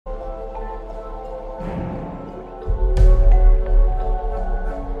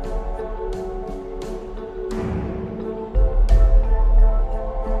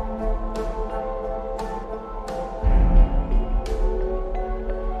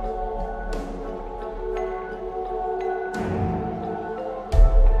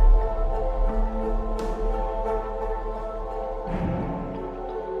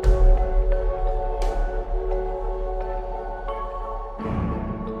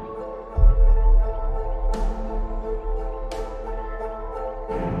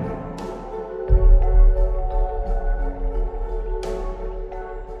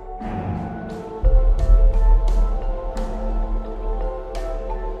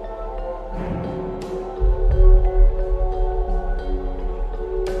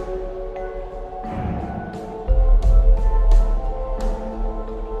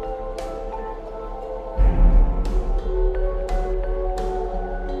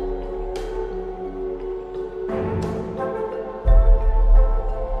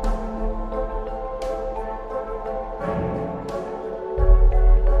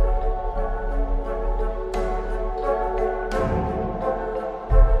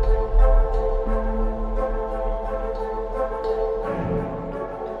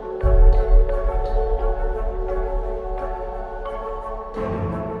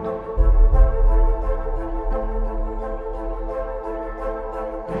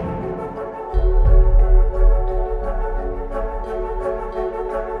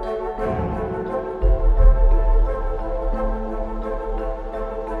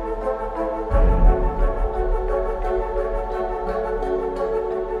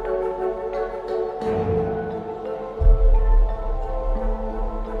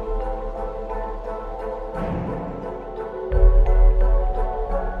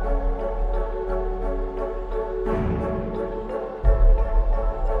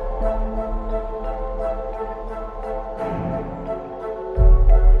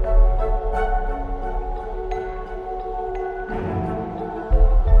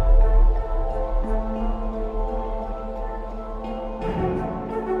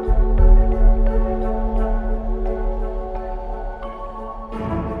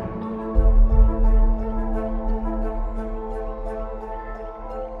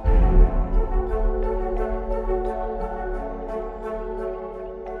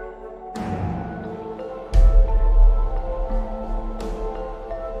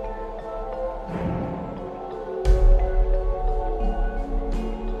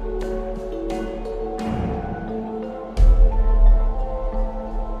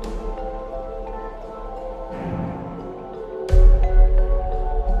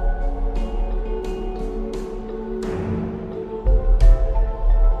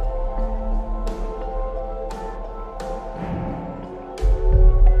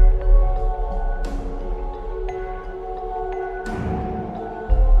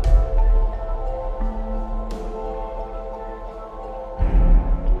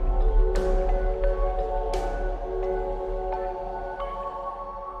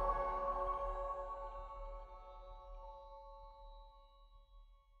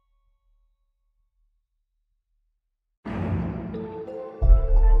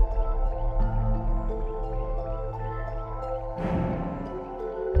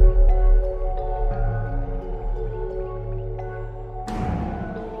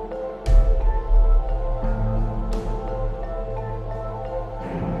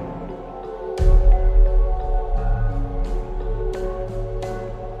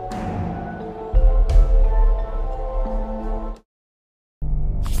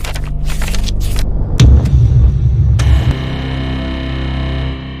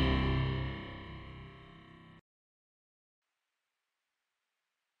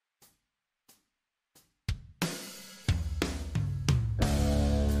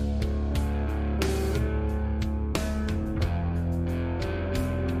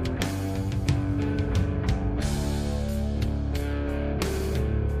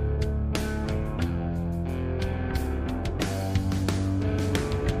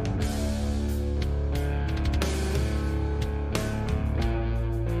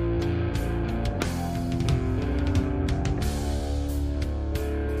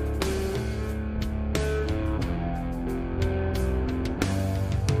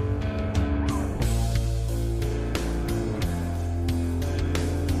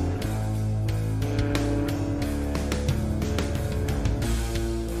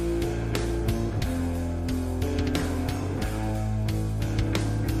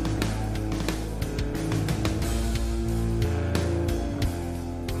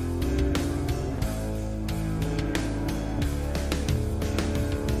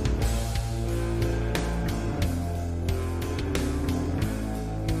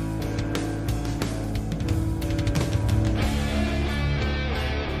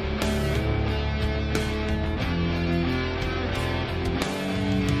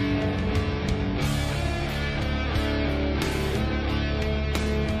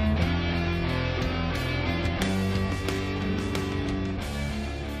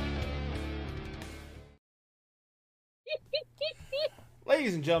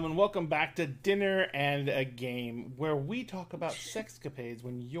Ladies and gentlemen, welcome back to Dinner and a Game, where we talk about sexcapades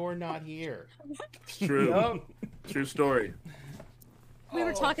when you're not here. It's true. True story. We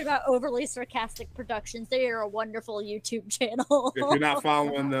were talking about Overly Sarcastic Productions. They are a wonderful YouTube channel. If you're not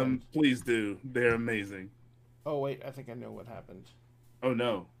following them, please do. They're amazing. Oh, wait, I think I know what happened. Oh,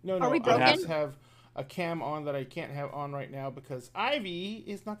 no. No, Are we I broken? just have a cam on that I can't have on right now because Ivy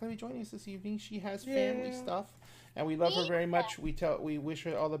is not going to be joining us this evening. She has family stuff, and we love her very much. We wish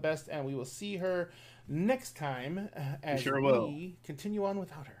her all the best, and we will see her next time as we continue on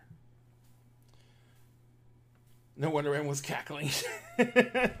without her. No wonder Em was cackling. Who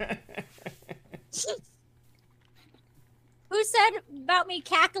said about me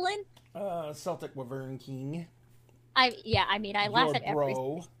cackling? Celtic Wyvern King. I laugh at bro.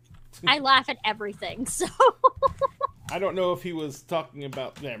 everything. I laugh at everything, so... I don't know if he was talking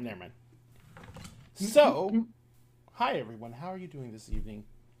about... Never mind. So, hi everyone. How are you doing this evening?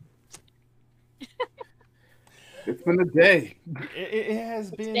 It's been a day. It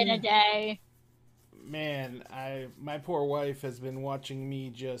has been... It's been a day. Man, my poor wife has been watching me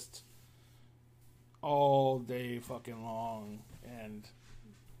just all day fucking long. And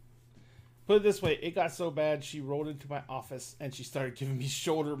put it this way, it got so bad she rolled into my office and she started giving me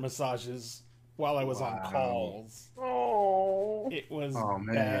shoulder massages while I was on calls. Oh. It was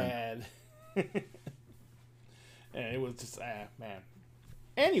bad. And it was just, man.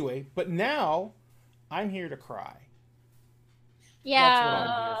 Anyway, but now I'm here to cry. Yeah. That's what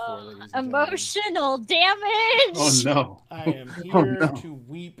I'm here for, ladies and Emotional damage. Oh, no. I am here to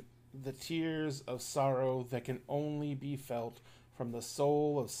weep the tears of sorrow that can only be felt from the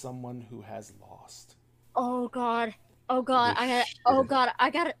soul of someone who has lost. Oh God. I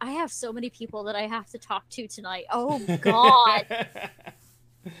have so many people that I have to talk to tonight. Oh God.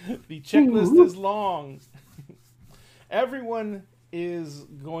 The checklist is long. Everyone is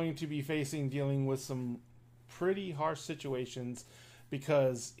going to be dealing with some pretty harsh situations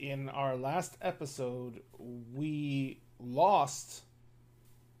because in our last episode we lost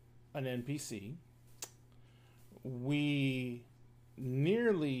an NPC. We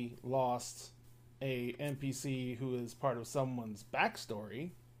nearly lost a NPC who is part of someone's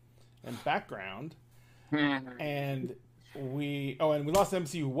backstory and background. And we lost an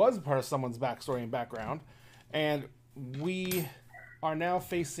NPC who was part of someone's backstory and background. And we are now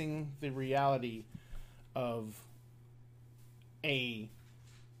facing the reality of a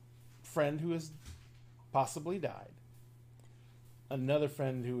friend who has possibly died, another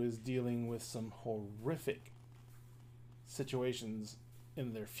friend who is dealing with some horrific situations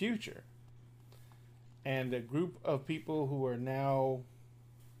in their future, and a group of people who are now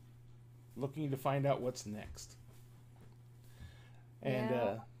looking to find out what's next.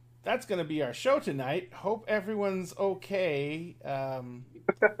 And that's going to be our show tonight. Hope everyone's okay.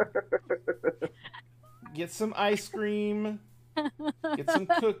 Get some ice cream. Get some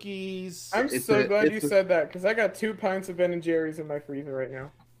cookies. I'm so glad you said that because I got 2 pints of Ben and Jerry's in my freezer right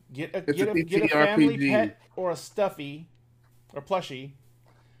now. Get a family pet or a stuffy or plushie,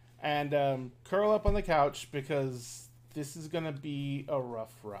 and curl up on the couch because this is gonna be a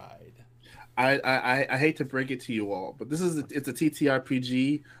rough ride. I hate to break it to you all, but it's a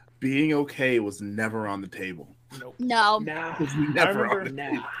TTRPG. Being okay was never on the table. Nope. No. It was never on the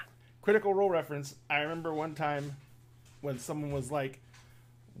table. Critical Role reference. I remember one time when someone was like,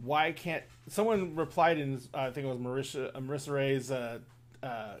 "Why can't?" Someone replied in I think it was Marissa Ray's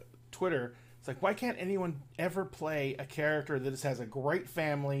Twitter. It's like, why can't anyone ever play a character that just has a great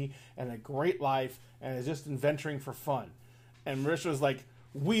family and a great life and is just adventuring for fun? And Marissa was like,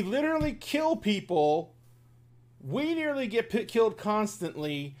 we literally kill people. We nearly get killed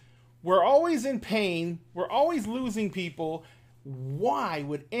constantly. We're always in pain. We're always losing people. Why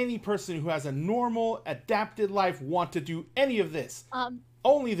would any person who has a normal, adapted life want to do any of this?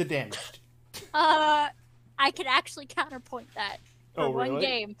 Only the damaged. I could actually counterpoint that for really? one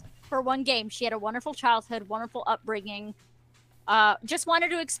game. For one game, she had a wonderful childhood, wonderful upbringing. Just wanted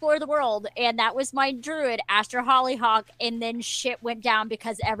to explore the world, and that was my druid, Astra Hollyhock. And then shit went down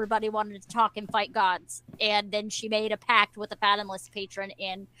because everybody wanted to talk and fight gods. And then she made a pact with a fathomless patron,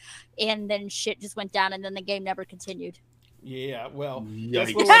 and then shit just went down, and then the game never continued. Yeah, well,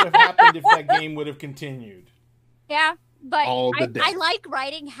 that's what would have happened if that game would have continued. Yeah, but I like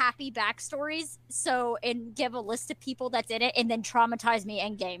writing happy backstories, and give a list of people that's in it, and then traumatize me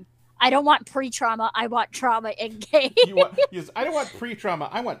in game. I don't want pre-trauma. I want trauma in game. I don't want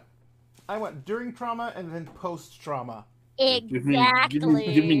pre-trauma. I want during trauma and then post-trauma.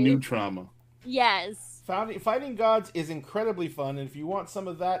 Exactly. Give me new trauma. Yes. Fighting Gods is incredibly fun, and if you want some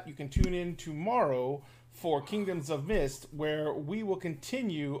of that, you can tune in tomorrow for Kingdoms of Mist, where we will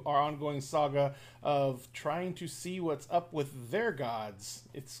continue our ongoing saga of trying to see what's up with their gods.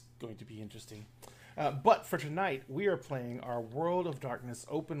 It's going to be interesting. But for tonight, we are playing our World of Darkness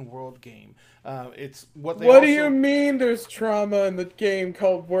open world game. It's what they What also... do you mean there's trauma in the game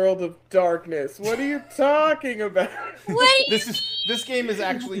called World of Darkness? What are you talking about? This game is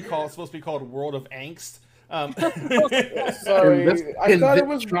actually supposed to be called World of Angst. Sorry, I thought it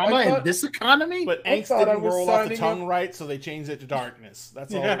was trauma in this economy. But angst didn't roll off the tongue right, so they changed it to darkness.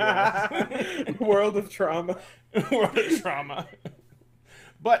 That's all it was. World of trauma. World of trauma.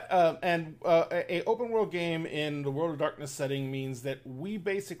 But a open world game in the World of Darkness setting means that we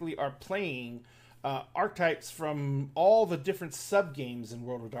basically are playing archetypes from all the different sub games in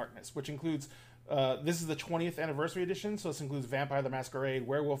World of Darkness, which includes this is the 20th anniversary edition, so this includes Vampire the Masquerade,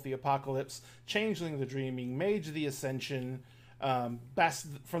 Werewolf the Apocalypse, Changeling the Dreaming, Mage the Ascension, in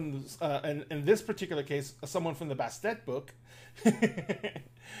this particular case, someone from the Bastet book.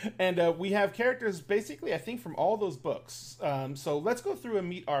 And we have characters basically, I think, from all those books. So let's go through and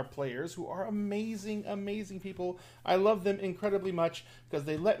meet our players, who are amazing, amazing people. I love them incredibly much because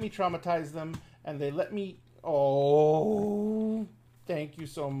they let me traumatize them, and they let me... Oh, thank you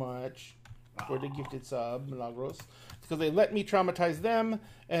so much for the gifted sub, Milagros. Because they let me traumatize them,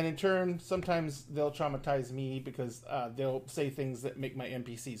 and in turn, sometimes they'll traumatize me because they'll say things that make my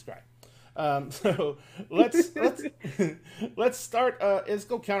NPCs cry. So let's let's start. Let's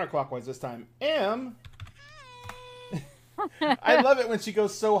go counterclockwise this time. I love it when she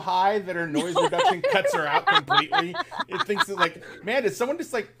goes so high that her noise reduction cuts her out completely. It thinks that, like, man, did someone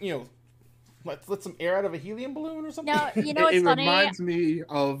just, like, let some air out of a helium balloon or something? No, what's it funny? reminds me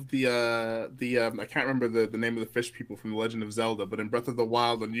of the I can't remember the name of the fish people from The Legend of Zelda, but in Breath of the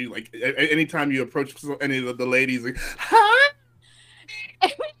Wild, when you, like, anytime you approach any of the ladies, like, hi!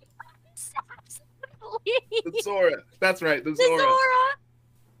 The Zora. That's right, the Zora.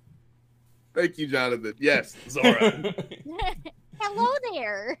 Thank you, Jonathan. Yes, Zora. Hello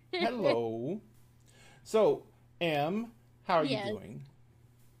there. Hello. So, Em, how are you doing?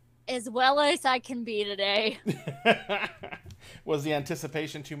 As well as I can be today. Was the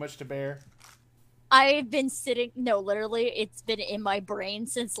anticipation too much to bear? I've been literally, it's been in my brain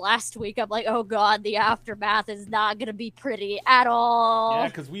since last week. I'm like, oh god, the aftermath is not going to be pretty at all. Yeah,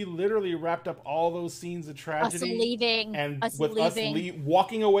 because we literally wrapped up all those scenes of tragedy. Us leaving. And us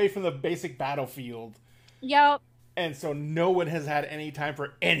walking away from the basic battlefield. Yep. And so no one has had any time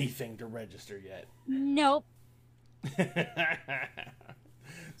for anything to register yet. Nope.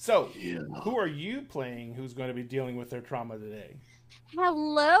 So, who are you playing who's going to be dealing with their trauma today?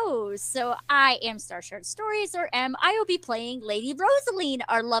 Hello. So I am Starshard Stories, or M. I will be playing Lady Rosaline,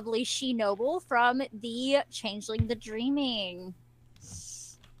 our lovely she-noble from the Changeling the Dreaming.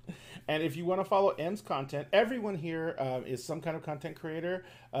 And if you want to follow M's content, everyone here is some kind of content creator.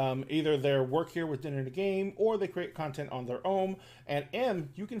 Either they work here with Dinner in the Game, or they create content on their own. And M,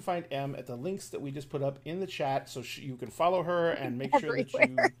 you can find M at the links that we just put up in the chat, so you can follow her and make sure that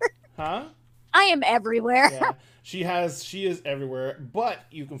you... Huh? I am everywhere. Yeah, she is everywhere. But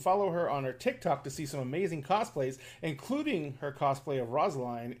you can follow her on her TikTok to see some amazing cosplays, including her cosplay of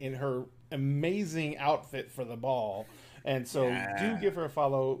Rosaline in her amazing outfit for the ball. And so do give her a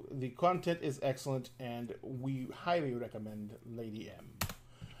follow. The content is excellent, and we highly recommend Lady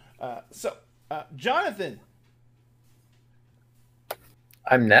M. Jonathan.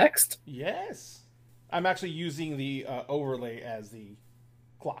 I'm next? Yes. I'm actually using the overlay as the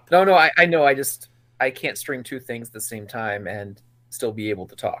clock. No, I know. I can't stream two things at the same time and still be able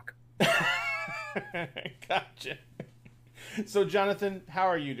to talk. Gotcha. So, Jonathan, how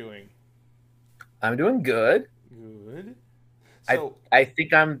are you doing? I'm doing good. Good. So, I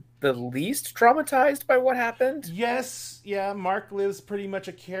think I'm the least traumatized by what happened. Yes, yeah. Mark lives pretty much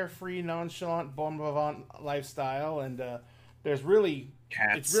a carefree, nonchalant, bon vivant lifestyle, and it's really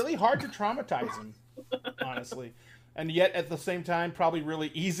hard to traumatize him, honestly. And yet, at the same time, probably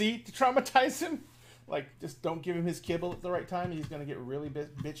really easy to traumatize him. Like, just don't give him his kibble at the right time, and he's going to get really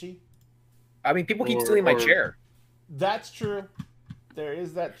bitchy. I mean, people keep stealing my chair. That's true. There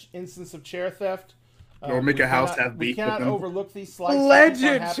is that instance of chair theft. Or make a house have beef. We cannot overlook these slights.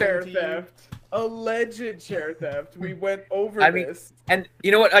 Alleged chair theft. Alleged chair theft. We went over this. And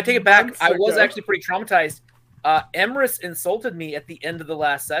you know what? I take it back. I was actually pretty traumatized. Emrys insulted me at the end of the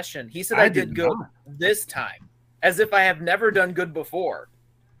last session. He said I did good this time, as if I have never done good before.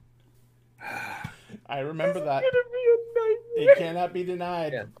 I remember that. It cannot be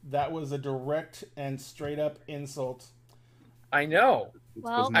denied. Yeah. That was a direct and straight up insult. I know.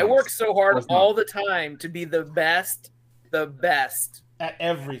 Well, I work so hard all the time to be the best at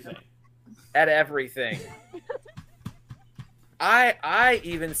everything. at everything. I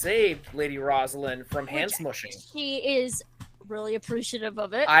even saved Lady Rosalind from hand smushing. She is really appreciative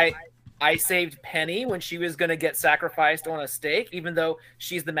of it. I saved Penny when she was going to get sacrificed on a stake, even though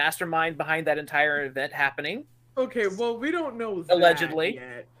she's the mastermind behind that entire event happening. Okay, well, we don't know that Allegedly.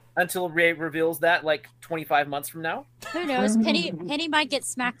 yet. Until Ray reveals that like 25 months from now. Who knows? Penny might get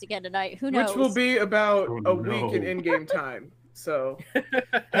smacked again tonight. Who knows? Which will be about a week in in-game time. So,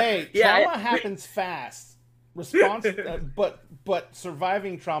 hey, trauma happens fast. Response, but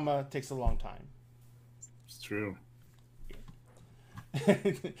surviving trauma takes a long time. It's true.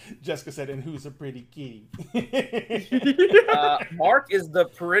 Jessica said, "And who's a pretty kitty?" Mark is the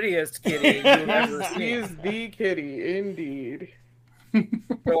prettiest kitty you've ever seen. He is the kitty, indeed.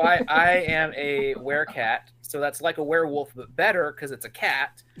 So I am a werecat, so that's like a werewolf but better because it's a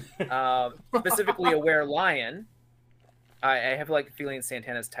cat. Specifically a were-lion. I have like a feeling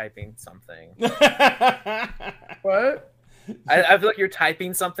Santana's typing something. What? I feel like you're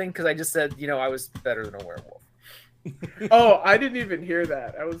typing something because I just said, I was better than a werewolf. Oh, I didn't even hear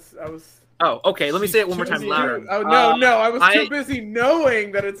that. I was. Oh, okay. Let me say it one more time louder. Oh no! I was too busy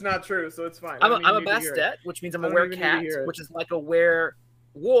knowing that it's not true, so it's fine. I'm a bastet, which means I'm a werecat, which is like a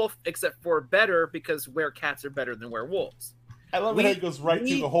werewolf, except for better because werecats are better than werewolves. I love how he goes right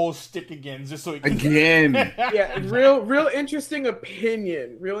through the whole stick again, just so he can... Again. Yeah, real interesting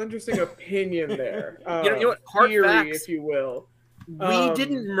opinion. Real interesting opinion there. You know what? Hard theory, facts, if you will. We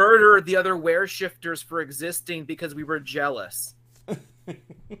didn't murder the other wereshifters for existing because we were jealous.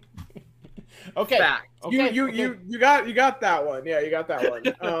 Okay. Fact. Okay. You got that one. Yeah, you got that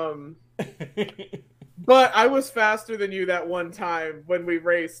one. But I was faster than you that one time when we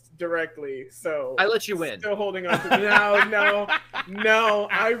raced directly, so I let you win. Still holding on to no.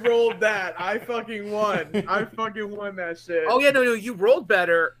 I rolled that. I fucking won. I fucking won that shit. Oh yeah, no, you rolled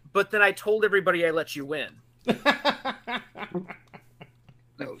better, but then I told everybody I let you win.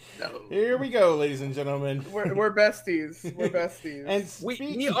 No. Here we go, ladies and gentlemen. We're besties. We're besties. And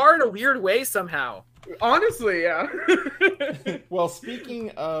we are in a weird way somehow. Honestly, yeah. Well,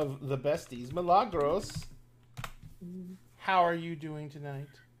 speaking of the besties, Milagros, how are you doing tonight?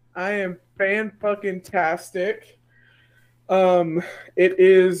 I am fan-fucking-tastic. It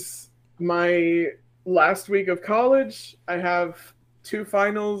is my last week of college. I have 2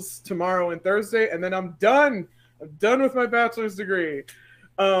 finals tomorrow and Thursday, and then I'm done. I'm done with my bachelor's degree.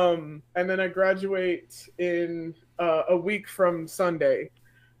 And then I graduate in a week from Sunday.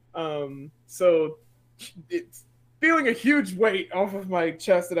 So it's feeling a huge weight off of my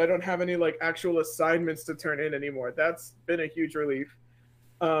chest that I don't have any like actual assignments to turn in anymore. That's been a huge relief.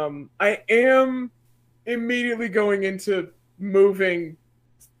 I am immediately going into moving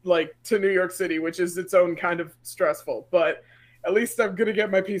like to New York City, which is its own kind of stressful, but at least I'm going to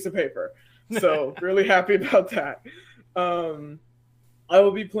get my piece of paper. So really happy about that. I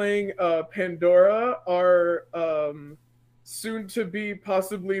will be playing Pandora, our soon to be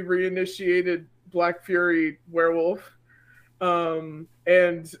possibly reinitiated Black Fury werewolf, and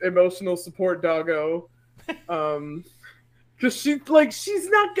emotional support doggo. Because she's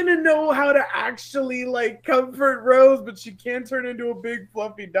not gonna know how to actually like comfort Rose, but she can turn into a big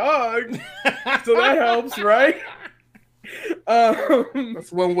fluffy dog, so that helps, right?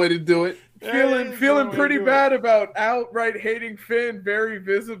 That's one way to do it. Feeling pretty bad about outright hating Finn very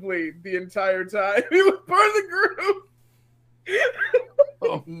visibly the entire time. He was part of the group.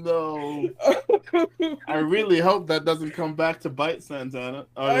 Oh no! I really hope that doesn't come back to bite Santana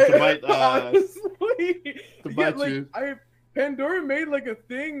or to bite. Honestly, to bite you. Pandora made like a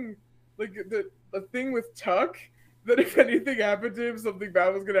thing, like a thing with Tuck. That if anything happened to him, something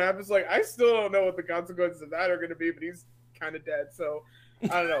bad was gonna happen. It's like I still don't know what the consequences of that are gonna be, but he's kind of dead. So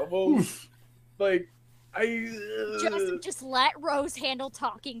I don't know. Well, like just let Rose handle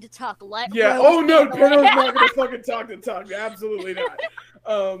talking to Tuck. Rose Oh no, Kendall's not gonna fucking talk to Tuck. Absolutely not.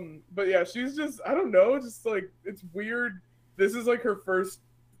 But yeah, she's just I don't know. Just like it's weird. This is like her first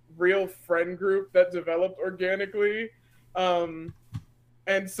real friend group that developed organically.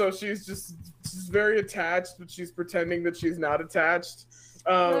 And so she's very attached, but she's pretending that she's not attached.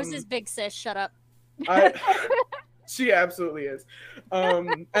 Rose is big sis. Shut up. She absolutely is.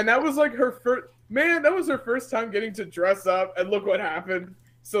 And that was like her first. Man, that was her first time getting to dress up, and look what happened.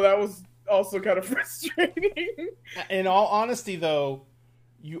 So that was also kind of frustrating. In all honesty, though,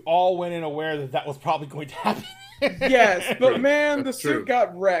 you all went in aware that was probably going to happen. Yes, but man, the suit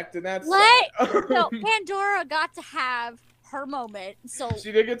got wrecked, and that's no. Pandora got to have her moment. So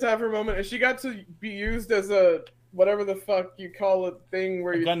she did get to have her moment, and she got to be used as a whatever the fuck you call it thing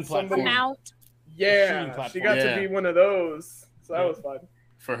where you somebody mount. Yeah, she got to be one of those, so that was fun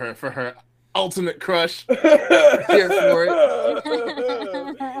for her ultimate crush. Here for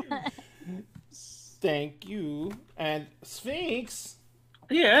it. Thank you. And Sphinx,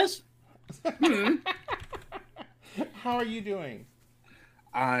 Yes. how are you doing?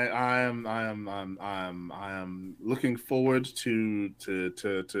 I am looking forward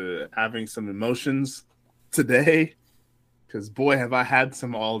to having some emotions today, because boy have I had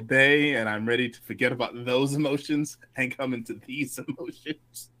some all day, and I'm ready to forget about those emotions and come into these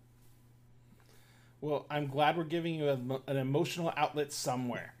emotions. Well, I'm glad we're giving you an emotional outlet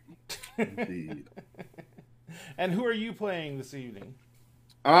somewhere. Indeed. And who are you playing this evening?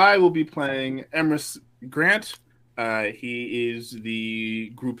 I will be playing Emrys Grant. He is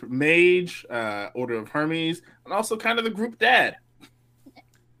the group mage, Order of Hermes, and also kind of the group dad.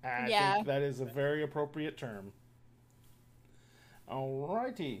 I Yeah. think that is a very appropriate term.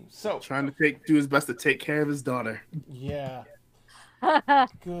 Alrighty. So, Trying to do his best to take care of his daughter. yeah.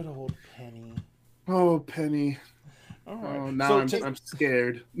 Good old Penny. Oh, Penny. All right. Oh, now So I'm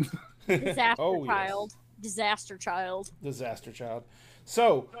scared. Disaster Oh, yes. child. Disaster child. Disaster child.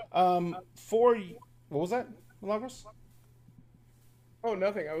 So, for what was that, Milagros? Oh,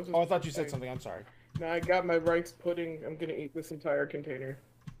 nothing. I was just Oh, I thought you said something. I'm sorry. No, I got my rice pudding. I'm gonna eat this entire container.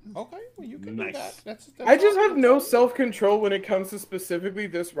 Okay, well you can do Nice. that. That's I just all have good. no self-control when it comes to specifically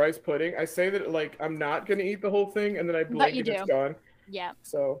this rice pudding. I say that like I'm not gonna eat the whole thing, and then I blink you and it's do. gone. Yeah.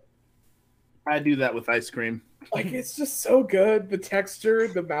 So I do that with ice cream. like it's just so good. The texture,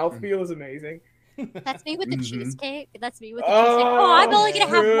 the mouthfeel is amazing. That's me with the Mhm. cheesecake. That's me with the cheesecake. Oh, I'm only gonna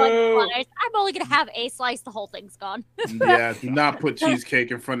have true. one slice. I'm only gonna have a slice. The whole thing's gone. Yeah, do not put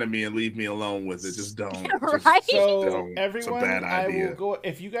cheesecake in front of me and leave me alone with it. Just don't. Just Right? So don't. everyone, It's a bad I idea. will go.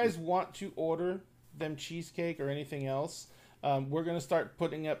 If you guys want to order them cheesecake or anything else, we're gonna start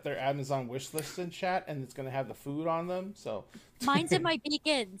putting up their Amazon wish lists in chat, and it's gonna have the food on them. So Mine's in my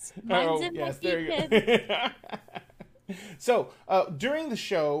beacons. Mine's in my there beacons. you go. So during the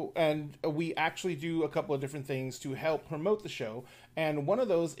show, and we actually do a couple of different things to help promote the show, and one of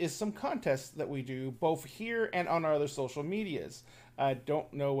those is some contests that we do both here and on our other social medias. I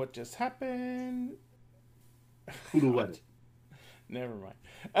don't know what just happened. Who to what? Never mind.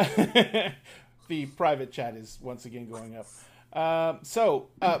 The private chat is once again going up.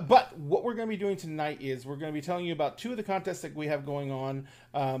 But what we're going to be doing tonight is we're going to be telling you about two of the contests that we have going on.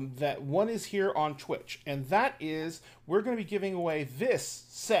 That one is here on Twitch, and that is we're going to be giving away this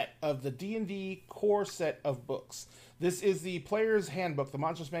set of the D&D core set of books. This is the Player's Handbook, the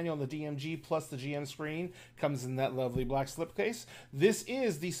Monstrous Manual, and the DMG plus the GM screen. Comes in that lovely black slipcase. This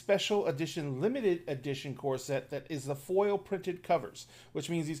is the special edition, limited edition core set that is the foil printed covers, which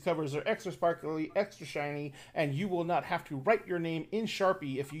means these covers are extra sparkly, extra shiny, and you will not have to write your name in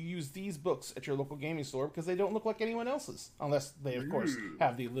Sharpie if you use these books at your local gaming store, because they don't look like anyone else's, unless they, of course,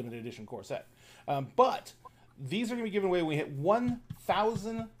 have the limited edition core set. But these are going to be given away when we hit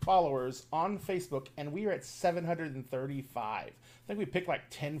 1,000 followers on Facebook, and we are at 735. I think we picked like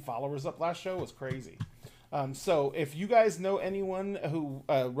 10 followers up last show. It was crazy. So if you guys know anyone who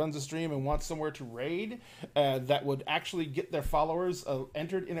runs a stream and wants somewhere to raid that would actually get their followers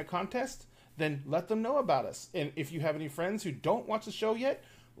entered in a contest, then let them know about us. And if you have any friends who don't watch the show yet,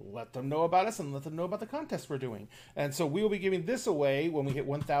 let them know about us and let them know about the contest we're doing. And so we will be giving this away when we hit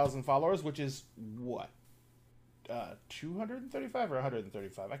 1,000 followers, which is what? 235 or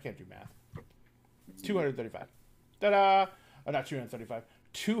 135? I can't do math. 235. Ta-da! Oh, not 235.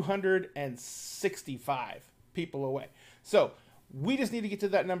 265 people away. So we just need to get to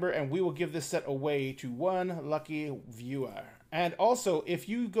that number, and we will give this set away to one lucky viewer. And also, if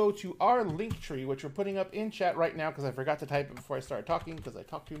you go to our link tree, which we're putting up in chat right now, because I forgot to type it before I started talking, because I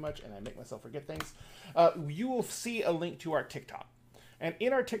talk too much and I make myself forget things, you will see a link to our TikTok. And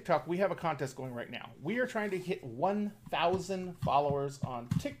in our TikTok, we have a contest going right now. We are trying to hit 1,000 followers on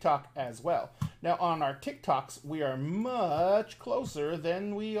TikTok as well. Now, on our TikToks, we are much closer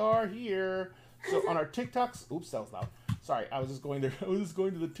than we are here. So on our TikToks, oops, that was loud. Sorry, I was just going there. I was just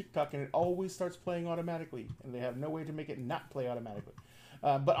going to the TikTok, and it always starts playing automatically, and they have no way to make it not play automatically.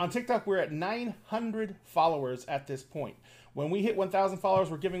 But on TikTok, we're at 900 followers at this point. When we hit 1,000 followers,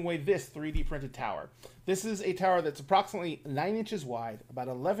 we're giving away this 3D printed tower. This is a tower that's approximately 9 inches wide, about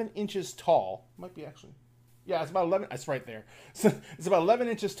 11 inches tall. Might be actually. Yeah, it's about 11. It's right there. So it's about 11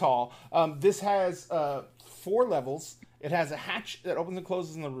 inches tall. This has 4 levels. It has a hatch that opens and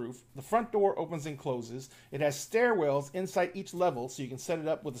closes in the roof. The front door opens and closes. It has stairwells inside each level, so you can set it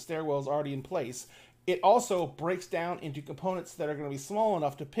up with the stairwells already in place. It also breaks down into components that are going to be small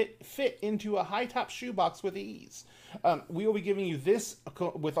enough to fit into a high-top shoebox with ease. We will be giving you this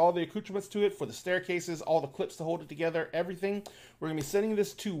with all the accoutrements to it for the staircases, all the clips to hold it together, everything. We're going to be sending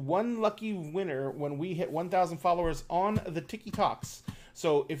this to one lucky winner when we hit 1,000 followers on the TikToks.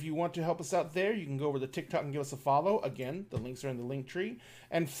 So if you want to help us out there, you can go over to TikTok and give us a follow. Again, the links are in the link tree.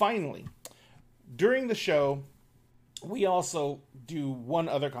 And finally, during the show, we also do one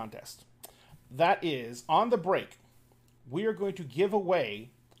other contest. That is, on the break, we are going to give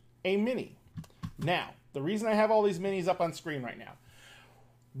away a mini. Now, the reason I have all these minis up on screen right now,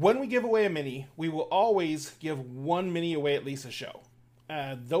 when we give away a mini, we will always give one mini away at least a show.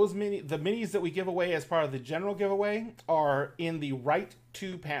 The minis that we give away as part of the general giveaway are in the right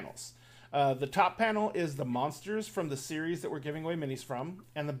two panels. The top panel is the monsters from the series that we're giving away minis from,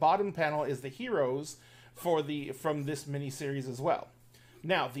 and the bottom panel is the heroes from this mini series as well.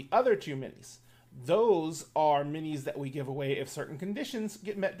 Now, the other two minis, those are minis that we give away if certain conditions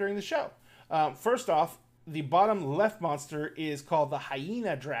get met during the show. First off, the bottom left monster is called the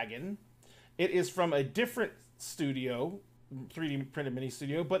Hyena Dragon. It is from a different studio, 3D printed mini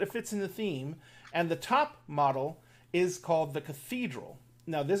studio, but it fits in the theme. And the top model is called the Cathedral.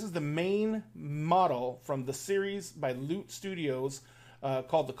 Now, this is the main model from the series by Loot Studios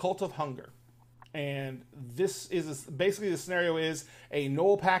called the Cult of Hunger. And this is basically the scenario is a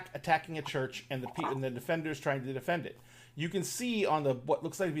Knoll pack attacking a church and the defenders trying to defend it. You can see on the what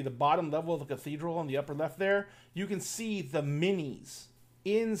looks like to be the bottom level of the cathedral on the upper left there, you can see the minis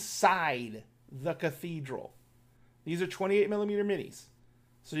inside the cathedral. These are 28 millimeter minis.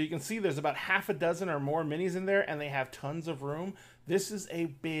 So you can see there's about half a dozen or more minis in there, and they have tons of room. This is a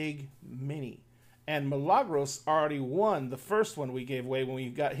big mini. And Milagros already won the first one we gave away when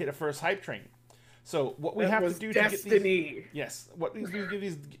we hit a first hype train. So what we have to do to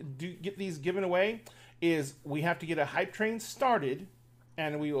get these given away is we have to get a hype train started,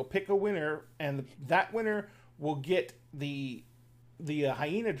 and we will pick a winner, and that winner will get the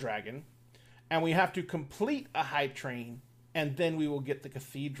Hyena Dragon, and we have to complete a hype train, and then we will get the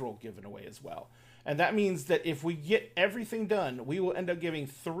Cathedral given away as well. And that means that if we get everything done, we will end up giving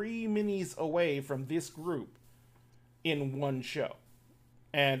 3 minis away from this group in one show.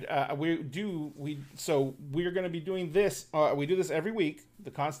 And we're going to be doing this. We do this every week.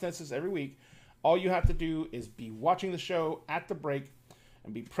 The constants is every week. All you have to do is be watching the show at the break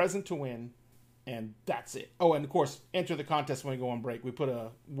and be present to win. And that's it. Oh, and of course, enter the contest when we go on break. We put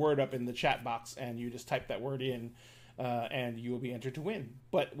a word up in the chat box, and you just type that word in, and you will be entered to win.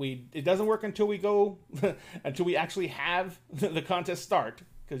 But it doesn't work until we go until we actually have the contest start,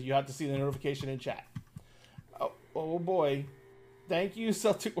 because you have to see the notification in chat. Oh boy. Thank you,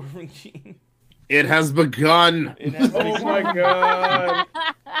 Celtic Orphan. It has begun. Oh my god.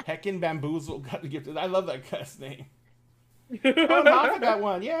 Heckin' Bamboozle got the gift. I love that guy's name. Oh, Mama got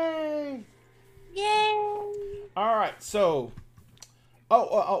one. Yay! Yay! All right, so...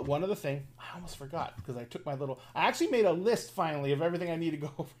 Oh, one other thing. I almost forgot, because I actually made a list, finally, of everything I need to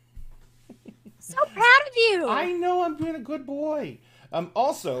go over. So proud of you! I know, I'm being a good boy.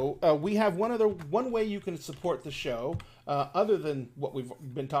 Also, we have one way you can support the show, other than what we've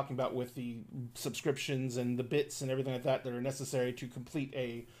been talking about with the subscriptions and the bits and everything like that are necessary to complete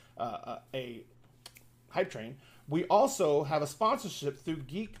a hype train. We also have a sponsorship through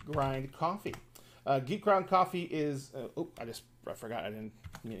Geek Grind Coffee. Geek Grind Coffee is... I forgot. I didn't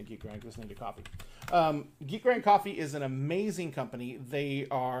mean to Geek Grind. I just named it coffee. Geek Grind Coffee is an amazing company. They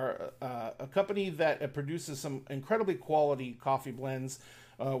are a company that produces some incredibly quality coffee blends.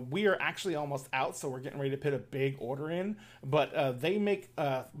 We are actually almost out, so we're getting ready to put a big order in. But they make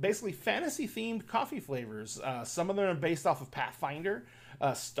basically fantasy-themed coffee flavors. Some of them are based off of Pathfinder,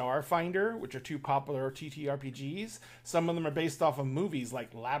 Starfinder, which are 2 popular TTRPGs. Some of them are based off of movies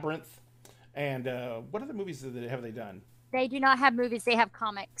like Labyrinth. And what other movies have they done? They do not have movies. They have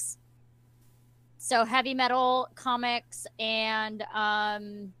comics. So Heavy Metal comics, and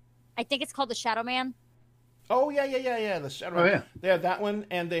I think it's called The Shadow Man. Oh yeah, The Shadow Man. Yeah. They have that one,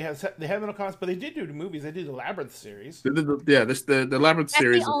 and they have Metal comics, but they did do the movies. They did the Labyrinth series. The Labyrinth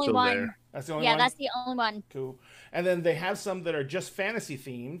series is still there. That's the only one. Yeah, that's the only one. Cool. And then they have some that are just fantasy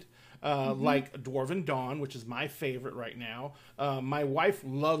themed. Like Dwarven Dawn, which is my favorite right now. My wife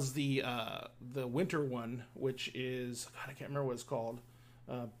loves the winter one, which is... God, I can't remember what it's called.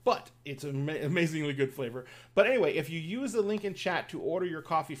 But it's an amazingly good flavor. But anyway, if you use the link in chat to order your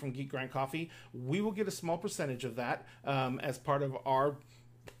coffee from Geek Grind Coffee, we will get a small percentage of that as part of our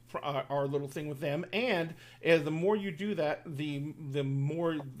our little thing with them, and the more you do that, the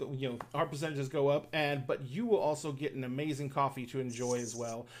more our percentages go up. But you will also get an amazing coffee to enjoy as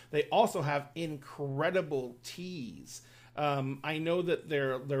well. They also have incredible teas. I know that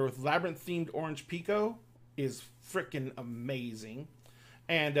their labyrinth themed orange pico is freaking amazing,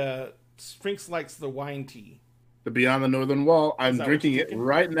 and Sphinx likes the wine tea. The Beyond the Northern Wall. I'm drinking it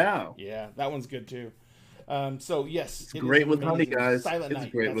right now. Yeah, that one's good too. So yes, it's great with honey, guys. Silent It's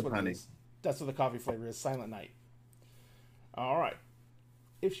Night. great That's with what honey. That's what the coffee flavor is. Silent Night. All right.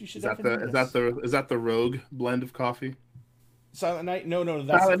 If you should is that the Rogue blend of coffee? Silent Night? No,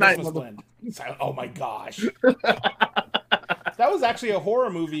 that's Silent the Christmas Night. blend. Oh my gosh. That was actually a horror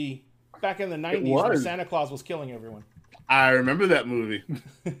movie back in the 90s where Santa Claus was killing everyone. I remember that movie.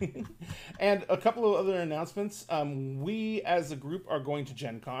 And a couple of other announcements. We as a group are going to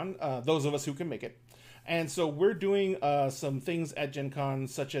Gen Con, those of us who can make it. And so we're doing some things at Gen Con,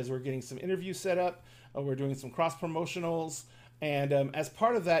 such as we're getting some interviews set up, we're doing some cross-promotionals, and as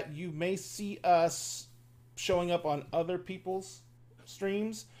part of that, you may see us showing up on other people's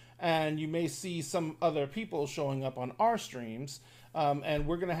streams, and you may see some other people showing up on our streams. And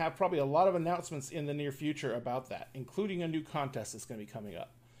we're going to have probably a lot of announcements in the near future about that, including a new contest that's going to be coming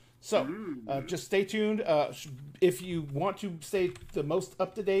up. So just stay tuned. If you want to stay the most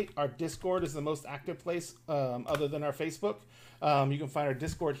up to date, our Discord is the most active place other than our Facebook. You can find our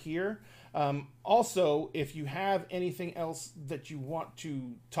Discord here. Also, if you have anything else that you want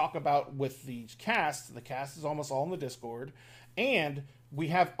to talk about with the cast is almost all in the Discord. And we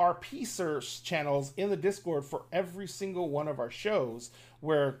have RP search channels in the Discord for every single one of our shows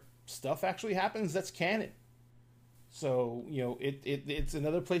where stuff actually happens that's canon. So, it's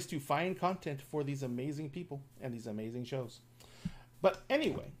another place to find content for these amazing people and these amazing shows. But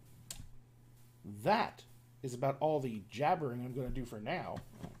anyway, that is about all the jabbering I'm going to do for now.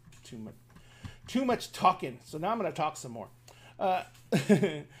 Too much talking. So now I'm going to talk some more.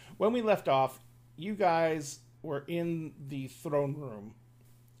 When we left off, you guys were in the throne room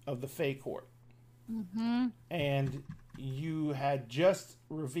of the Fae Court. Mm-hmm. And you had just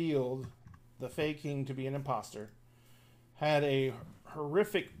revealed the Fae King to be an imposter. Had a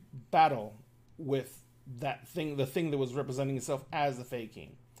horrific battle with that thing, the thing that was representing itself as the Fae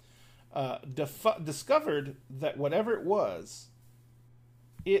King. Discovered that whatever it was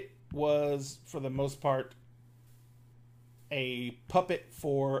for the most part a puppet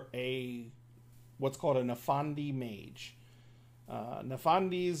for what's called a Nefandi mage.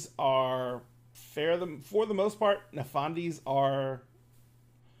 Nefandis are for the most part. Nefandis are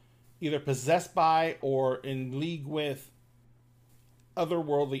either possessed by or in league with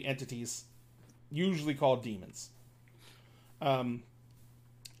otherworldly entities, usually called demons. And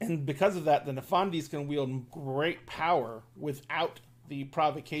because of that, the Nefandis can wield great power without the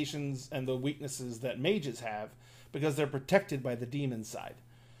provocations and the weaknesses that mages have, because they're protected by the demon side.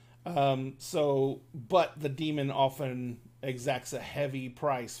 But the demon often exacts a heavy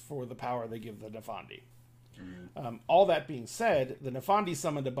price for the power they give the Nefandi. All that being said, the Nefandi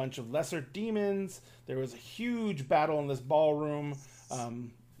summoned a bunch of lesser demons. There was a huge battle in this ballroom.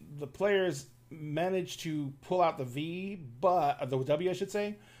 The players managed to pull out the W, I should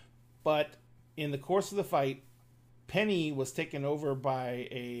say. But in the course of the fight, Penny was taken over by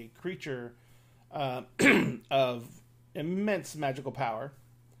a creature of immense magical power.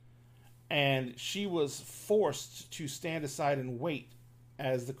 And she was forced to stand aside and wait,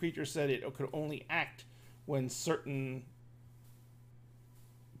 as the creature said it could only act when certain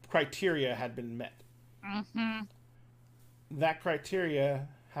criteria had been met. Mm-hmm. That criteria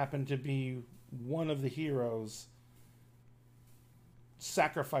happened to be one of the heroes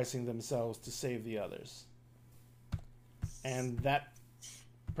sacrificing themselves to save the others. And that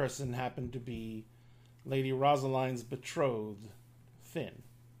person happened to be Lady Rosaline's betrothed, Finn.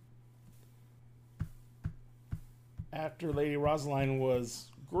 After Lady Rosaline was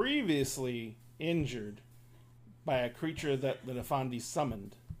grievously injured by a creature that the Nefandi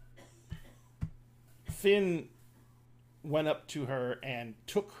summoned, Finn went up to her and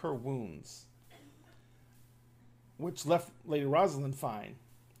took her wounds, which left Lady Rosalind fine,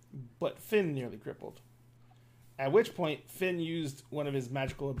 but Finn nearly crippled. At which point, Finn used one of his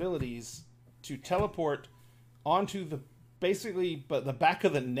magical abilities to teleport onto the back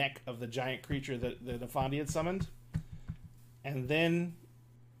of the neck of the giant creature that the Nefandi had summoned. And then,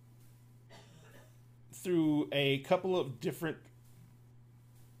 through a couple of different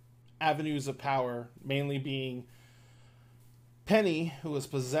avenues of power, mainly being Penny, who was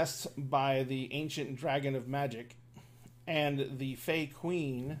possessed by the ancient dragon of magic, and the Fae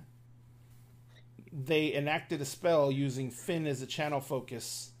Queen, they enacted a spell using Finn as a channel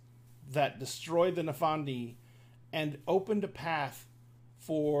focus that destroyed the Nefandi and opened a path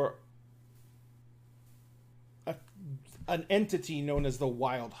for an entity known as the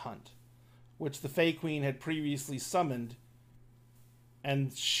Wild Hunt, which the Fey Queen had previously summoned,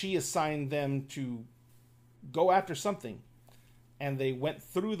 and she assigned them to go after something. And they went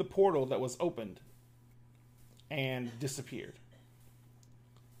through the portal that was opened and disappeared.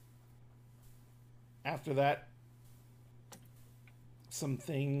 After that, some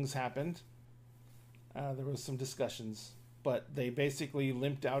things happened. There was some discussions, but they basically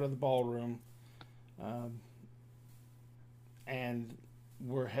limped out of the ballroom and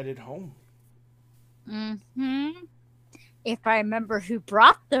were headed home. Mm-hmm. If I remember, who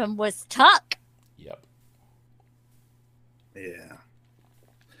brought them was Tuck. Yep. Yeah.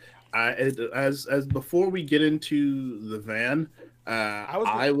 As before we get into the van,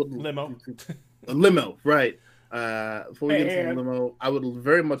 I would limo. A limo, right? Before we get into the limo, I would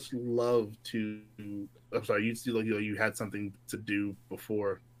very much love to. I'm sorry, you had something to do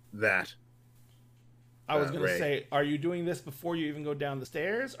before that. I was going to say, are you doing this before you even go down the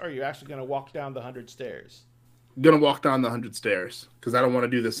stairs, or are you actually going to walk down the 100 stairs? I'm gonna walk down the 100 stairs because I don't want to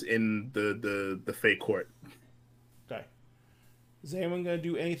do this in the Fey court. Okay. Is anyone going to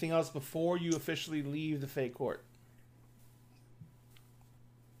do anything else before you officially leave the Fey court?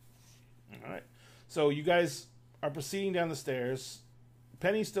 All right. So you guys are proceeding down the stairs.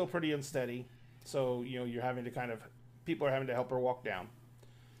 Penny's still pretty unsteady, so you're having to people are having to help her walk down.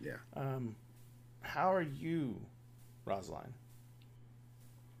 Yeah. How are you, Rosaline?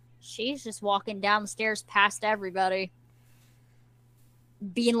 She's just walking down the stairs past everybody,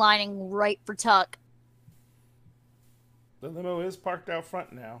 beelining right for Tuck. The limo is parked out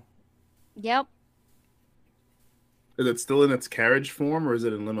front now. Yep. Is it still in its carriage form, or is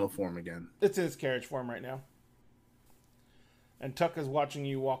it in limo form again? It's in its carriage form right now. And Tuck is watching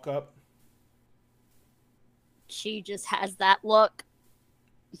you walk up. She just has that look.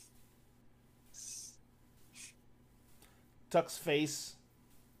 Tuck's face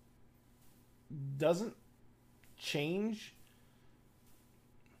doesn't change,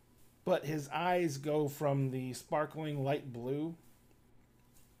 but his eyes go from the sparkling light blue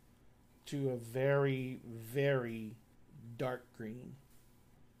to a very, very dark green.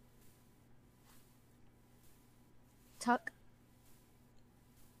 Tuck.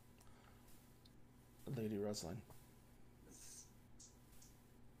 Lady Rosaline.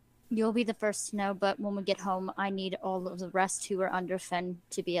 You'll be the first to know, but when we get home, I need all of the rest who are under Finn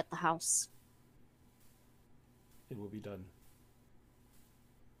to be at the house. It will be done.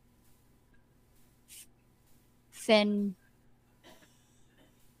 Finn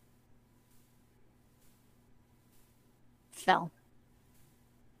fell.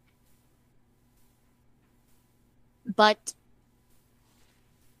 But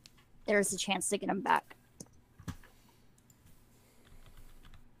there's a chance to get him back.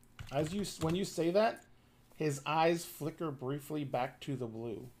 When you say that, his eyes flicker briefly back to the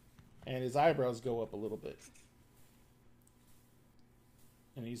blue, and his eyebrows go up a little bit.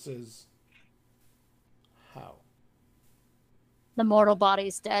 And he says, "How?" The mortal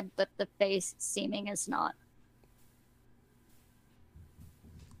body's dead, but the face seeming is not.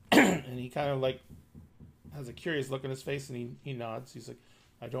 And he kind of has a curious look on his face, and he nods. He's like,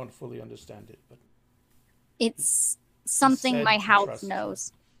 "I don't fully understand it, but it's something my house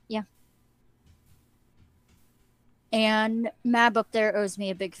knows." Yeah. And Mab up there owes me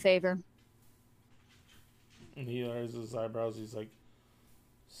a big favor. And he raises his eyebrows. He's like,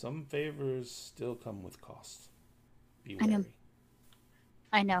 "Some favors still come with cost. Be wary."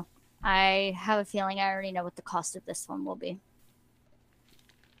 I know. I have a feeling I already know what the cost of this one will be.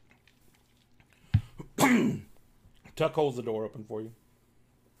 Tuck holds the door open for you.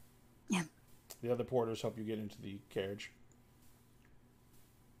 Yeah. The other porters help you get into the carriage.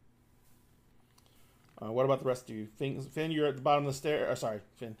 What about the rest of you? Finn, you're at the bottom of the stair. Sorry,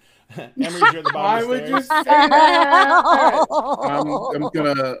 Finn. Emery, you're at the bottom of the stairs. Why would you say that? I'm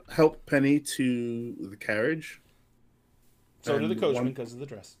gonna help Penny to the carriage. So do the coachman because of the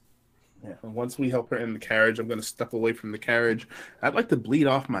dress. Yeah. And once we help her in the carriage, I'm gonna step away from the carriage. I'd like to bleed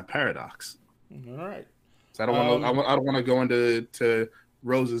off my paradox. All right. So I don't want to go into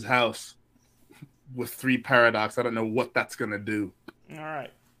Rose's house with 3 paradox. I don't know what that's gonna do. All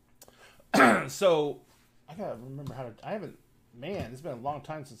right. So I gotta remember how to. I haven't. Man, it's been a long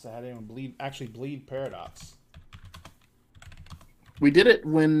time since I had anyone bleed paradox. We did it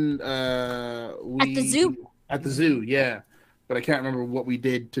when at the zoo. At the zoo, yeah. But I can't remember what we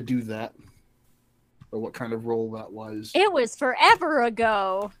did to do that, or what kind of role that was. It was forever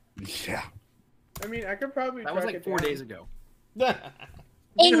ago. Yeah. I mean, I could probably. That was like 4 days ago.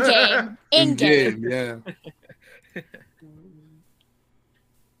 In game. In game. yeah.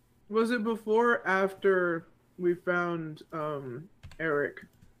 Was it before or after we found Eric?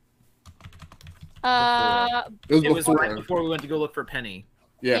 It It was before. right before we went to go look for Penny.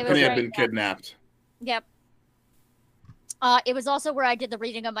 Yeah, It was Penny had right been after. kidnapped. Yep. It was also where I did the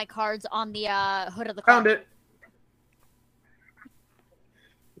reading of my cards on the hood of the car. Found it.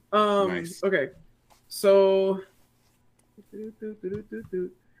 Nice. Okay. So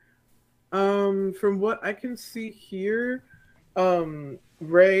from what I can see here,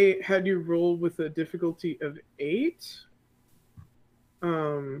 Ray had you roll with a difficulty of 8.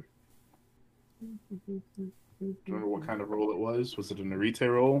 Do you remember what kind of roll it was? Was it an Arite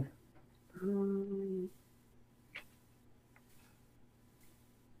roll?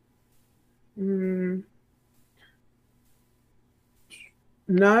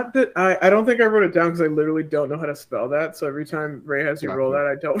 Not that I don't think I wrote it down because I literally don't know how to spell that. So every time Ray has you Gotcha. roll that,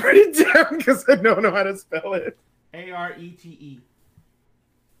 I don't write it down because I don't know how to spell it. Arete.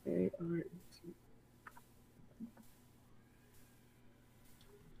 A-R-E-T.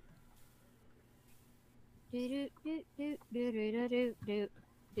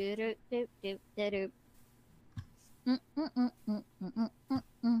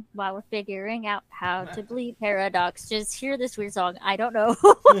 While we're figuring out how to bleed Paradox, just hear this weird song. I don't know.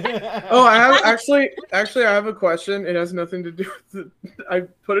 Oh, I have actually I have a question. It has nothing to do with it. I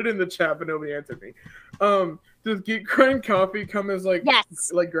put it in the chat, but nobody answered me. Does Geek Grind coffee come as like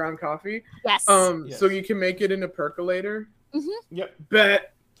Yes. like ground coffee? Yes. Yes. So you can make it in a percolator. Yep.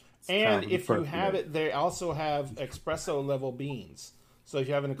 Bet. And Kind of if you perfect. have it, they also have espresso level beans. So if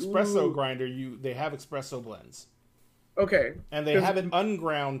you have an espresso Ooh. grinder, they have espresso blends, Okay, and they have it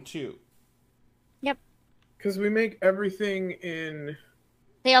unground too. because we make everything in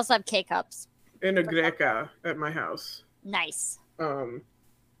They also have K-cups. a greca at my house. Nice.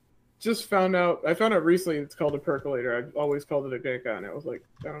 Just found out. I found out recently. It's called a percolator. I've always called it a greca, and I was like,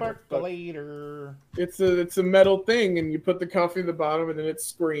 I don't know. But Percolator. it's a metal thing, and you put the coffee at the bottom, and then it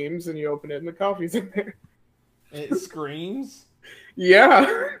screams, and you open it, and the coffee's in there. It screams.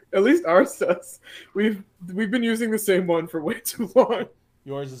 Yeah, at least ours does. We've been using the same one for way too long.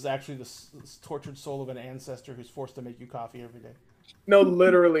 Yours is actually the tortured soul of an ancestor who's forced to make you coffee every day. No,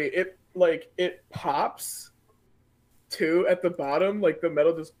 literally, it pops too at the bottom. Like the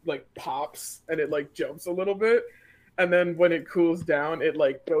metal just like pops and it like jumps a little bit, and then when it cools down, it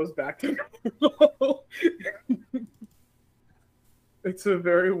like goes back to normal. It's a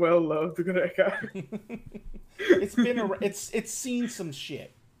very well loved greca. It's been it's seen some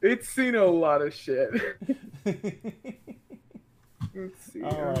shit. It's seen a lot of shit. Let's see.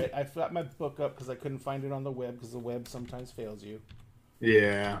 All right, I got my book up because I couldn't find it on the web because the web sometimes fails you.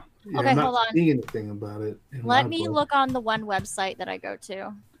 Yeah. Okay, I'm not hold on. seeing anything about it. in Let my me book. look on the one website that I go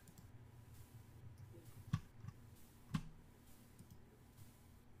to.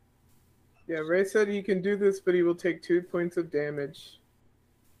 Yeah, Ray said he can do this, but he will take 2 points of damage.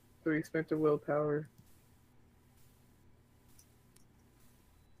 So he spent a willpower.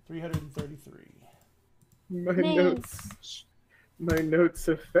 333. My notes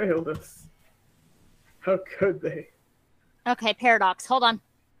have failed us. How could they? Okay, Paradox. Hold on.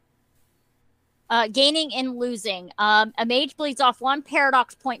 Gaining and losing. A mage bleeds off 1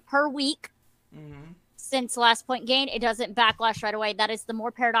 Paradox point per week. Mm-hmm. Since last point gain, it doesn't backlash right away. That is the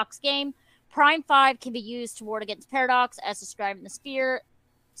more Paradox game. Prime 5 can be used to ward against Paradox, as described in the sphere.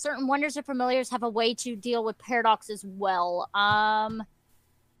 Certain wonders or familiars have a way to deal with Paradox as well.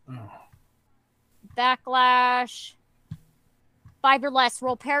 Backlash. 5 or less.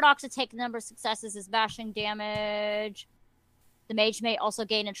 Roll Paradox to take the number of successes as bashing damage. The mage may also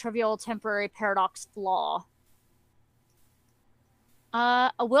gain a trivial temporary Paradox flaw.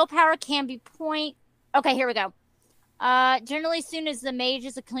 A willpower can be point. Okay, here we go. Generally, as soon as the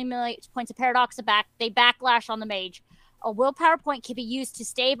mages accumulate points of Paradox, they backlash on the mage. A willpower point can be used to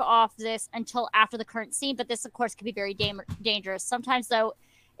stave off this until after the current scene, but this, of course, can be very dangerous. Sometimes, though,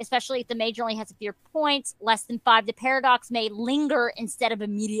 especially if the mage only has a few points, less than 5, the Paradox may linger instead of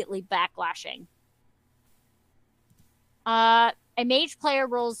immediately backlashing. A mage player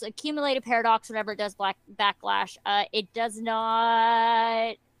rolls accumulated Paradox whenever it does backlash. It does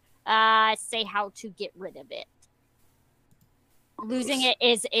not say how to get rid of it. Losing it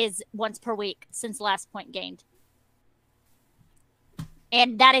is once per week since last point gained.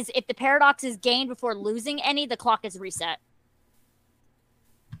 And that is, if the Paradox is gained before losing any, the clock is reset.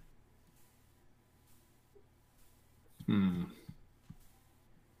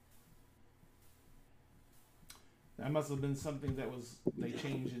 That must have been something that they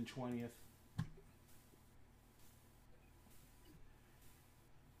changed in 20th.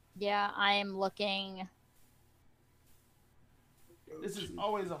 Yeah, I am looking. This is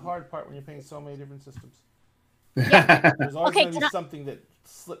always a hard part when you're playing so many different systems. Yeah. There's always Okay, going to be something that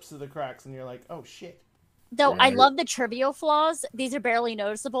slips through the cracks, and you're like, oh shit. Though I Right. love the trivial flaws, these are barely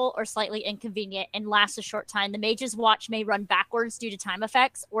noticeable or slightly inconvenient and last a short time. The mage's watch may run backwards due to time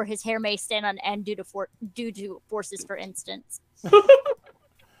effects, or his hair may stand on end due to forces, for instance.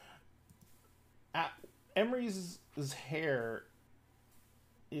 Emery's hair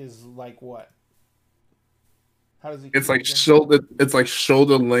is like what? How does he? It's like keep it? shoulder. It's like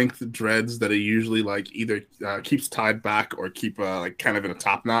shoulder length dreads that are usually like either keeps tied back or keep like kind of in a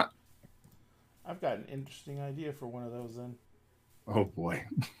top knot. I've got an interesting idea for one of those then. Oh boy.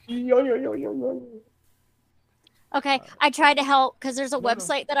 Okay, I tried to help because there's a No, no.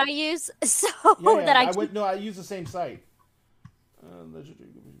 website that I use, so Yeah, that I use the same site.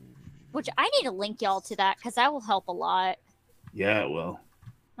 which I need to link y'all to that because that will help a lot. Yeah, well.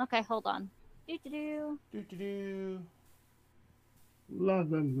 Okay, hold on. Do. Do. La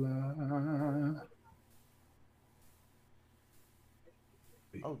la la.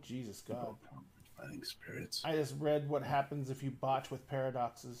 Oh Jesus God! Fighting spirits. I just read what happens if you botch with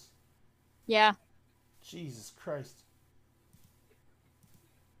paradoxes. Yeah. Jesus Christ!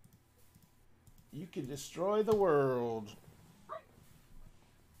 You can destroy the world.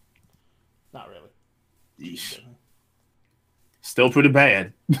 Not really. Yeesh. Still pretty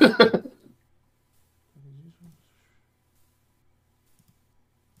bad.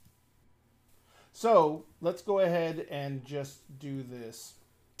 So let's go ahead and just do this.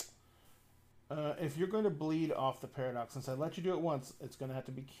 If you're going to bleed off the paradox, since I let you do it once, it's going to have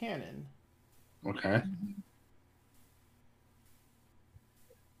to be canon. Okay.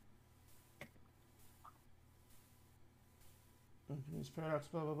 Use paradox.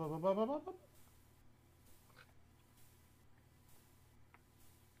 Blah blah blah blah blah blah blah.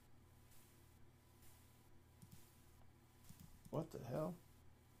 What the hell?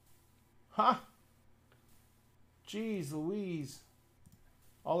 Huh? Jeez Louise.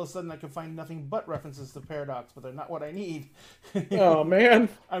 All of a sudden I can find nothing but references to paradox, but they're not what I need. Oh man.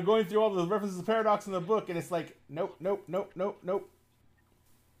 I'm going through all the references to paradox in the book, and it's like, nope.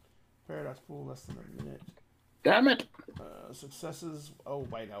 Paradox pool, less than a minute. Damn it. Successes. Oh,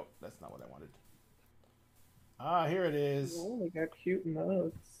 whiteout. That's not what I wanted. Ah, here it is. Oh, we got cute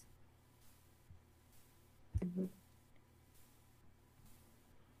mugs.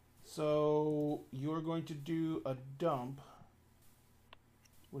 So you're going to do a dump,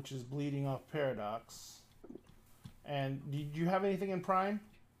 which is bleeding off paradox. And did you have anything in prime?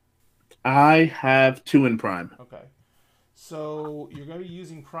 I have 2 in prime. Okay. So you're going to be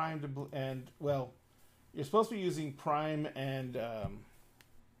using prime to you're supposed to be using prime and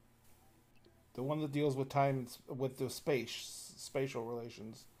the one that deals with time with the spatial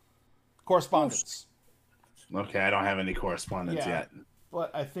relations, correspondence. Okay, I don't have any correspondence Yeah. yet.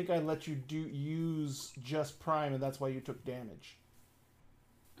 But I think I let you use just prime, and that's why you took damage.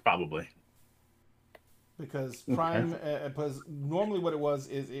 Probably. Because prime, because normally what it was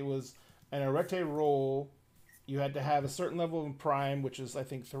an arete roll. You had to have a certain level in prime, which is I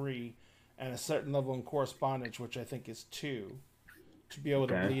think 3, and a certain level in correspondence, which I think is 2, to be able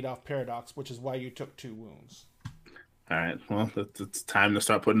to bleed off paradox, which is why you took 2 wounds. All right. Well, it's time to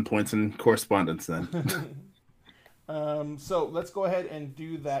start putting points in correspondence then. So let's go ahead and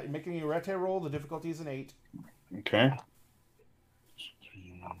do that. You're making a arete roll. The difficulty is an 8. Okay.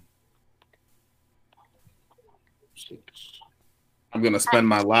 6. I'm gonna spend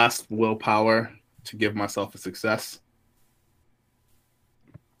my last willpower to give myself a success.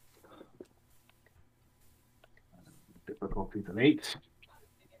 Difficulty is an 8.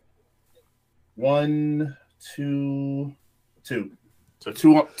 1, 2, 2. So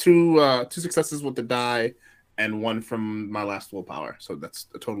two successes with the die, and 1 from my last willpower. So that's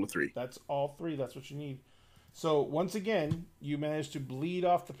a total of 3. That's all 3. That's what you need. So once again, you managed to bleed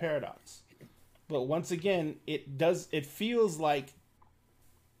off the paradox. But once again, it feels like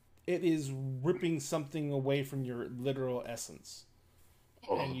it is ripping something away from your literal essence.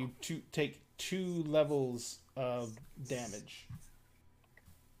 Oh. And you take 2 levels of damage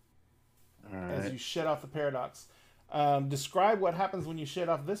as you shed off the paradox. Describe what happens when you shed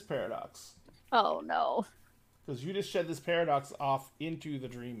off this paradox. Oh no. Because you just shed this paradox off into the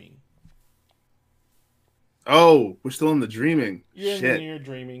dreaming. Oh, we're still in the dreaming. You're in the Shit. near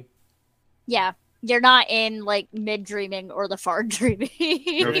dreaming. Yeah. You're not in like mid dreaming or the far dreaming.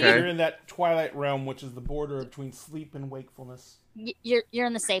 Okay. You're in that twilight realm, which is the border between sleep and wakefulness. You're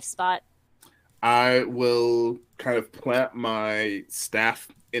in the safe spot. I will kind of plant my staff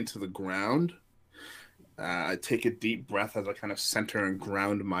into the ground I take a deep breath as I kind of center and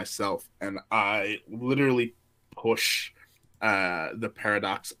ground myself, and I literally push the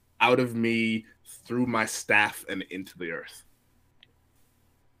paradox out of me through my staff and into the earth.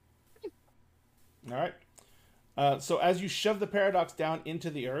 All right. So as you shove the paradox down into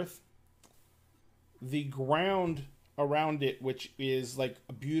the earth, the ground around it, which is like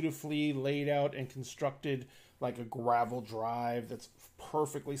beautifully laid out and constructed like a gravel drive that's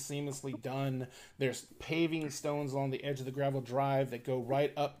perfectly seamlessly done. There's paving stones along the edge of the gravel drive that go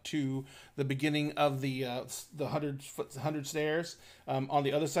right up to the beginning of the 100 stairs. On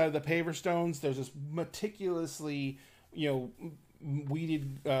the other side of the paver stones, there's this meticulously,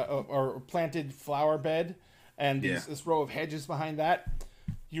 weeded or planted flower bed, and this row of hedges behind that.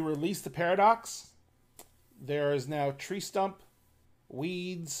 You release the paradox. There is now tree stump,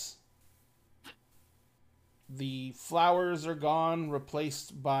 weeds. The flowers are gone,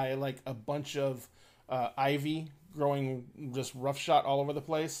 replaced by like a bunch of ivy growing just roughshod all over the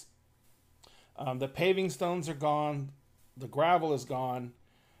place. The paving stones are gone. The gravel is gone.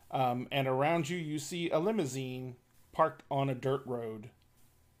 And around you, you see a limousine parked on a dirt road.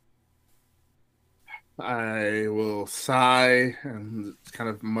 I will sigh and kind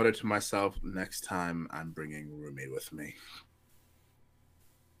of mutter to myself, next time I'm bringing Rumi with me.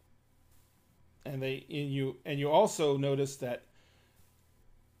 And you also notice that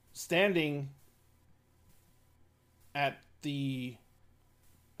standing on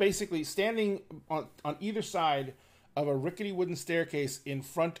either side of a rickety wooden staircase in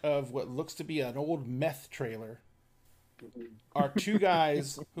front of what looks to be an old meth trailer are two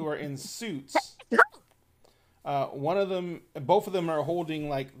guys who are in suits. Both of them are holding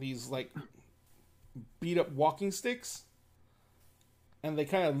like these like beat up walking sticks, and they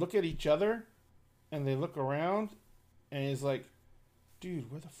kind of look at each other. And they look around, and he's like,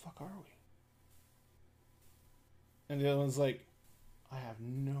 dude, where the fuck are we? And the other one's like, I have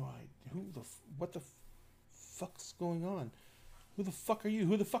no idea. What the fuck's going on? Who the fuck are you?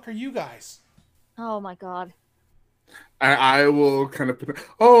 Who the fuck are you guys? Oh my god. I will kind of put,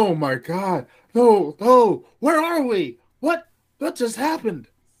 oh my god. No, where are we? What just happened?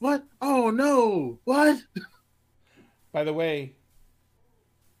 What? Oh no, what? By the way,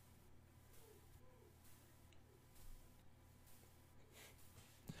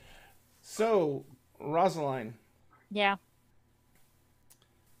 so, Rosaline. Yeah.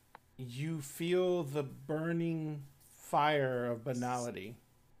 You feel the burning fire of banality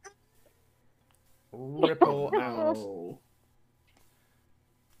ripple out.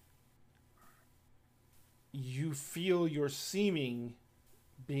 You feel your seeming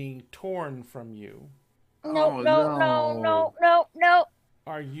being torn from you. No.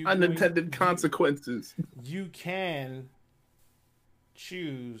 Are you unintended consequences? You can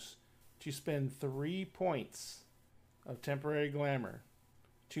choose to spend 3 points of temporary glamour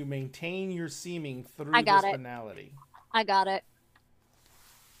to maintain your seeming through this banality. I got it.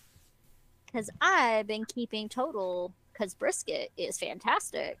 Because I've been keeping total, because brisket is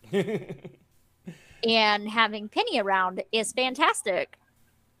fantastic. And having Penny around is fantastic.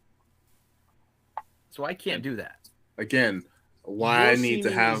 So I can't do that. Again, why your I need to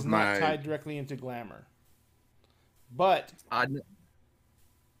seeming have is my... not tied directly into glamour. But... I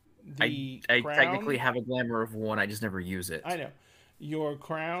crown, technically have a glamour of 1. I just never use it. I know. Your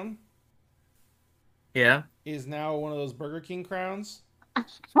crown is now one of those Burger King crowns.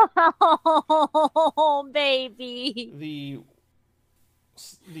 Oh, baby.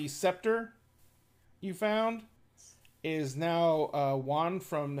 The scepter you found is now a wand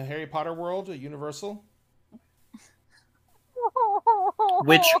from the Harry Potter world, a universal.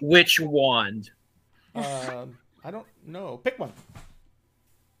 Which wand? I don't know. Pick one.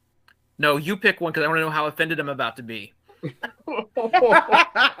 No, you pick one because I want to know how offended I'm about to be.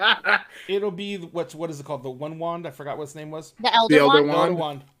 It'll be what is it called? The one wand? I forgot what its name was. The Elder Wand? The Elder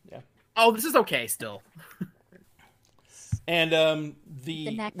Wand. Yeah. Oh, this is okay still. And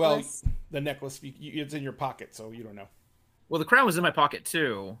the necklace. The necklace. It's in your pocket, so you don't know. Well, the crown was in my pocket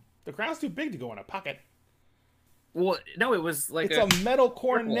too. The crown's too big to go in a pocket. Well, no, it was like it's a metal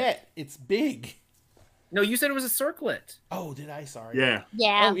coronet. It's big. No, you said it was a circlet. Oh, did I? Sorry. Yeah.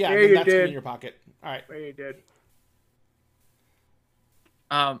 Yeah. Oh, yeah. Yeah, That's you did. in your pocket. All right. Yeah, you did.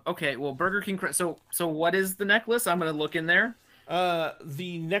 Okay. Well, Burger King. So what is the necklace? I'm gonna look in there.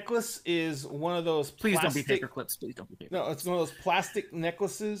 The necklace is one of those. Please don't be paper clips. Please don't be paper. No, it's one of those plastic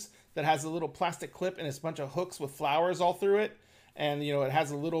necklaces that has a little plastic clip and it's a bunch of hooks with flowers all through it, and it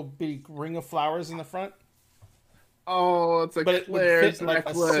has a little big ring of flowers in the front. Oh, it's a but it would fit like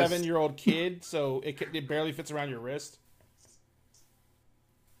a necklace. 7-year-old kid, so it barely fits around your wrist.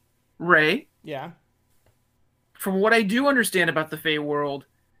 Ray, Yeah. from what I do understand about the Fey world,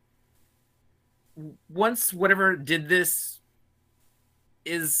 once whatever did this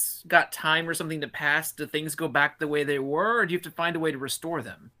is got time or something to pass, do things go back the way they were, or do you have to find a way to restore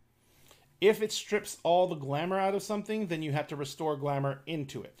them? If it strips all the glamour out of something, then you have to restore glamour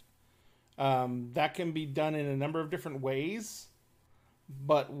into it. That can be done in a number of different ways,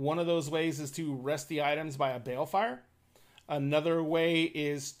 but one of those ways is to rest the items by a balefire. Another way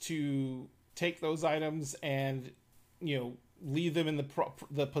is to take those items and, leave them in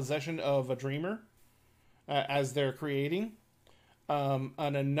the possession of a dreamer as they're creating. And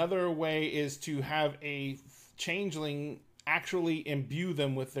another way is to have a changeling actually imbue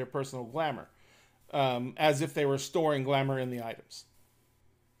them with their personal glamour, as if they were storing glamour in the items.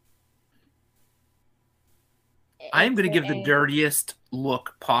 I'm going to give the dirtiest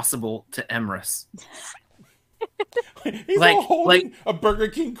look possible to Emrys. He's all holding a Burger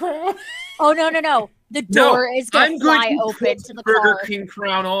King crown. Oh, no. The door is going to fly open to the Burger car. King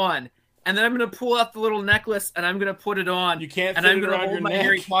crown on. And then I'm going to pull out the little necklace and I'm going to put it on. You can't and fit I'm it going to around hold your my neck.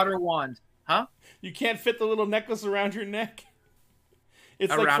 Harry Potter wand. Huh? You can't fit the little necklace around your neck.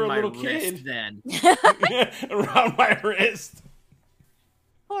 It's around like for a my little wrist, kid. then. Around my wrist.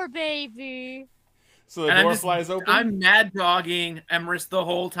 Poor baby. So the door flies open? I'm mad dogging Emrys the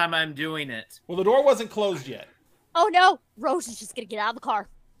whole time I'm doing it. Well, the door wasn't closed yet. Oh, no. Rose is just going to get out of the car.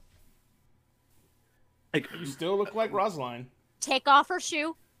 Like, You still look like Rosaline. Take off her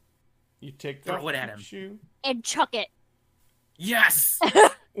shoe You take Throw off it at your him. shoe. and chuck it yes!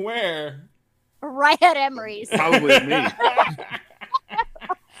 Where? right at Emery's. Probably me.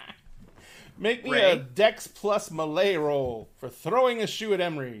 Make me Ray? a Dex plus Melee roll for throwing a shoe at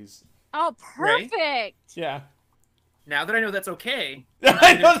Emery's. Oh, Ray? perfect. Yeah. Now that I know that's okay, I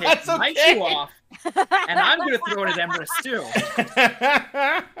I'm know going to take that's my okay. shoe off and I'm going to throw it at Emrys too.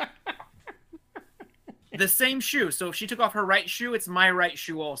 The same shoe. So if she took off her right shoe, it's my right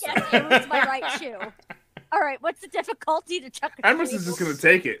shoe also. Yes, it was my right shoe. All right, what's the difficulty to chuck a Emrys shoe? is just gonna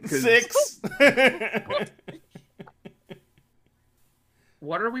take it. 'cause 6.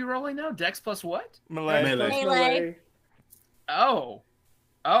 What are we rolling now? Dex plus what? Melee. Melee. Melee.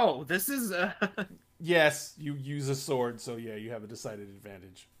 Oh, this is Yes, you use a sword, so yeah, you have a decided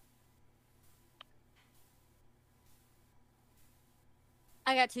advantage.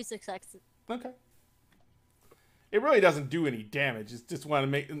 I got 2 successes. Okay. It really doesn't do any damage. It's just want to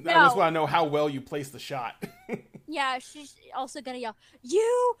make. I No. just want to know how well you place the shot. Yeah, she's also gonna yell,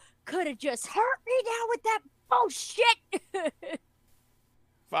 "You could have just hurt me now with that bullshit."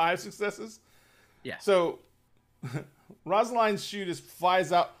 5 successes. Yeah. So, Rosaline's shoe just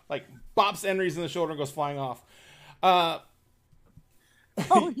flies out, like bops Henry's in the shoulder and goes flying off. Oh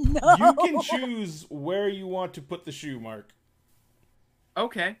no! You can choose where you want to put the shoe, Mark.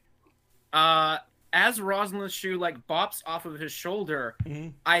 okay. As Rosalind's shoe bops off of his shoulder,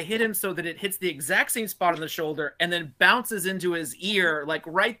 I hit him so that it hits the exact same spot on the shoulder and then bounces into his ear,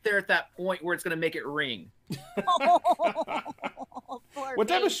 right there at that point where it's going to make it ring. Poor What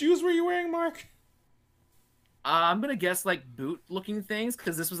type baby. of shoes were you wearing, Mark? I'm going to guess boot-looking things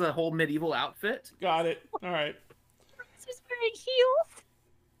because this was a whole medieval outfit. Got it. All right. She's wearing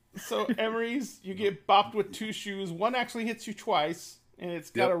heels. So, Emery's, you get bopped with 2 shoes. One actually hits you twice, and it's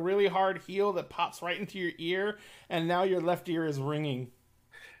got Yep. a really hard heel that pops right into your ear, and now your left ear is ringing.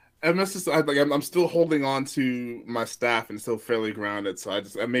 Emrys is I'm still holding on to my staff and still fairly grounded, so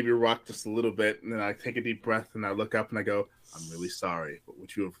I maybe rock just a little bit, and then I take a deep breath and I look up and I go, "I'm really sorry, but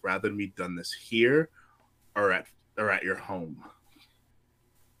would you have rather me done this here, or at your home?"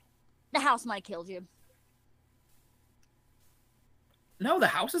 The house might have killed you. No, the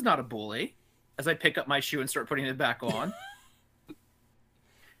house is not a bully. As I pick up my shoe and start putting it back on.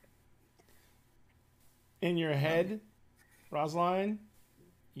 In your head, Rosaline,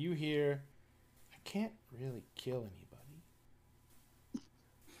 you hear, "I can't really kill anybody."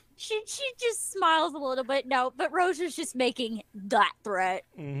 She just smiles a little bit. No, but Rose is just making that threat.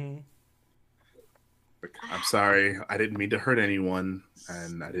 Mm-hmm. I'm sorry, I didn't mean to hurt anyone,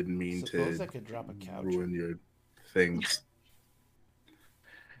 and I didn't mean Suppose I to could drop a couch. ruin your things.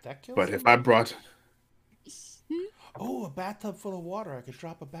 That kills But him. if I brought, Oh, a bathtub full of water. I could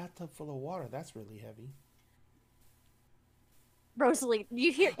drop a bathtub full of water. That's really heavy. Rosalie,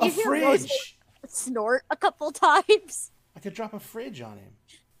 you hear A Rosalie fridge. snort a couple times. I could drop a fridge on him.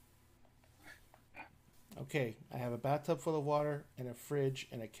 Okay, I have a bathtub full of water and a fridge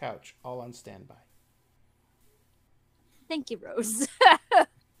and a couch, all on standby. Thank you, Rose.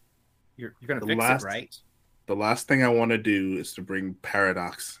 You're going to The fix last- it, right? the last thing I want to do is to bring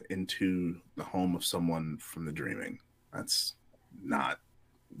Paradox into the home of someone from the dreaming. That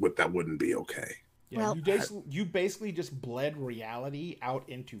wouldn't be okay. Yeah, Well- you basically just bled reality out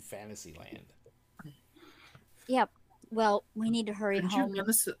into Fantasyland. Yep. Well, we need to hurry Couldn't you home. run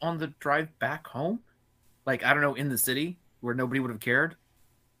this on the drive back home? Like, I don't know, in the city where nobody would have cared?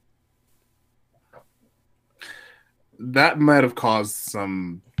 That might have caused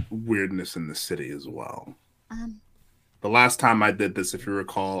some weirdness in the city as well. The last time I did this, if you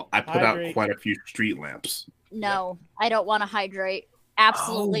recall, I put out Hydrate. quite a few street lamps. No, I don't want to hydrate.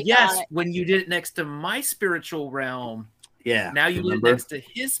 Absolutely Oh, yes, not. when you did it next to my spiritual realm. Yeah. Now you live remember? next to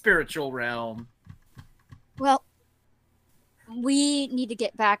his spiritual realm. Well, we need to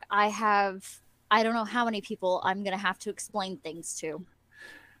get back. I don't know how many people I'm going to have to explain things to.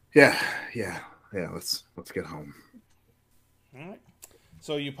 Yeah. Let's get home. All right.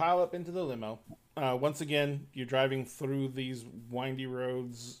 So you pile up into the limo. Once again, you're driving through these windy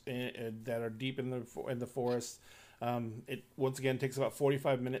roads that are deep in the forest. It once again takes about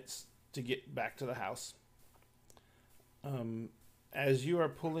 45 minutes to get back to the house. As you are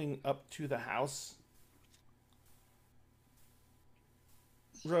pulling up to the house,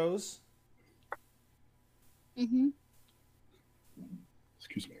 Rose, Mm-hmm.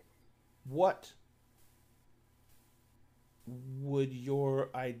 Excuse me. what would your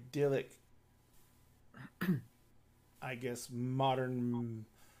idyllic, I guess, modern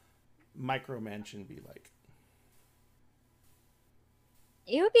micro mansion be like?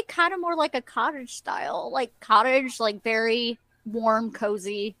 It would be kind of more like a cottage style. Like cottage, like very warm,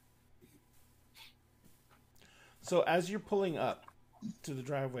 cozy. So as you're pulling up to the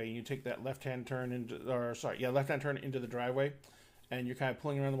driveway, you take that left-hand turn left-hand turn into the driveway, and you're kind of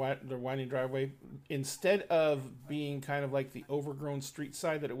pulling around the winding driveway. Instead of being kind of like the overgrown street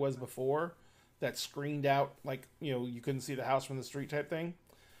side that it was before, that screened out, like, you couldn't see the house from the street type thing.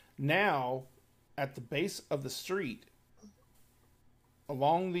 Now, at the base of the street,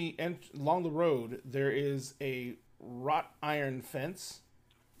 along the road, there is a wrought iron fence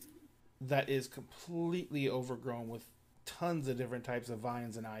that is completely overgrown with tons of different types of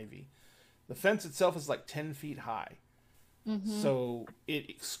vines and ivy. The fence itself is like 10 feet high. Mm-hmm. So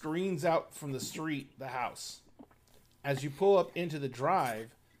it screens out from the street, the house. As you pull up into the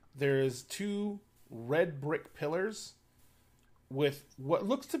drive, there's 2 red brick pillars with what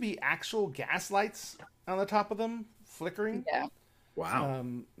looks to be actual gas lights on the top of them, flickering. Yeah. Wow.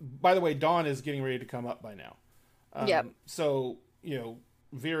 By the way, dawn is getting ready to come up by now. Yep. So,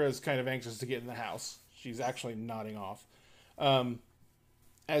 Vera's kind of anxious to get in the house. She's actually nodding off.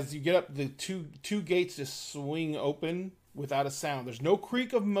 As you get up, the two gates just swing open without a sound. There's no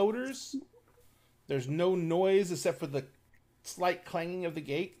creak of motors. There's no noise except for the slight clanging of the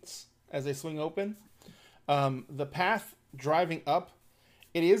gates as they swing open. The path driving up,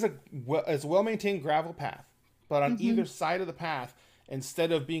 it is a well-maintained gravel path. But on either side of the path,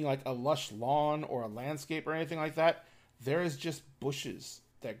 instead of being like a lush lawn or a landscape or anything like that, there is just bushes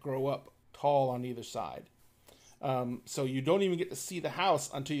that grow up tall on either side. So you don't even get to see the house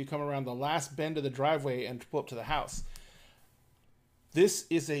until you come around the last bend of the driveway and pull up to the house. This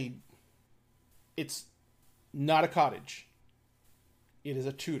is it's not a cottage. It is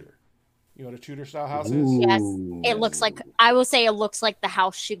a Tudor. You know what a Tudor style house is? Yes. It looks like, I will say it looks like the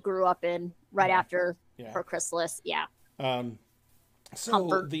house she grew up in right after her chrysalis. Yeah. So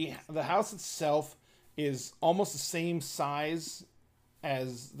Comfort. the house itself is almost the same size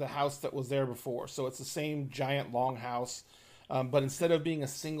as the house that was there before. So it's the same giant long house, but instead of being a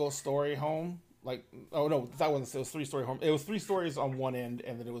single story home, it was 3-story home. It was 3 stories on one end,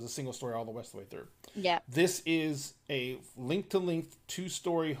 and then it was a single story all the rest of the way through. Yeah. This is a length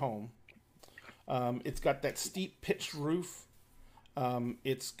 2-story home. It's got that steep pitched roof.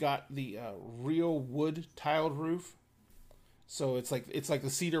 It's got the real wood tiled roof. So it's like the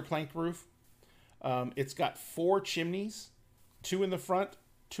cedar plank roof. It's got 4 chimneys, 2 in the front,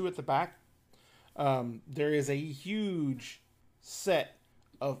 2 at the back. There is a huge set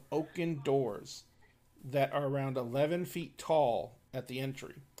of oaken doors that are around 11 feet tall at the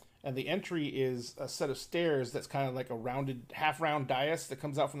entry. And the entry is a set of stairs that's kind of like a rounded, half-round dais that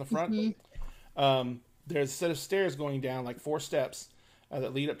comes out from the front. There's a set of stairs going down, like 4 steps,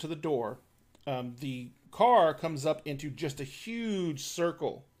 that lead up to the door. The car comes up into just a huge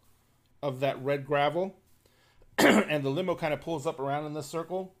circle of that red gravel. And the limo kind of pulls up around in this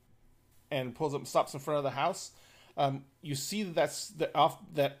circle and pulls up and stops in front of the house. You see that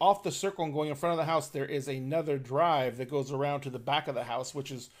off the circle and going in front of the house, there is another drive that goes around to the back of the house, which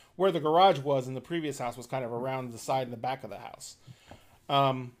is where the garage was in the previous house, was kind of around the side and the back of the house.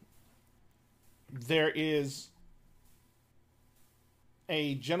 There is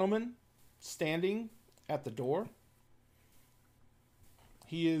a gentleman standing at the door.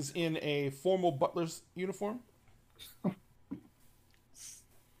 He is in a formal butler's uniform.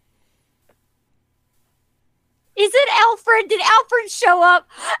 Is it Alfred? Did Alfred show up?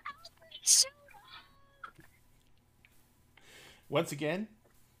 Once again,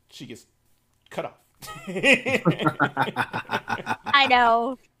 she gets cut off. I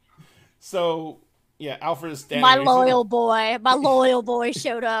know. So, yeah, Alfred is standing My there. loyal boy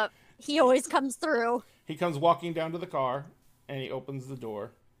showed up. He always comes through. He comes walking down to the car, and he opens the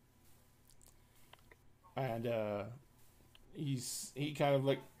door. And he kind of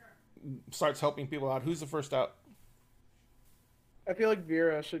like starts helping people out. Who's the first out? I feel like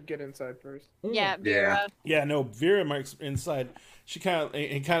Vera should get inside first. Yeah, Vera. Yeah, no, Vera marks inside. She kind of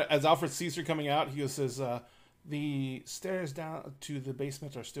as Alfred sees her coming out, he says, "The stairs down to the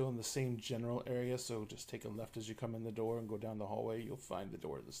basement are still in the same general area, so just take a left as you come in the door and go down the hallway. You'll find the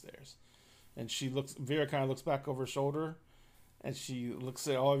door to the stairs." And Vera kind of looks back over her shoulder, and she looks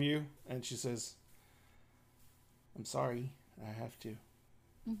at all of you, and she says, "I'm sorry, I have to."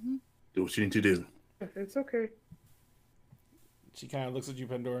 Mm-hmm. Do what you need to do. It's okay. She kind of looks at you,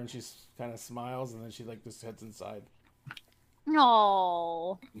 Pandora, and she kind of smiles, and then she like just heads inside. No.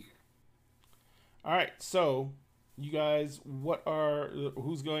 All right, so you guys,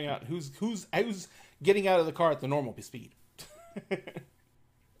 who's going out? Who's getting out of the car at the normal speed?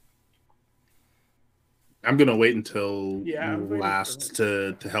 I'm gonna wait until I'm waiting last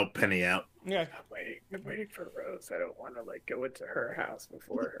to help Penny out. Yeah. I'm waiting for Rose. I don't want to like go into her house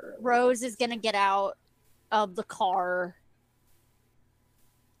before her. Rose is gonna get out of the car.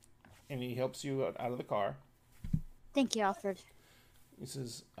 And he helps you out of the car. Thank you, Alfred. He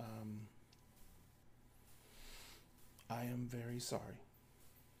says, "I am very sorry."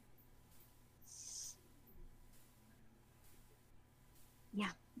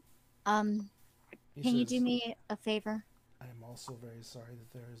 Yeah. He Can you says, do me a favor? "I am also very sorry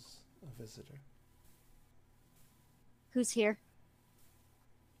that there is a visitor." Who's here?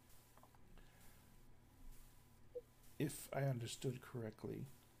 If I understood correctly,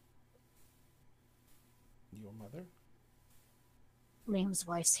 your mother? Liam's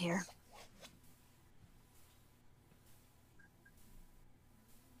wife's here.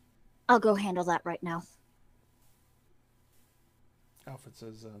 I'll go handle that right now. Alfred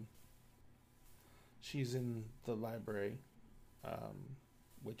says, she's in the library,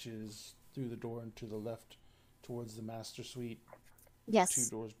 which is through the door and to the left towards the master suite. Yes. 2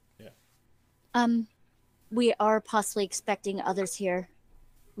 doors. Yeah. We are possibly expecting others here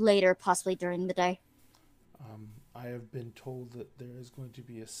later, possibly during the day. I have been told that there is going to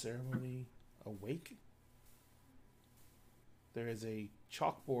be a ceremony, a wake. There is a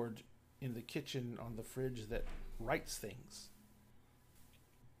chalkboard in the kitchen on the fridge that writes things.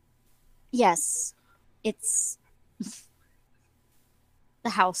 Yes. It's the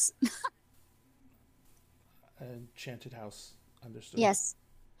house. An enchanted house, understood. Yes.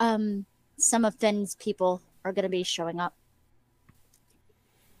 Some of Finn's people are going to be showing up.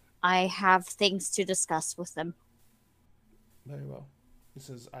 I have things to discuss with them. Very well. He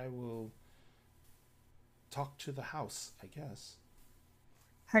says, I will talk to the house, I guess.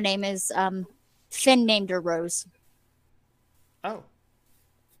 Her name is, Finn named her Rose. Oh.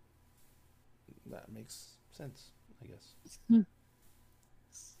 That makes sense, I guess.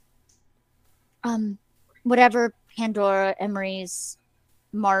 Whatever Pandora, Emery's,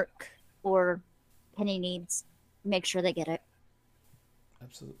 Mark, or Penny needs, make sure they get it.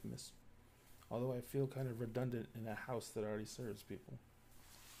 Absolutely, miss. Although I feel kind of redundant in a house that already serves people.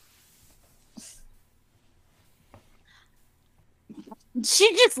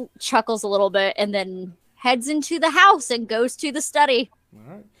 She just chuckles a little bit and then heads into the house and goes to the study.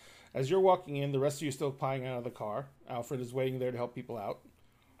 All right. As you're walking in, the rest of you are still piling out of the car. Alfred is waiting there to help people out.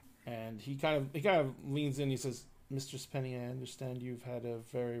 And he kind of leans in. He says, Mistress Penny, I understand you've had a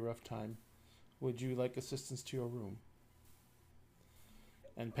very rough time. Would you like assistance to your room?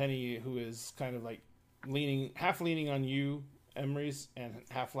 And Penny, who is kind of like half leaning on you, Emery's, and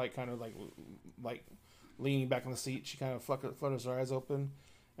half like kind of like leaning back on the seat, she kind of flutters her eyes open,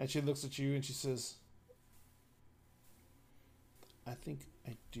 and she looks at you and she says, I think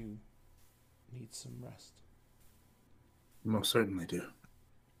I do need some rest. Most certainly do.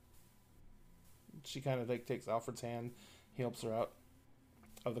 She kind of like takes Alfred's hand, he helps her out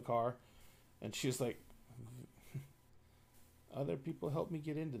of the car, and she's like, other people help me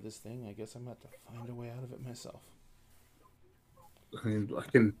get into this thing. I guess I'm going to have to find a way out of it myself. I mean, I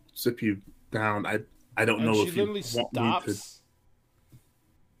can zip you down. I don't know if you want stops. me to.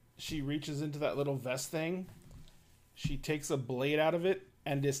 She reaches into that little vest thing. She takes a blade out of it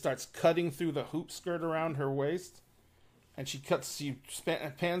and just starts cutting through the hoop skirt around her waist. and she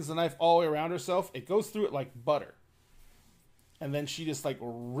pans the knife all the way around herself. It goes through it like butter. And then she just like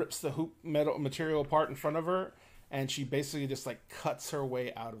rips the hoop metal material apart in front of her, and she basically just like cuts her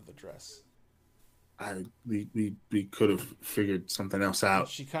way out of the dress. We could have figured something else out. And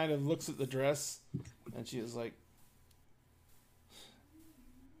she kind of looks at the dress, and she is like,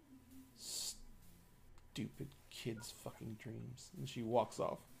 "Stupid kids' fucking dreams," and she walks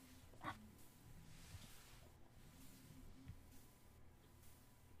off.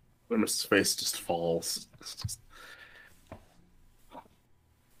 Limer's face just falls.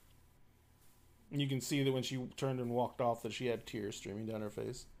 And you can see that when she turned and walked off, that she had tears streaming down her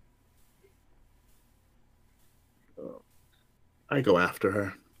face. I go after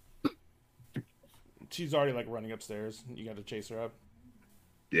her. She's already like running upstairs. You got to chase her up.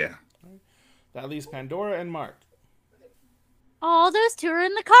 Yeah. That leaves Pandora and Mark. Oh, those two are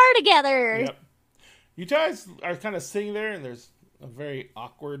in the car together. Yep. You guys are kind of sitting there, and there's a very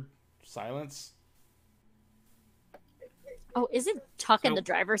awkward silence. Oh, is it Tuck in the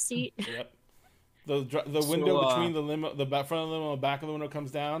driver's seat? Yep. The window between the limo, the front of the limo, and the back of the window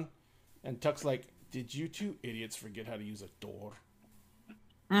comes down, and Tuck's like, "Did you two idiots forget how to use a door?"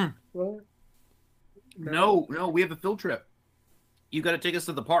 What? No, we have a field trip. You got to take us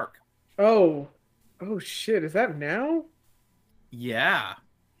to the park. Oh shit! Is that now? Yeah.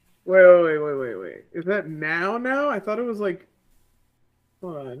 Wait. Is that now? I thought it was like.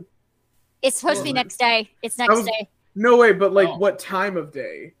 Hold on. It's supposed to be next day. It's next day. No way, but like what time of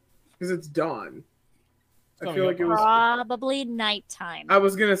day? Because it's dawn. I feel like it was probably nighttime. I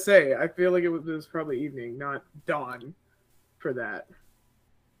was gonna say, I feel like it was probably evening, not dawn, for that.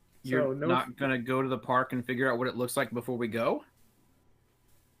 You're not gonna go to the park and figure out what it looks like before we go?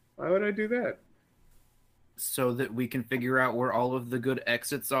 Why would I do that? So that we can figure out where all of the good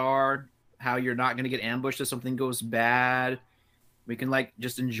exits are, how you're not gonna get ambushed if something goes bad. We can like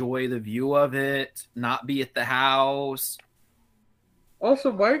just enjoy the view of it, not be at the house.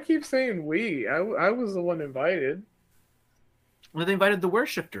 Also, why do you keep saying we? I was the one invited. Well, they invited the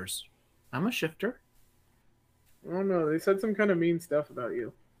shifters. I'm a shifter. I don't know. They said some kind of mean stuff about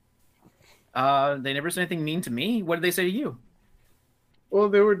you. They never said anything mean to me. What did they say to you? Well,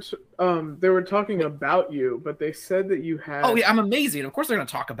 they were talking about you, but they said that you had. Oh yeah, I'm amazing. Of course they're gonna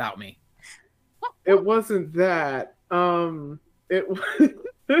talk about me. It wasn't that. It was.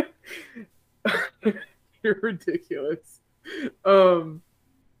 You're ridiculous. I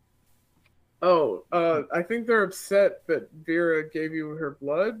think they're upset that Vera gave you her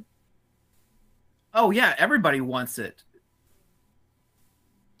blood. Oh yeah, everybody wants it.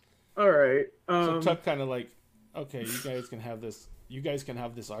 All right. So Tuck kind of like, okay, you guys can have this. You guys can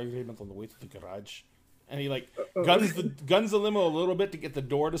have this argument on the way to the garage, and he like guns the limo a little bit to get the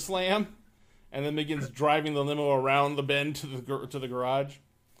door to slam, and then begins driving the limo around the bend to the garage.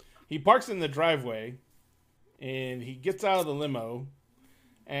 He parks in the driveway, and he gets out of the limo,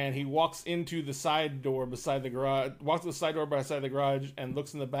 and he walks into the side door beside the garage. Walks to the side door beside the garage, and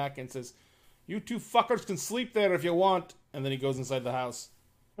looks in the back and says, "You two fuckers can sleep there if you want." And then he goes inside the house.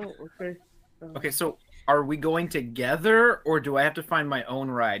 Oh, okay. Okay, so are we going together, or do I have to find my own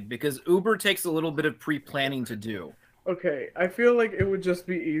ride? Because Uber takes a little bit of pre-planning to do. Okay, I feel like it would just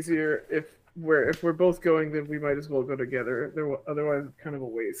be easier if we're both going, then we might as well go together. Otherwise, it's kind of a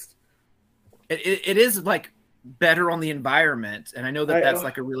waste. It is like better on the environment, and I know that that's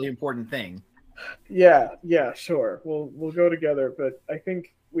like a really important thing. Yeah, sure. We'll go together, but I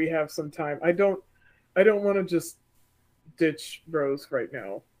think we have some time. I don't want to just ditch Rose right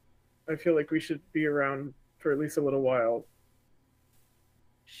now. I feel like we should be around for at least a little while.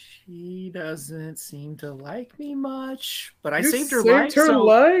 She doesn't seem to like me much, but I You saved her life. Her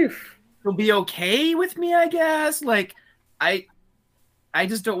life. She'll be okay with me, I guess. Like, I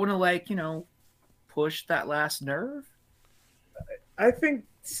just don't want to push that last nerve. I think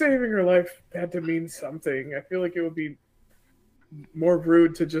saving her life had to mean something. I feel like it would be more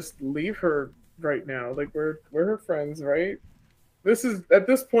rude to just leave her right now. Like we're her friends, right? At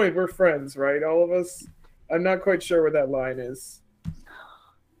this point we're friends, right? All of us. I'm not quite sure where that line is.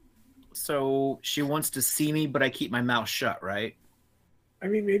 So she wants to see me, but I keep my mouth shut, right? I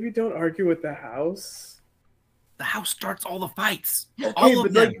mean, maybe don't argue with the house. The house starts all the fights. Okay, all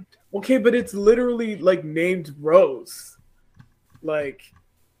of them. But it's literally like named Rose. Like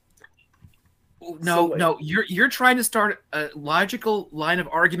no, you're trying to start a logical line of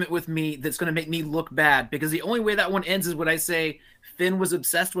argument with me that's going to make me look bad, because the only way that one ends is when I say Finn was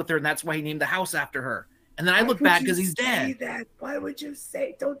obsessed with her and that's why he named the house after her. And then I look bad because he's dead. That? Why would you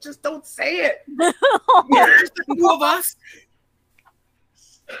say? Don't say it. Just the two of us.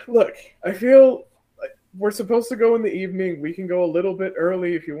 Look, I feel like we're supposed to go in the evening. We can go a little bit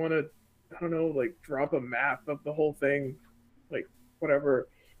early if you want to, I don't know, like drop a map of the whole thing, like whatever.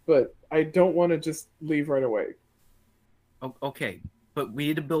 But I don't want to just leave right away. Okay, but we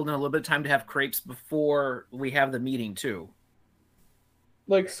need to build in a little bit of time to have crepes before we have the meeting too.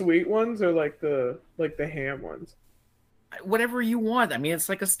 Like sweet ones or like the ham ones? Whatever you want. I mean, it's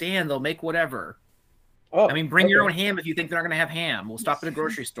like a stand. They'll make whatever. Oh, I mean, bring your own ham if you think they're not going to have ham. We'll stop at a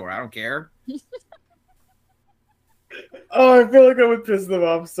grocery store. I don't care. Oh, I feel like I would piss them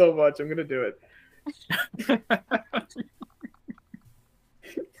off so much. I'm gonna do it.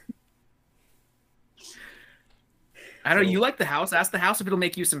 I don't know. You like the house? Ask the house if it'll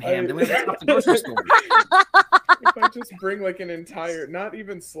make you some ham. Then we have to stop at the grocery store. If I just bring like an entire, not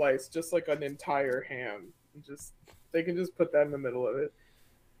even slice, just like an entire ham, just they can just put that in the middle of it.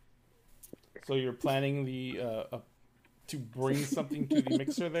 So you're planning to bring something to the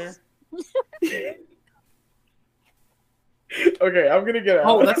mixer there? Okay, I'm gonna get out.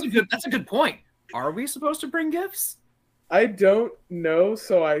 Oh, that's a good point. Are we supposed to bring gifts? I don't know,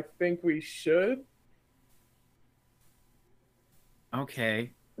 so I think we should.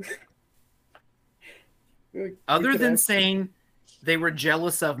 Okay. Like, Other than saying they were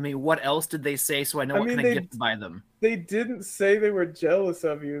jealous of me, what else did they say so I know what kind of gift to buy them? They didn't say they were jealous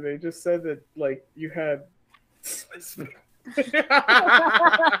of you. They just said that like you had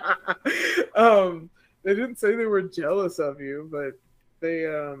they didn't say they were jealous of you, but they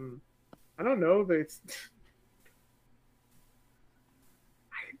I don't know,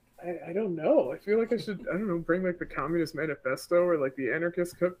 I don't know. I feel like I should, I don't know, bring like the Communist Manifesto or like the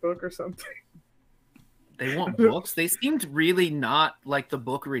Anarchist Cookbook or something. They want books? They seemed really not like the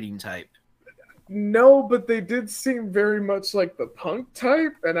book reading type. No, but they did seem very much like the punk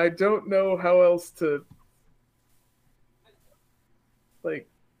type, and I don't know how else to like.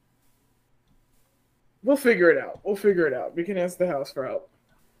 We'll figure it out. We can ask the house for help.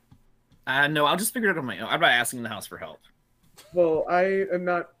 No, I'll just figure it out on my own. I'm not asking the house for help. Well, I am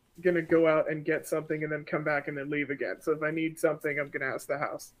not gonna go out and get something and then come back and then leave again. So if I need something, I'm gonna ask the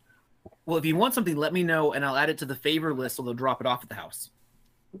house. Well, if you want something, let me know, and I'll add it to the favor list so they'll drop it off at the house.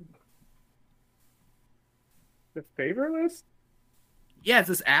 The favor list? Yeah, it's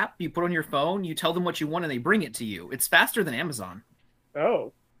this app you put on your phone. You tell them what you want, and they bring it to you. It's faster than Amazon.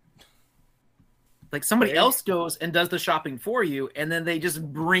 Oh. Like somebody Okay. else goes and does the shopping for you, and then they just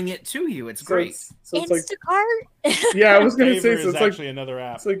bring it to you. It's great. So it's like, Instacart? yeah, I was gonna Favor say, is so it's like actually another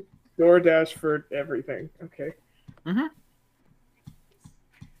app. it's like DoorDash for everything. Okay. Mm-hmm.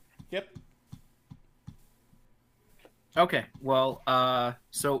 Yep. Okay, well,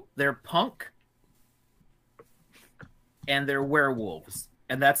 so they're punk and they're werewolves,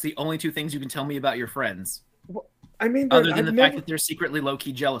 and that's the only two things you can tell me about your friends, I mean, other than the fact that they're secretly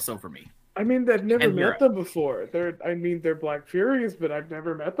low-key jealous over me. I mean, I've never And met Europe. them before. They're Black Furies, but I've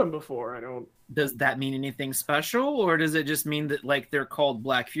never met them before. I don't. Does that mean anything special, or does it just mean that like they're called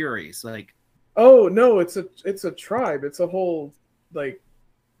Black Furies? Like, Oh no, it's a tribe. It's a whole like,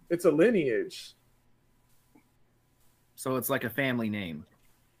 it's a lineage. so it's like a family name.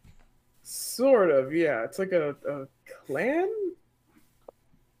 Sort of, yeah. It's like a clan.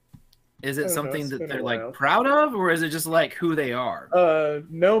 Is I it don't know, it's something that been a they're while. like proud of, or is it just like who they are?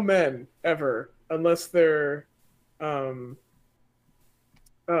 No men ever, unless they're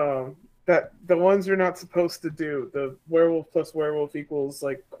that the ones you're not supposed to do, the werewolf plus werewolf equals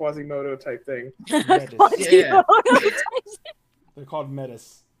like Quasimodo type thing. Metis. Yeah. They're called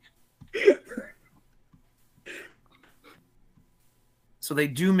Metis. So they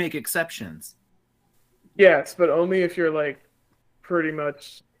do make exceptions. Yes, but only if you're like pretty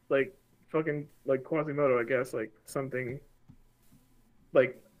much like fucking like Quasimodo, I guess, like something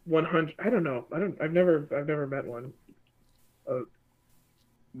like 100. I don't know. I've never met one.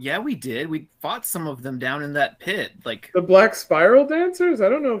 Yeah, we did. We fought some of them down in that pit. Like, The Black Spiral Dancers. I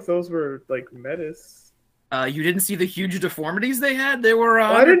don't know if those were like Metis. you didn't see the huge deformities they had? They were.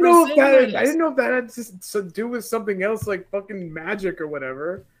 I didn't know if 100% that. Metis. I didn't know if that had to do with something else, like fucking magic or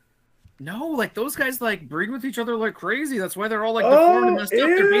whatever. No, like those guys like breed with each other like crazy. That's why they're all like deformed and messed up.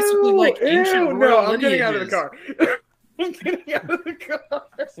 They're basically like ancient No, royal I'm getting out of the lineages. car. I'm getting out of the car.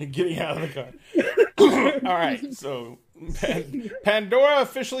 Getting out of the car. All right, so Pandora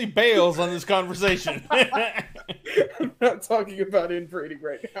officially bails on this conversation. I'm not talking about inbreeding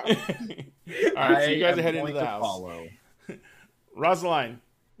right now. All right, so you guys are heading into the house. Follow. Rosaline,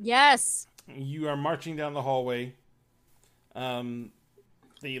 Yes. you are marching down the hallway.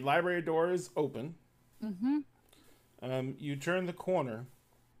 The library door is open. Mm-hmm. You turn the corner,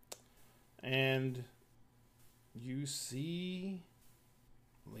 and you see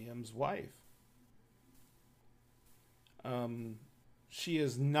Liam's wife. She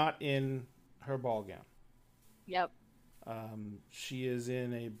is not in her ball gown. Yep. She is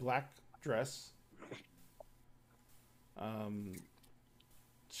in a black dress.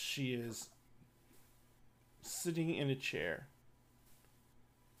 She is sitting in a chair.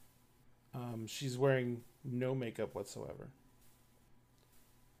 She's wearing no makeup whatsoever.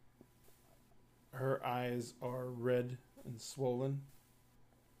 Her eyes are red and swollen.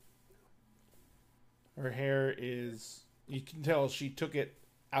 Her hair is... You can tell she took it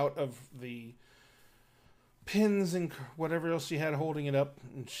out of the pins and whatever else she had holding it up,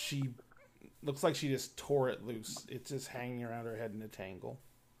 and she looks like she just tore it loose. It's just hanging around her head in a tangle.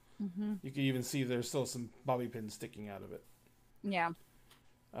 Mm-hmm. You can even see there's still some bobby pins sticking out of it. Yeah.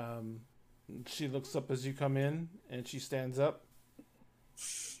 She looks up as you come in, and she stands up,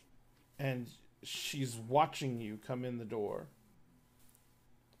 and she's watching you come in the door.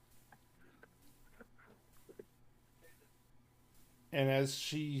 And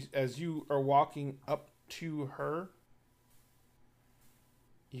as you are walking up to her,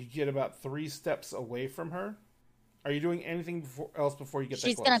 you get about 3 steps away from her. Are you doing anything else before you get that close?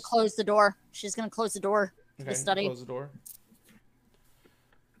 She's going to close the door. She's going to close the door to the study. Close the door.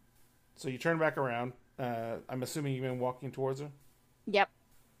 So you turn back around. I'm assuming you've been walking towards her? Yep.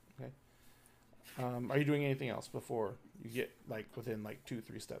 Okay. Are you doing anything else before you get within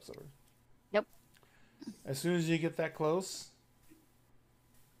 2-3 steps of her? Nope. As soon as you get that close,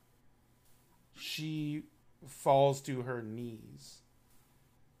 she falls to her knees.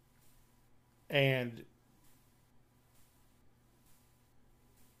 And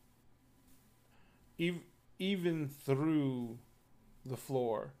even through the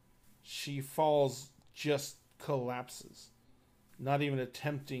floor, she falls, just collapses, not even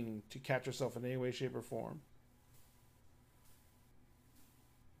attempting to catch herself in any way, shape, or form.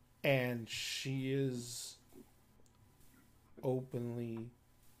 And she is openly,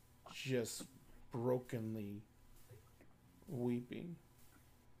 just brokenly weeping.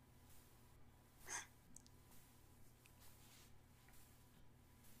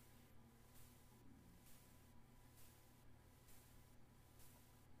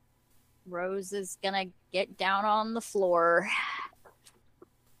 Rose is gonna get down on the floor.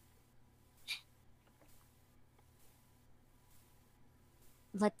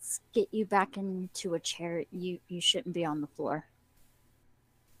 Let's get you back into a chair. You shouldn't be on the floor.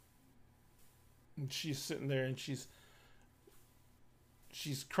 And she's sitting there, and she's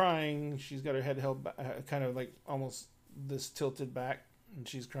crying. She's got her head held back, kind of almost this tilted back, and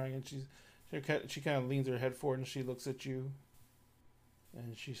she's crying. And she kind of leans her head forward, and she looks at you,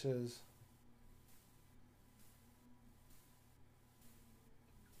 and she says,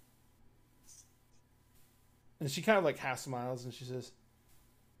 and she kind of half smiles, and she says,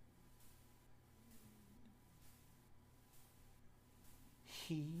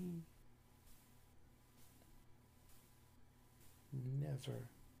 "He never,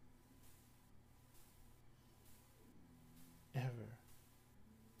 ever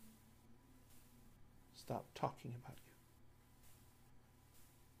stopped talking about you."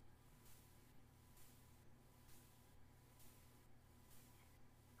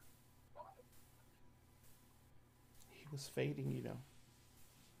 He was fading,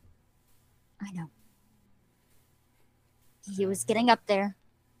 I know. He was getting up there.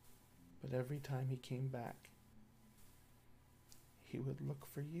 But every time he came back, he would look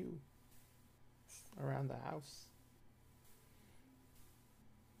for you around the house.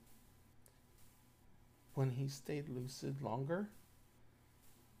 When he stayed lucid longer,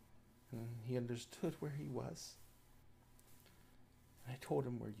 and he understood where he was, and I told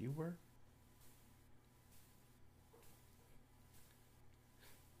him where you were,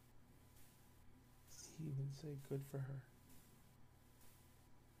 he would say, "Good for her."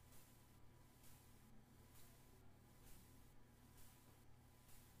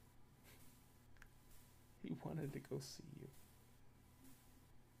 He wanted to go see you.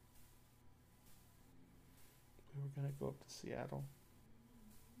 We were going to go up to Seattle.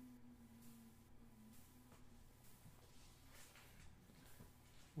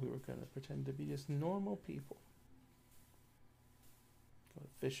 We were going to pretend to be just normal people. Go to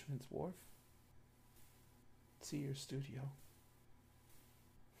Fisherman's Wharf. See your studio.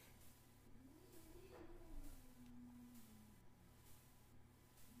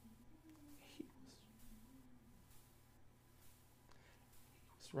 He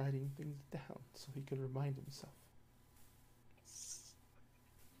was writing things down so he could remind himself.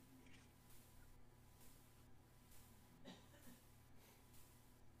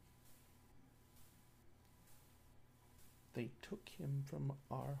 They took him from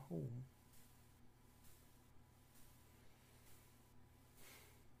our home.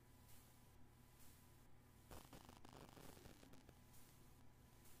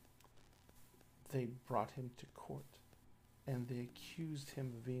 they brought him to court, and they accused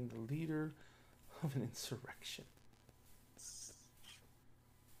him of being the leader of an insurrection.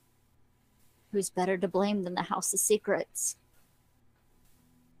 Who's better to blame than the House of Secrets?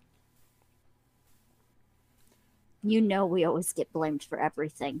 You know we always get blamed for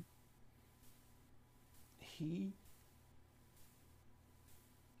everything. He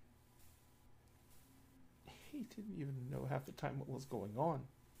didn't even know half the time what was going on.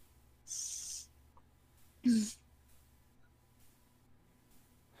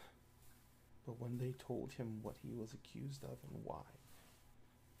 But when they told him what he was accused of and why,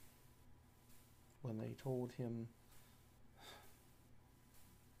 when they told him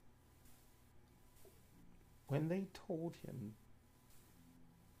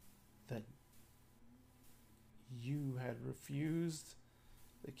that you had refused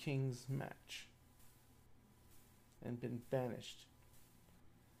the king's match and been banished,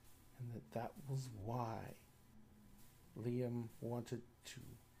 and that was why Liam wanted to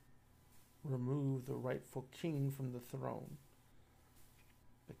remove the rightful king from the throne,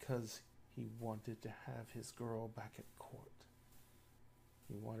 because he wanted to have his girl back at court.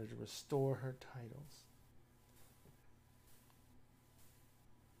 He wanted to restore her titles.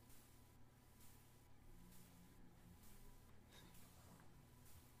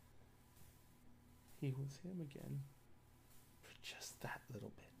 He was him again for just that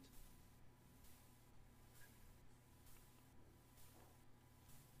little bit.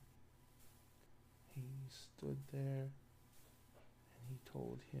 He stood there and he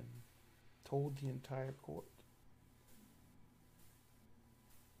told the entire court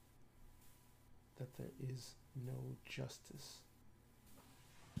that there is no justice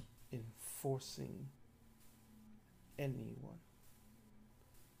in forcing anyone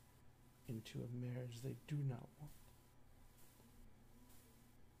into a marriage they do not want,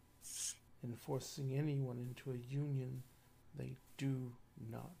 in forcing anyone into a union they do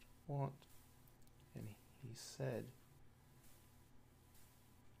not want. And he said,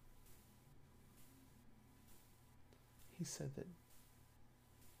 that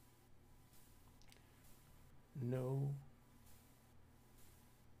no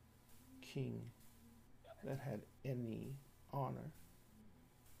king that had any honor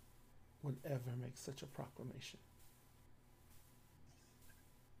would ever make such a proclamation.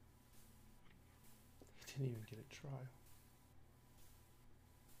 He didn't even get a trial.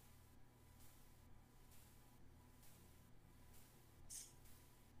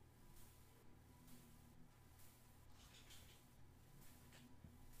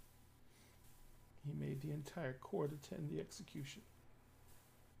 He made the entire court attend the execution.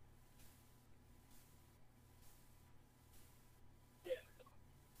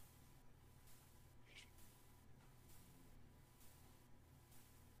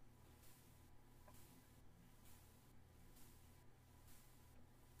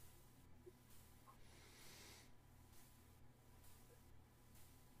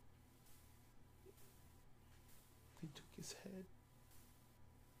 He took his head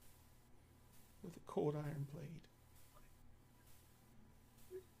with a cold iron blade.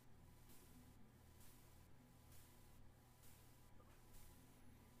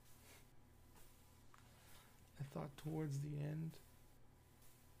 I thought towards the end,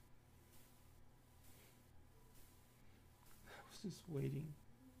 I was just waiting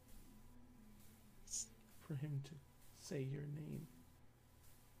for him to say your name.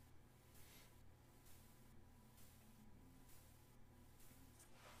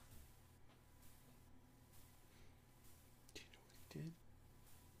 Do you know what he did?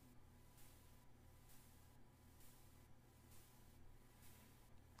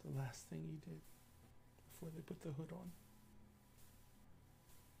 The last thing he did before they put the hood on.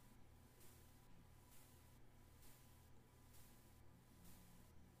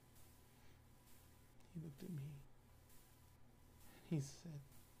 He looked at me and he said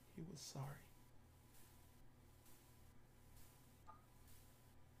he was sorry.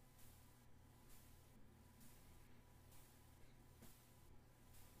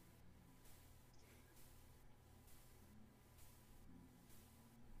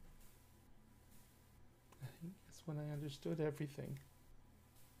 I think that's when I understood everything.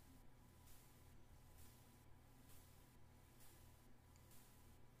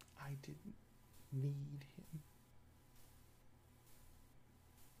 I didn't need him.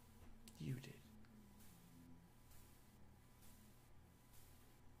 You did.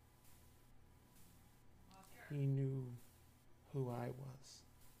 He knew who I was.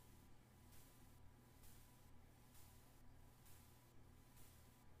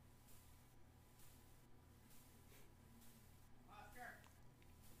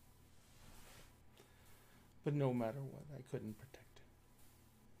 But no matter what, I couldn't protect him.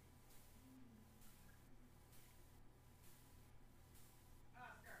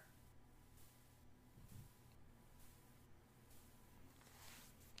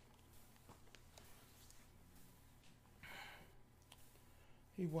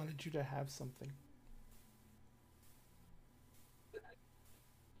 He wanted you to have something.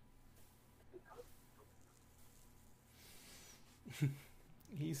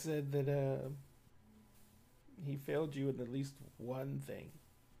 He said that he failed you in at least one thing.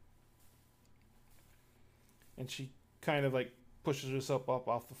 And she kind of like pushes herself up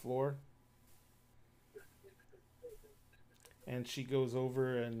off the floor. And she goes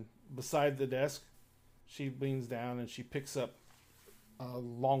over and beside the desk, she leans down and she picks up a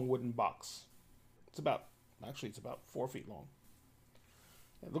long wooden box. It's about 4 feet long.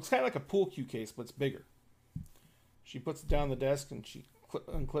 It looks kind of like a pool cue case, but it's bigger. She puts it down the desk and she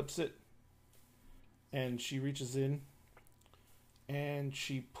unclips it. And she reaches in and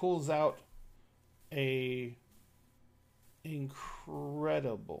she pulls out a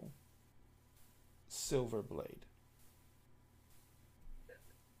incredible silver blade.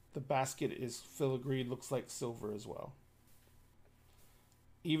 The basket is filigreed, looks like silver as well.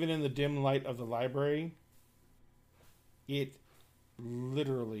 Even in the dim light of the library, it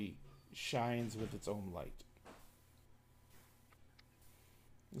literally shines with its own light.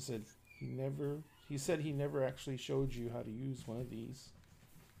 He said he never actually showed you how to use one of these.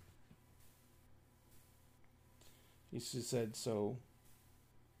 He just said, so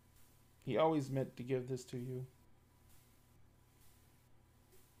he always meant to give this to you.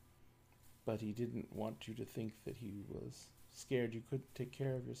 But he didn't want you to think that he was scared you couldn't take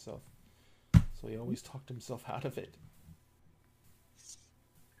care of yourself. So he always talked himself out of it.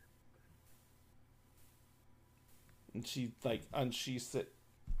 And she like unsheaths it.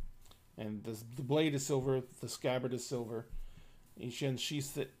 And the blade is silver, the scabbard is silver. And she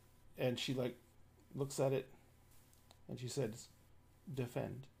unsheaths it and she like looks at it and she says,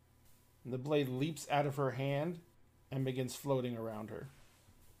 defend. And the blade leaps out of her hand and begins floating around her.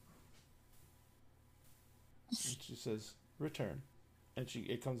 And she says, return. And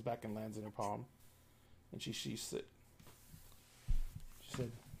it comes back and lands in her palm. And she sheaths it. She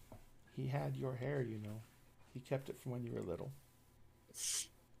said, he had your hair, you know. He kept it from when you were little.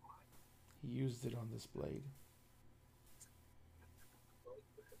 He used it on this blade.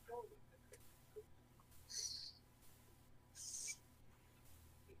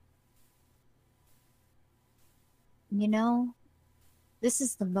 You know, this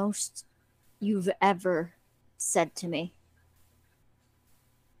is the most you've ever said to me.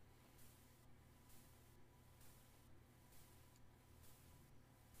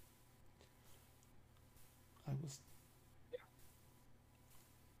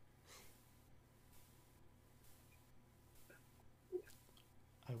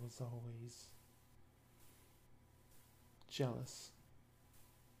 I was always jealous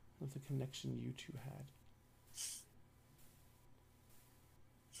of the connection you two had.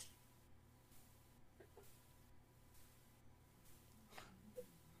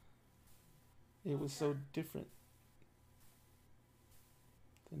 It was so different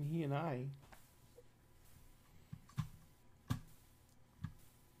than he and I.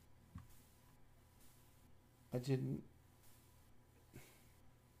 I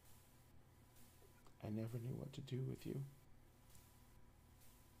never knew what to do with you.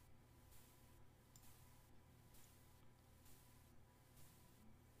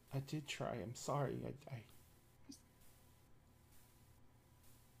 I did try. I'm sorry.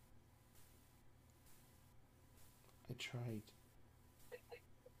 I tried.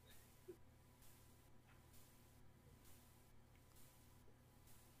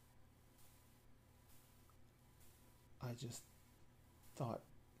 I just thought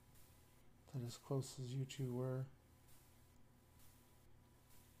that as close as you two were,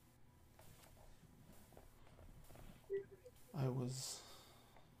 I was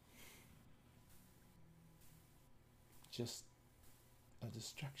just a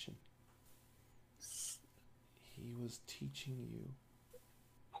distraction. He was teaching you.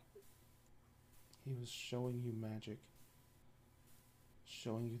 He was showing you magic,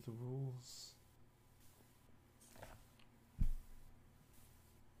 showing you the rules.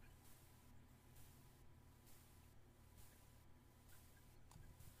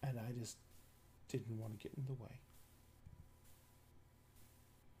 And I just didn't want to get in the way.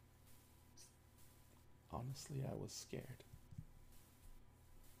 Honestly, I was scared.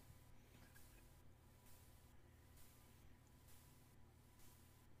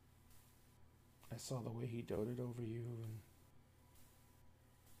 I saw the way he doted over you, and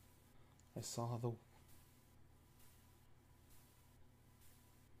I saw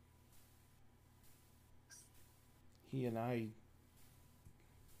he and I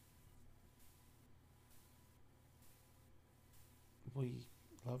we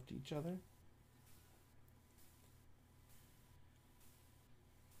loved each other.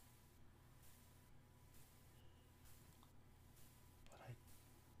 But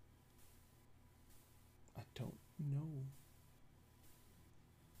I don't know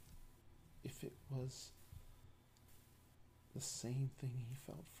if it was the same thing he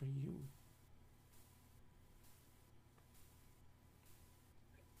felt for you.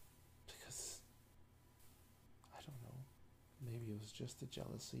 Because I don't know. Maybe it was just the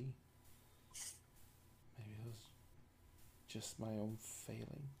jealousy. Maybe it was just my own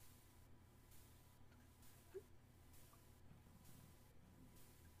failing.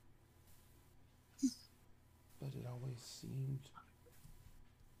 But it always seemed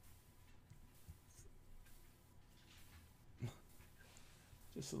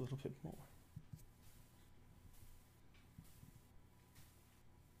just a little bit more.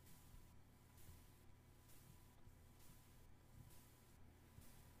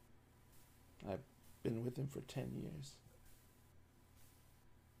 I've been with him for 10 years.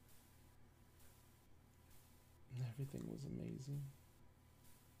 And everything was amazing.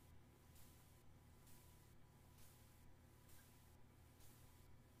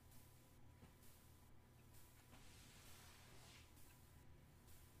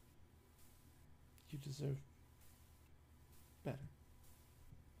 You deserve better.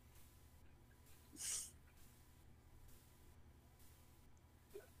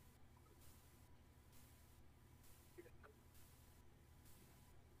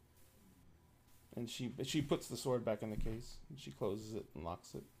 And she puts the sword back in the case, and she closes it and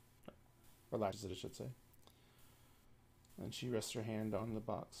locks it, or latches it, I should say. And she rests her hand on the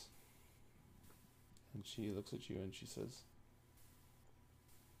box, and she looks at you and she says,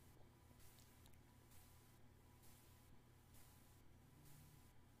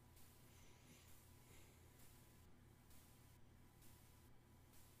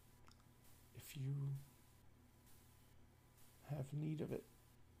 "If you have need of it,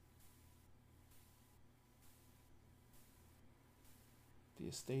 the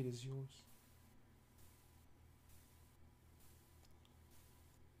estate is yours.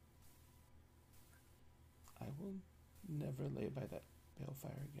 I will never lay by that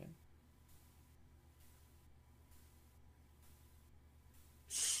balefire again."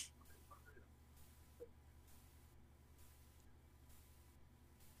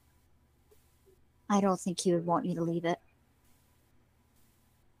 I don't think he would want you to leave it.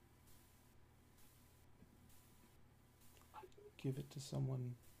 Give it to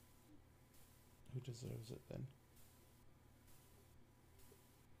someone who deserves it then.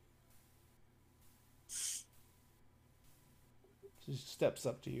 She steps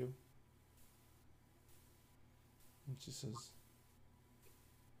up to you and she says,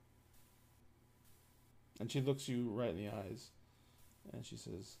 and she looks you right in the eyes and she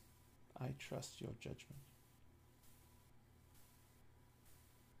says, "I trust your judgment."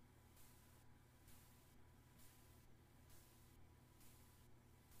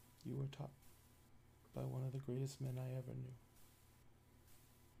 You were taught by one of the greatest men I ever knew.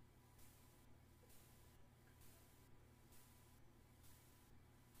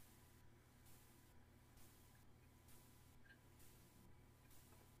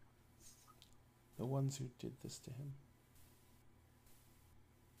 The ones who did this to him.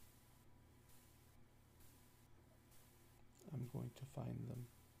 I'm going to find them.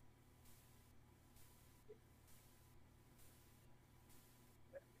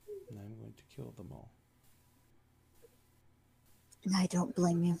 And I'm going to kill them all. And I don't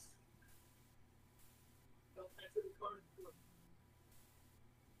blame you.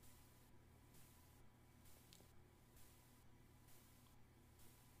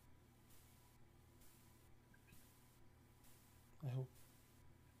 I hope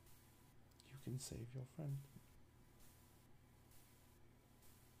you can save your friend.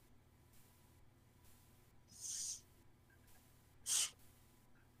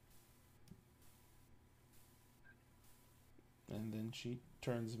 And then she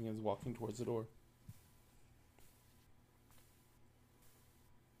turns and begins walking towards the door.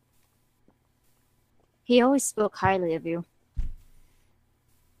 He always spoke highly of you.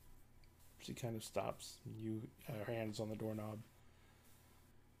 She kind of stops. Her hand's on the doorknob.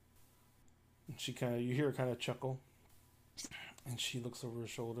 And you hear her kind of chuckle. And she looks over her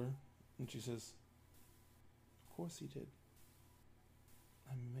shoulder and she says, "Of course he did.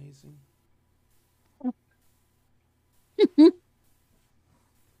 I'm amazing."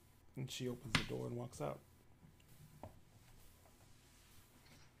 And she opens the door and walks out.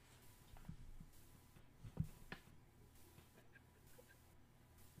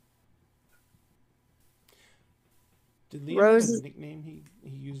 Did Liam Rose have is- a nickname he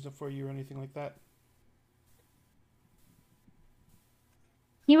used it for you or anything like that?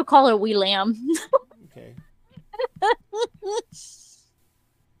 He would call her Wee Lamb. Okay.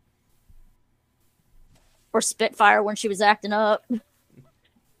 Or Spitfire when she was acting up. Gotcha.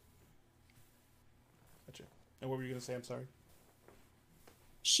 And what were you gonna say? I'm sorry.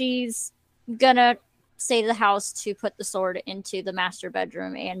 She's gonna say to the house to put the sword into the master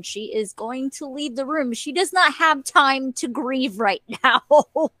bedroom, and she is going to leave the room. She does not have time to grieve right now.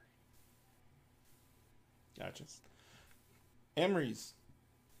 Gotcha. Emery's.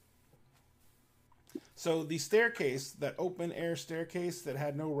 So the staircase, that open air staircase that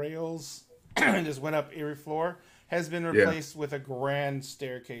had no rails and just went up every floor, has been replaced with a grand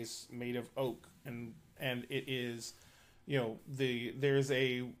staircase made of oak, and it is, there's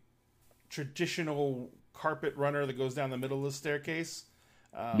a traditional carpet runner that goes down the middle of the staircase,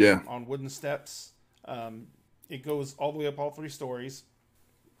 on wooden steps. It goes all the way up all 3 stories.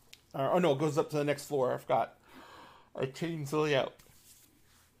 It goes up to the next floor. I forgot. I changed the layout.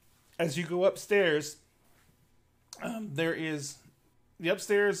 As you go upstairs, the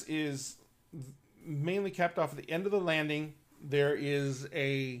upstairs is mainly capped off at the end of the landing. There is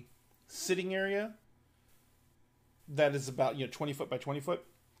a sitting area that is about 20 foot by 20 foot,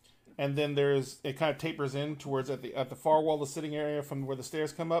 and then it kind of tapers in towards at the far wall of the sitting area from where the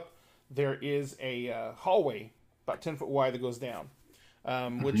stairs come up. There is a hallway about 10 foot wide that goes down,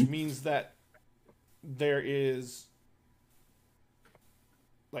 which means that there is,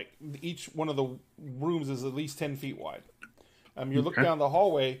 like, each one of the rooms is at least 10 feet wide. You look down the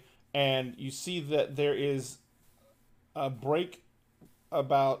hallway and you see that there is a break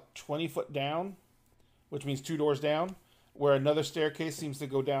about 20 foot down, which means 2 doors down, where another staircase seems to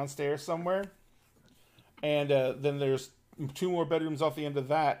go downstairs somewhere. And then there's 2 more bedrooms off the end of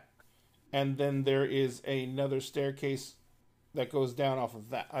that. And then there is another staircase that goes down off of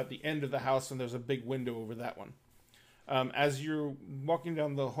that at the end of the house, and there's a big window over that one. As you're walking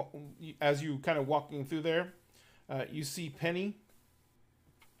down as you kind of walking through there, you see Penny,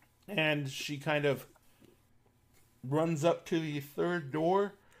 and she kind of runs up to the 3rd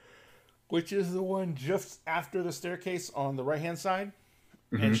door, which is the one just after the staircase on the right-hand side.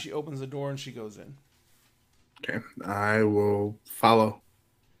 And she opens the door and she goes in. Okay, I will follow.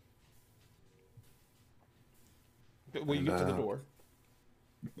 Will you get to the door?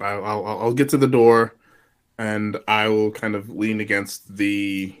 I'll get to the door, and I will kind of lean against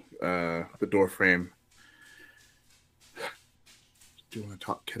the door frame. Do you want to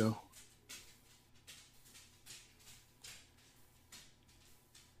talk, kiddo?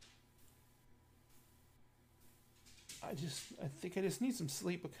 I think I just need some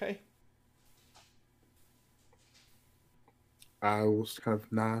sleep, okay? I will kind of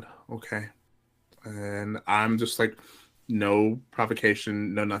nod, okay. And I'm just like, no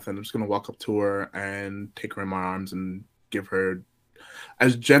provocation, no nothing. I'm just going to walk up to her and take her in my arms and give her,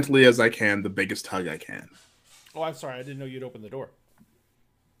 as gently as I can, the biggest hug I can. Oh, I'm sorry. I didn't know you'd open the door.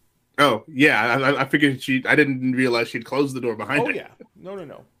 Oh, yeah. I figured I didn't realize she'd closed the door behind her. Oh, yeah.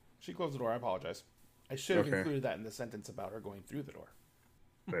 No. She closed the door. I apologize. I should have included that in the sentence about her going through the door.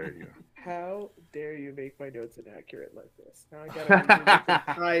 There you go. How dare you make my notes inaccurate like this? Now I gotta redo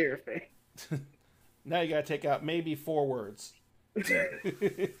the entire thing. Now you gotta take out maybe 4 words.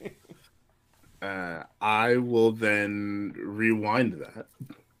 I will then rewind that.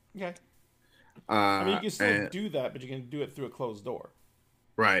 Okay. I mean, you can still do that, but you can do it through a closed door.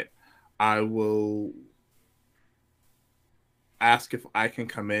 Right. I will ask if I can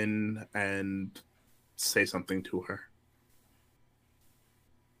come in and say something to her.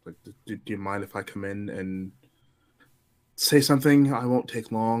 Like, do you mind if I come in and say something? I won't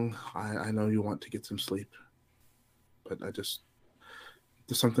take long. I know you want to get some sleep, but there's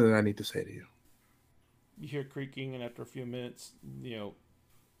something that I need to say to you. You hear creaking, and after a few minutes,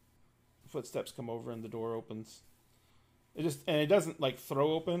 footsteps come over and the door opens. It doesn't like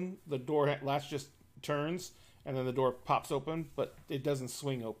throw open. The door latch just turns, and then the door pops open, but it doesn't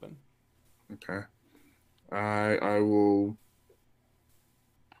swing open. Okay. I will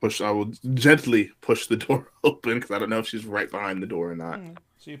gently push the door open because I don't know if she's right behind the door or not.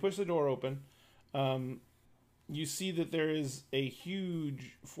 So you push the door open. You see that there is a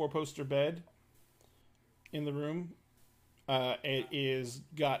huge 4-poster bed in the room. It is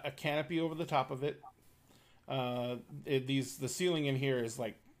got a canopy over the top of it. The ceiling in here is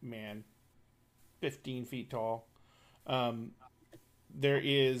 15 feet tall. There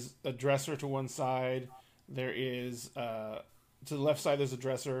is a dresser to one side. There is to the left side. There's a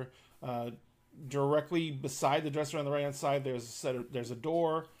dresser. Directly beside the dresser on the right hand side, there's a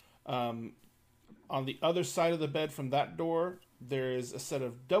door. On on the other side of the bed from that door, there is a set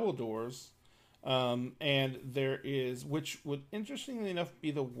of double doors. And there is, which would interestingly enough be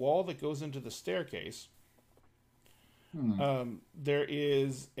the wall that goes into the staircase. There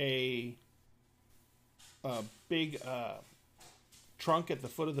is a big trunk at the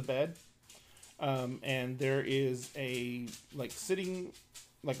foot of the bed. And there is a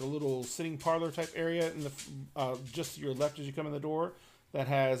a little sitting parlor type area in the just to your left as you come in the door that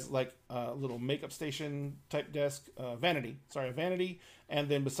has like a little makeup station type desk, a vanity, and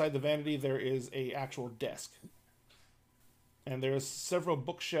then beside the vanity there is a actual desk, and there's several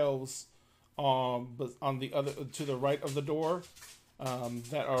bookshelves on the other to the right of the door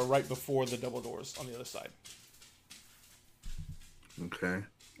that are right before the double doors on the other side. Okay.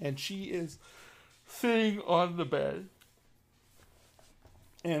 And she is sitting on the bed.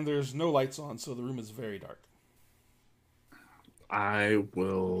 And there's no lights on, so the room is very dark. I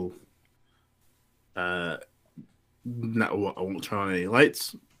will I won't turn on any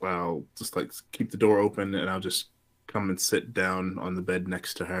lights. I'll just like keep the door open, and I'll just come and sit down on the bed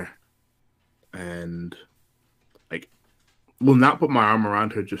next to her, and like will not put my arm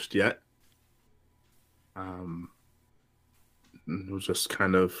around her just yet. We'll just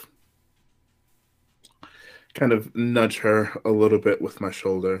kind of nudge her a little bit with my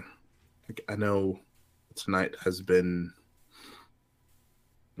shoulder. Like, I know tonight has been,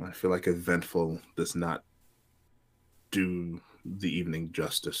 I feel like, eventful. Does not do the evening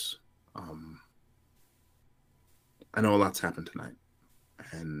justice. I know a lot's happened tonight,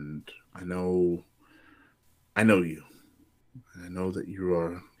 and I know you. And I know that you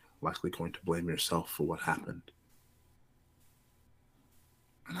are likely going to blame yourself for what happened.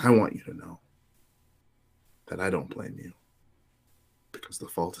 And I want you to know that I don't blame you, because the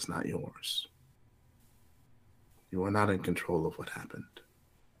fault is not yours. You are not in control of what happened.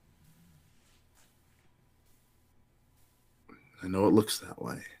 I know it looks that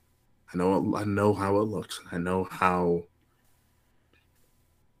way. I know how it looks. I know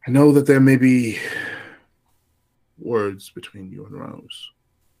that there may be words between you and Rose.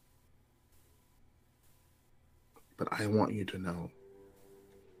 But I want you to know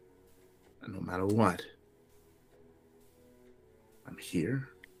that no matter what, I'm here.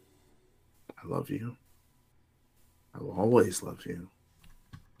 I love you. I will always love you.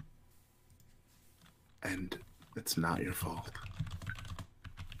 And it's not your fault.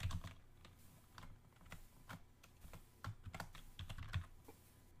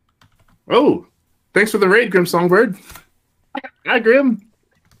 Oh, thanks for the raid, Grim Songbird. Hi, Grim.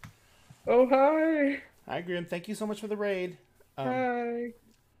 Oh, hi. Hi, Grim. Thank you so much for the raid. Hi.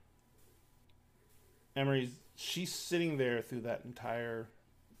 Emery, she's sitting there through that entire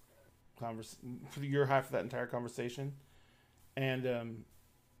for your half of that entire conversation, and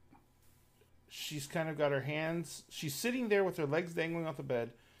she's kind of got her hands. She's sitting there with her legs dangling off the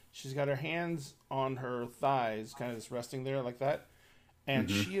bed. She's got her hands on her thighs, kind of just resting there like that, and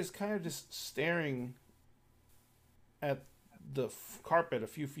she is kind of just staring at the carpet a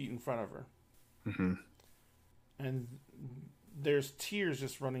few feet in front of her, and there's tears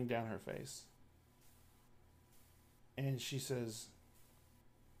just running down her face. And she says,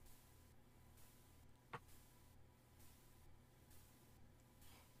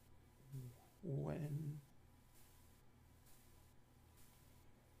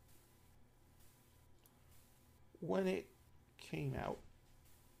 when it came out,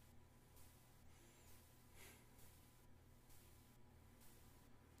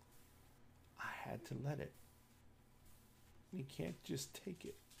 I had to let it. We can't just take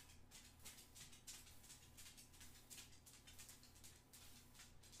it.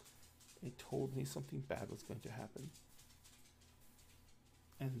 It told me something bad was going to happen.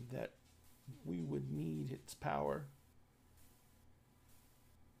 And that we would need its power.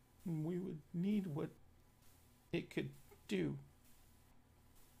 We would need what it could do.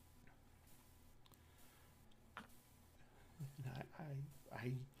 And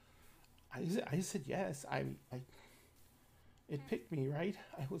I said yes. It picked me, right?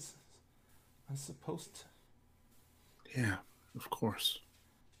 I was supposed to. Yeah, of course.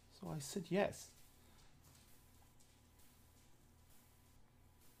 So I said yes.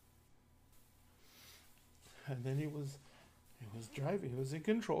 And then it was driving. It was in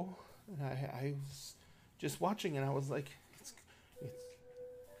control, and I was just watching, and I was like, it's.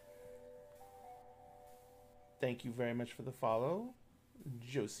 Thank you very much for the follow,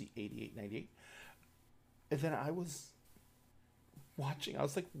 Josie8898. And then I was watching. I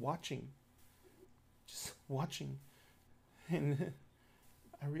was like just watching, and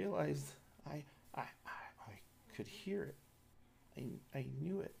I realized I could hear it. I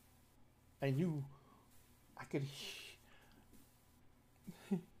knew it. I knew I could.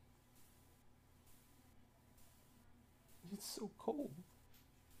 It's so cold.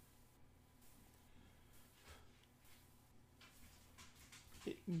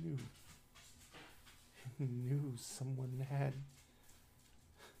 It knew. It knew someone had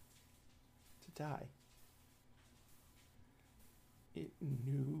to die. It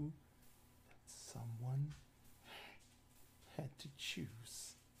knew that someone had to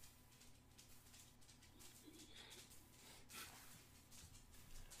choose.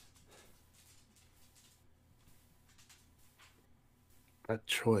 That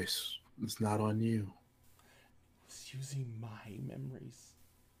choice is not on you. It was using my memories.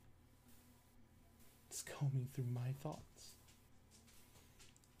 It's combing through my thoughts.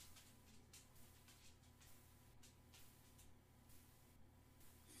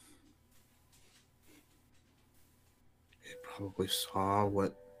 It probably saw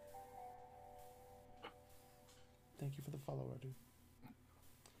what. Thank you for the follow, Radu.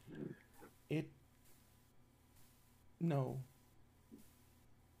 No.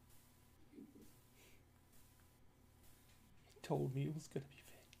 It told me it was gonna be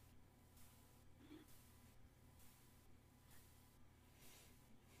fake.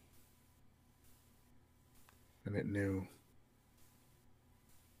 And it knew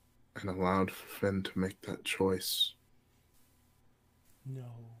and allowed Finn to make that choice.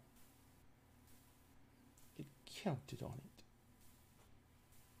 No. It counted on it.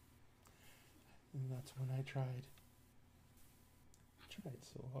 And that's when I tried. I tried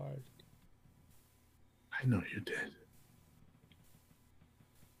so hard. I know you did.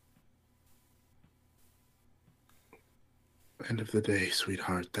 End of the day,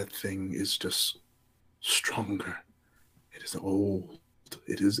 sweetheart, that thing is just stronger. It is old.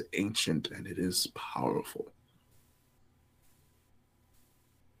 It is ancient, and it is powerful.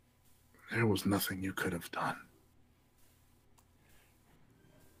 There was nothing you could have done.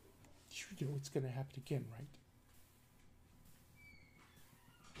 You know it's gonna happen again, right?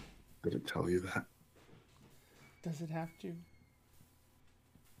 Did it tell you that? Does it have to?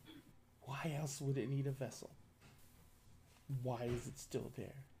 Why else would it need a vessel? Why is it still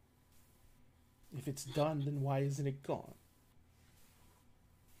there? If it's done, then why isn't it gone?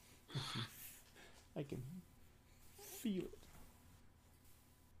 I can feel it.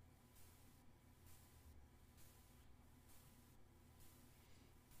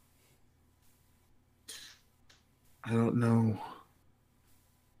 I don't know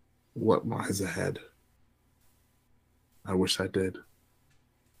what lies ahead. I wish I did.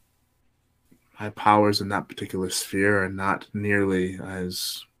 My powers in that particular sphere are not nearly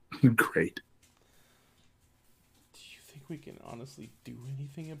as great. Do you think we can honestly do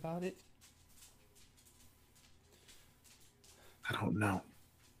anything about it? I don't know.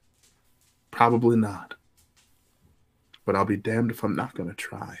 Probably not. But I'll be damned if I'm not going to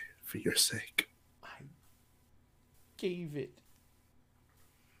try for your sake. I gave it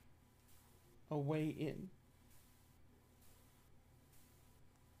a way in.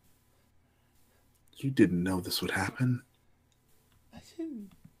 You didn't know this would happen. I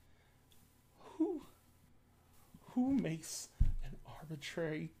didn't. Who makes an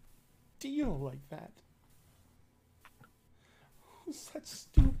arbitrary deal like that? Who's such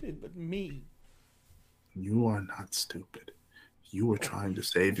stupid but me? You are not stupid. You were trying to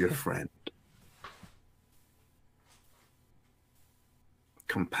save your friend.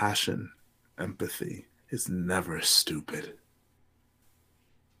 Compassion, empathy is never stupid.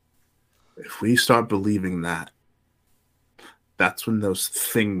 If we start believing that, that's when those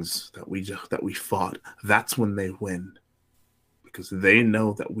things that we fought, that's when they win. Because they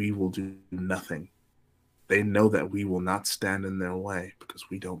know that we will do nothing. They know that we will not stand in their way because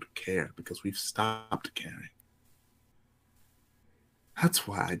we don't care, because we've stopped caring. That's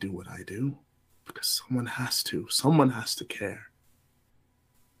why I do what I do. Because someone has to. Someone has to care.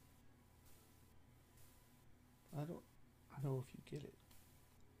 I don't know if you get it.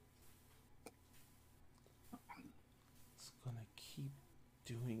 It's gonna keep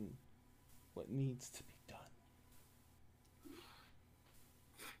doing what needs to be done.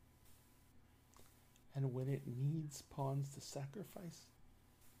 And when it needs pawns to sacrifice,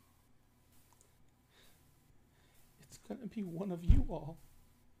 it's gonna be one of you all.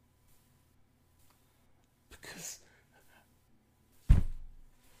 Because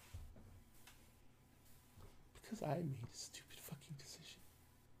I made a stupid fucking decision.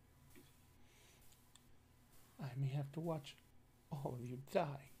 I may have to watch all of you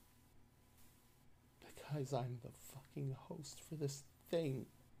die. Because I'm the fucking host for this thing.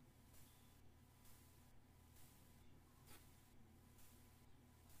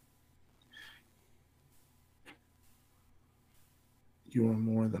 You are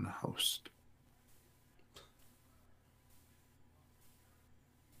more than a host.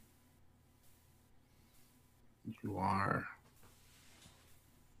 You are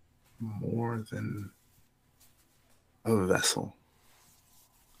more than a vessel.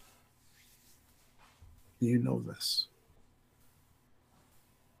 You know this.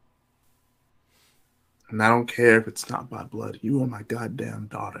 And I don't care if it's not by blood. You are my goddamn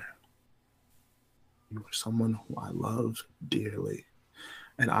daughter. You are someone who I love dearly.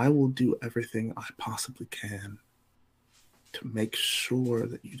 And I will do everything I possibly can to make sure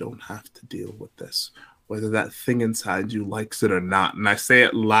that you don't have to deal with this, whether that thing inside you likes it or not. And I say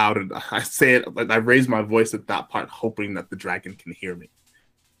it loud, and I say it, I raise my voice at that part, hoping that the dragon can hear me.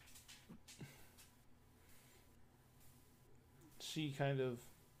 She kind of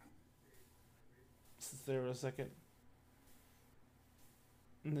sits there a second,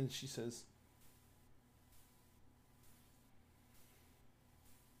 and then she says,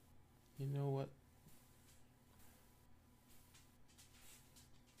 "You know what?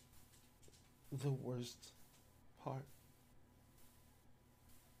 The worst part."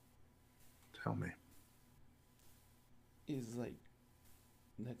 Tell me. "Is like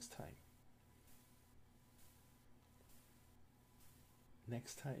next time.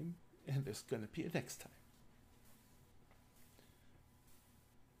 Next time, and there's gonna be a next time.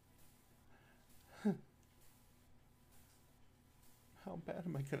 How bad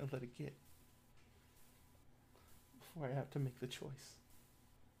am I gonna let it get before I have to make the choice?"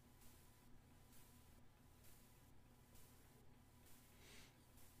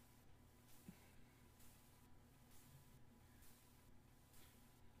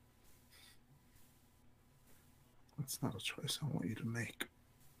 That's not a choice I want you to make.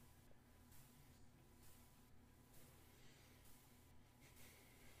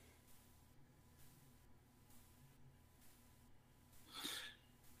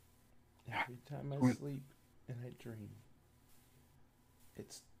 Every time I sleep and I dream,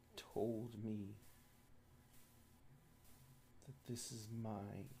 it's told me that this is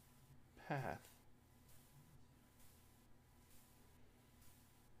my path.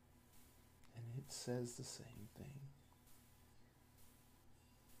 And it says the same thing.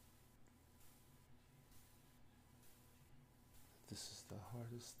 This is the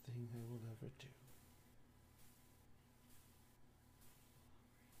hardest thing I will ever do.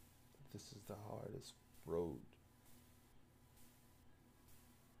 This is the hardest road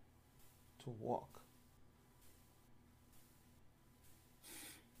to walk.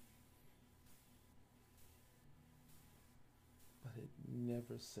 But it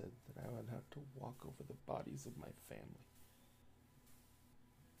never said that I would have to walk over the bodies of my family.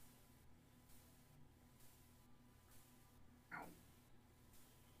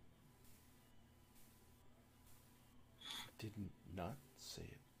 It did not say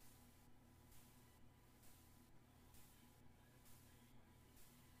it.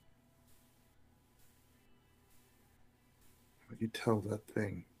 You tell that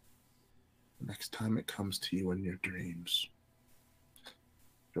thing next time it comes to you in your dreams,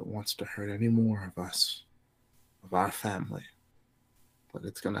 if it wants to hurt any more of us, of our family, but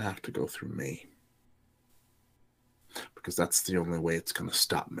it's going to have to go through me. Because that's the only way it's going to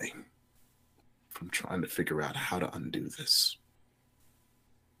stop me from trying to figure out how to undo this.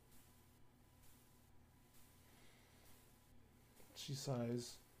 She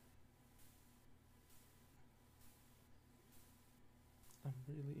sighs. I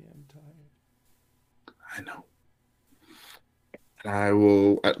really am tired. I know. And I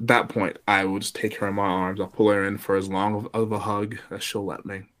will, at that point, I will just take her in my arms. I'll pull her in for as long of a hug as she'll let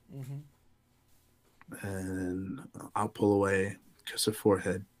me. Mm-hmm. And I'll pull away, kiss her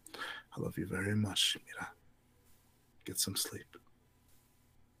forehead. I love you very much, Mira. Get some sleep.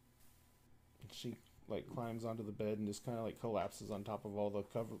 She like climbs onto the bed and just kind of like collapses on top of all the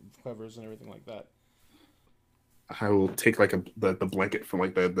covers and everything like that. I will take like the blanket from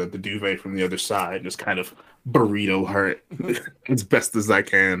like the duvet from the other side, just kind of burrito her as best as I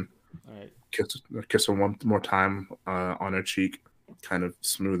can. All right. Kiss her one more time on her cheek, kind of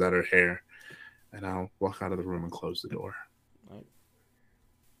smooth out her hair, and I'll walk out of the room and close the door. All right.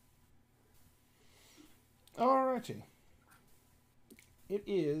 Alrighty. It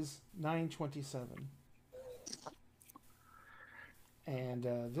is 9:27. And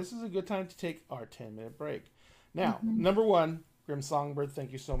this is a good time to take our 10-minute break. Now, number one, Grim Songbird,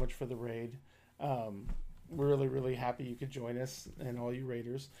 thank you so much for the raid. We're really, really happy you could join us and all you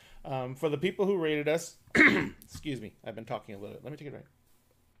raiders. For the people who raided us, excuse me, I've been talking a little bit. Let me take it right.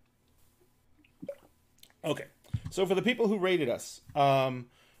 Okay, so for the people who rated us,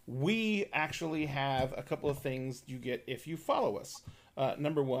 we actually have a couple of things you get if you follow us.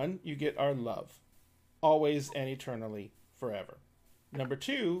 Number 1, you get our love. Always and eternally, forever. Number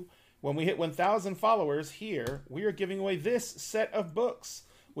 2, when we hit 1,000 followers here, we are giving away this set of books,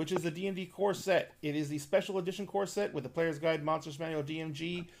 which is the D&D core set. It is the special edition core set with the Player's Guide, Monsters Manual,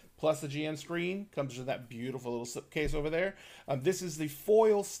 DMG, plus the GM screen. Comes with that beautiful little slipcase over there. This is the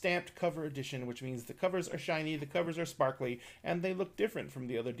foil stamped cover edition, which means the covers are shiny, the covers are sparkly, and they look different from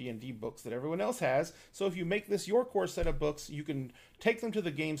the other D&D books that everyone else has. So if you make this your core set of books, you can take them to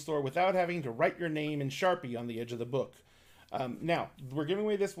the game store without having to write your name in Sharpie on the edge of the book. Now, we're giving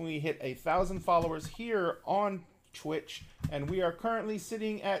away this when we hit 1,000 followers here on Twitch, and we are currently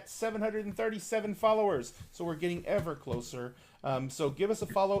sitting at 737 followers, so we're getting ever closer. So give us a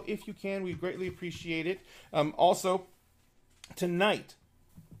follow if you can. We greatly appreciate it. Also, tonight,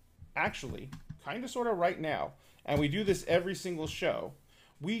 actually, kind of sort of right now, and we do this every single show,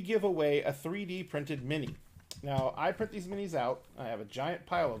 we give away a 3D printed mini. Now, I print these minis out. I have a giant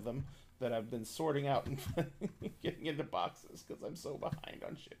pile of them that I've been sorting out and getting into boxes because I'm so behind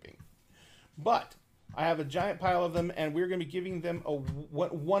on shipping. But I have a giant pile of them, and we're going to be giving them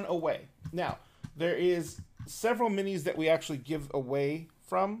one away. Now, there is several minis that we actually give away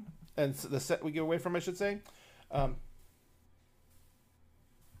from, and the set we give away from, I should say. What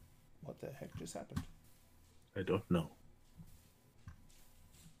the heck just happened? I don't know.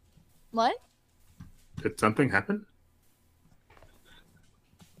 What? Did something happen?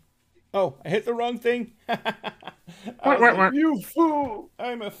 Oh, I hit the wrong thing. You fool!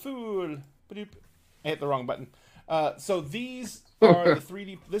 I'm a fool. I hit the wrong button. So these are the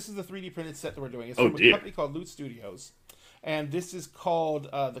 3D. This is the 3D printed set that we're doing. It's from a company called Loot Studios, and this is called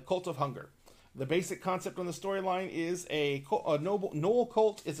the Cult of Hunger. The basic concept on the storyline is a noble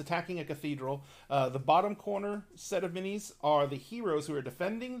cult is attacking a cathedral. The bottom corner set of minis are the heroes who are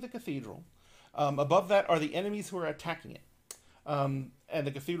defending the cathedral. Above that are the enemies who are attacking it. And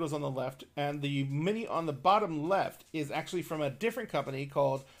the cathedral's on the left, and the mini on the bottom left is actually from a different company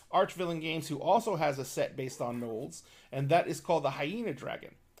called Archvillain Games, who also has a set based on gnolls, and that is called the Hyena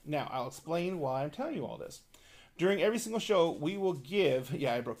Dragon. Now, I'll explain why I'm telling you all this. During every single show, we will give...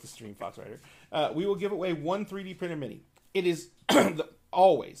 Yeah, I broke the stream, Foxrider. We will give away one 3D printer mini. It is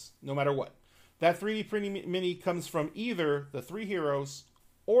always, no matter what. That 3D printing mini comes from either the 3 heroes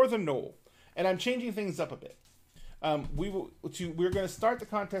or the gnoll. And I'm changing things up a bit. We're going to start the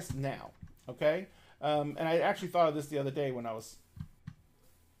contest now, okay? And I actually thought of this the other day when I was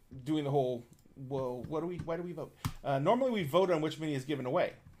doing the whole, well, why do we vote? Normally we vote on which mini is given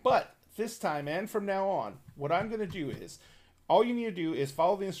away, but this time and from now on, what I'm going to do is, all you need to do is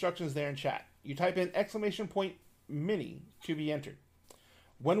follow the instructions there in chat. You type in !mini to be entered.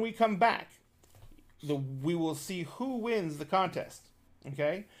 When we come back, we will see who wins the contest,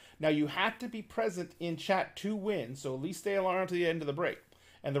 okay? Now, you have to be present in chat to win, so at least stay along to the end of the break.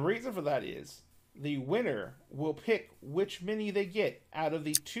 And the reason for that is the winner will pick which mini they get out of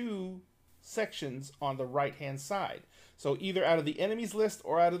the 2 sections on the right-hand side. So either out of the enemies list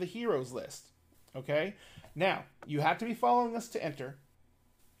or out of the heroes list. Okay? Now, you have to be following us to enter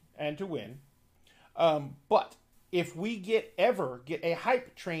and to win. But if we ever get a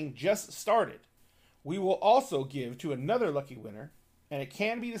hype train just started, we will also give to another lucky winner, and it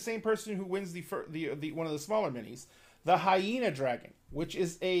can be the same person who wins the one of the smaller minis, the Hyena Dragon, which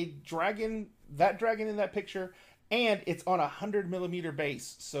is a dragon, that dragon in that picture, and it's on a 100mm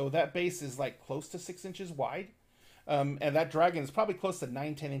base. So that base is like close to 6 inches wide, and that dragon is probably close to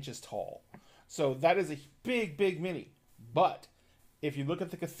 9-10 inches tall. So that is a big, big mini. But if you look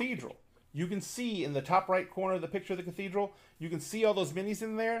at the cathedral, you can see in the top right corner of the picture of the cathedral, you can see all those minis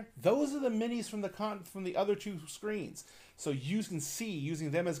in there. Those are the minis from the other 2 screens. So you can see,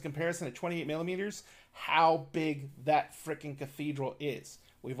 using them as a comparison at 28mm, how big that freaking cathedral is.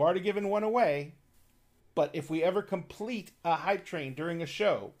 We've already given one away, but if we ever complete a hype train during a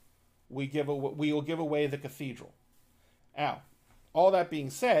show, we will give away the cathedral. Now, all that being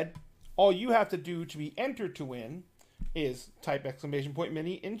said, all you have to do to be entered to win is type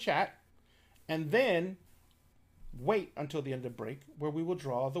 !mini in chat, and then wait until the end of break, where we will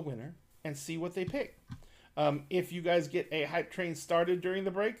draw the winner and see what they pick. If you guys get a hype train started during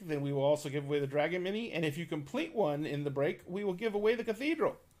the break, then we will also give away the Dragon Mini, and if you complete one in the break, we will give away the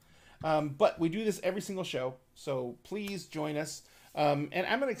Cathedral. But we do this every single show, so please join us. And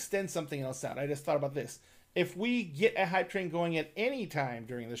I'm going to extend something else out. I just thought about this. If we get a hype train going at any time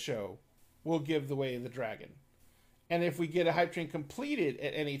during the show, we'll give away the Dragon. And if we get a hype train completed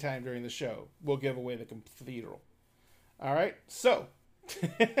at any time during the show, we'll give away the Cathedral. All right? So,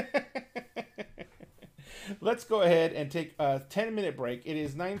 let's go ahead and take a 10-minute break. It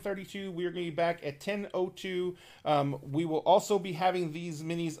is 9:32. We are going to be back at 10:02. We will also be having these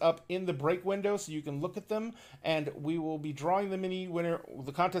minis up in the break window so you can look at them, and we will be drawing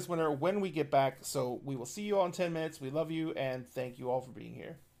the contest winner when we get back. So we will see you all in 10 minutes. We love you, and thank you all for being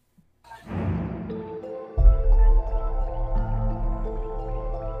here.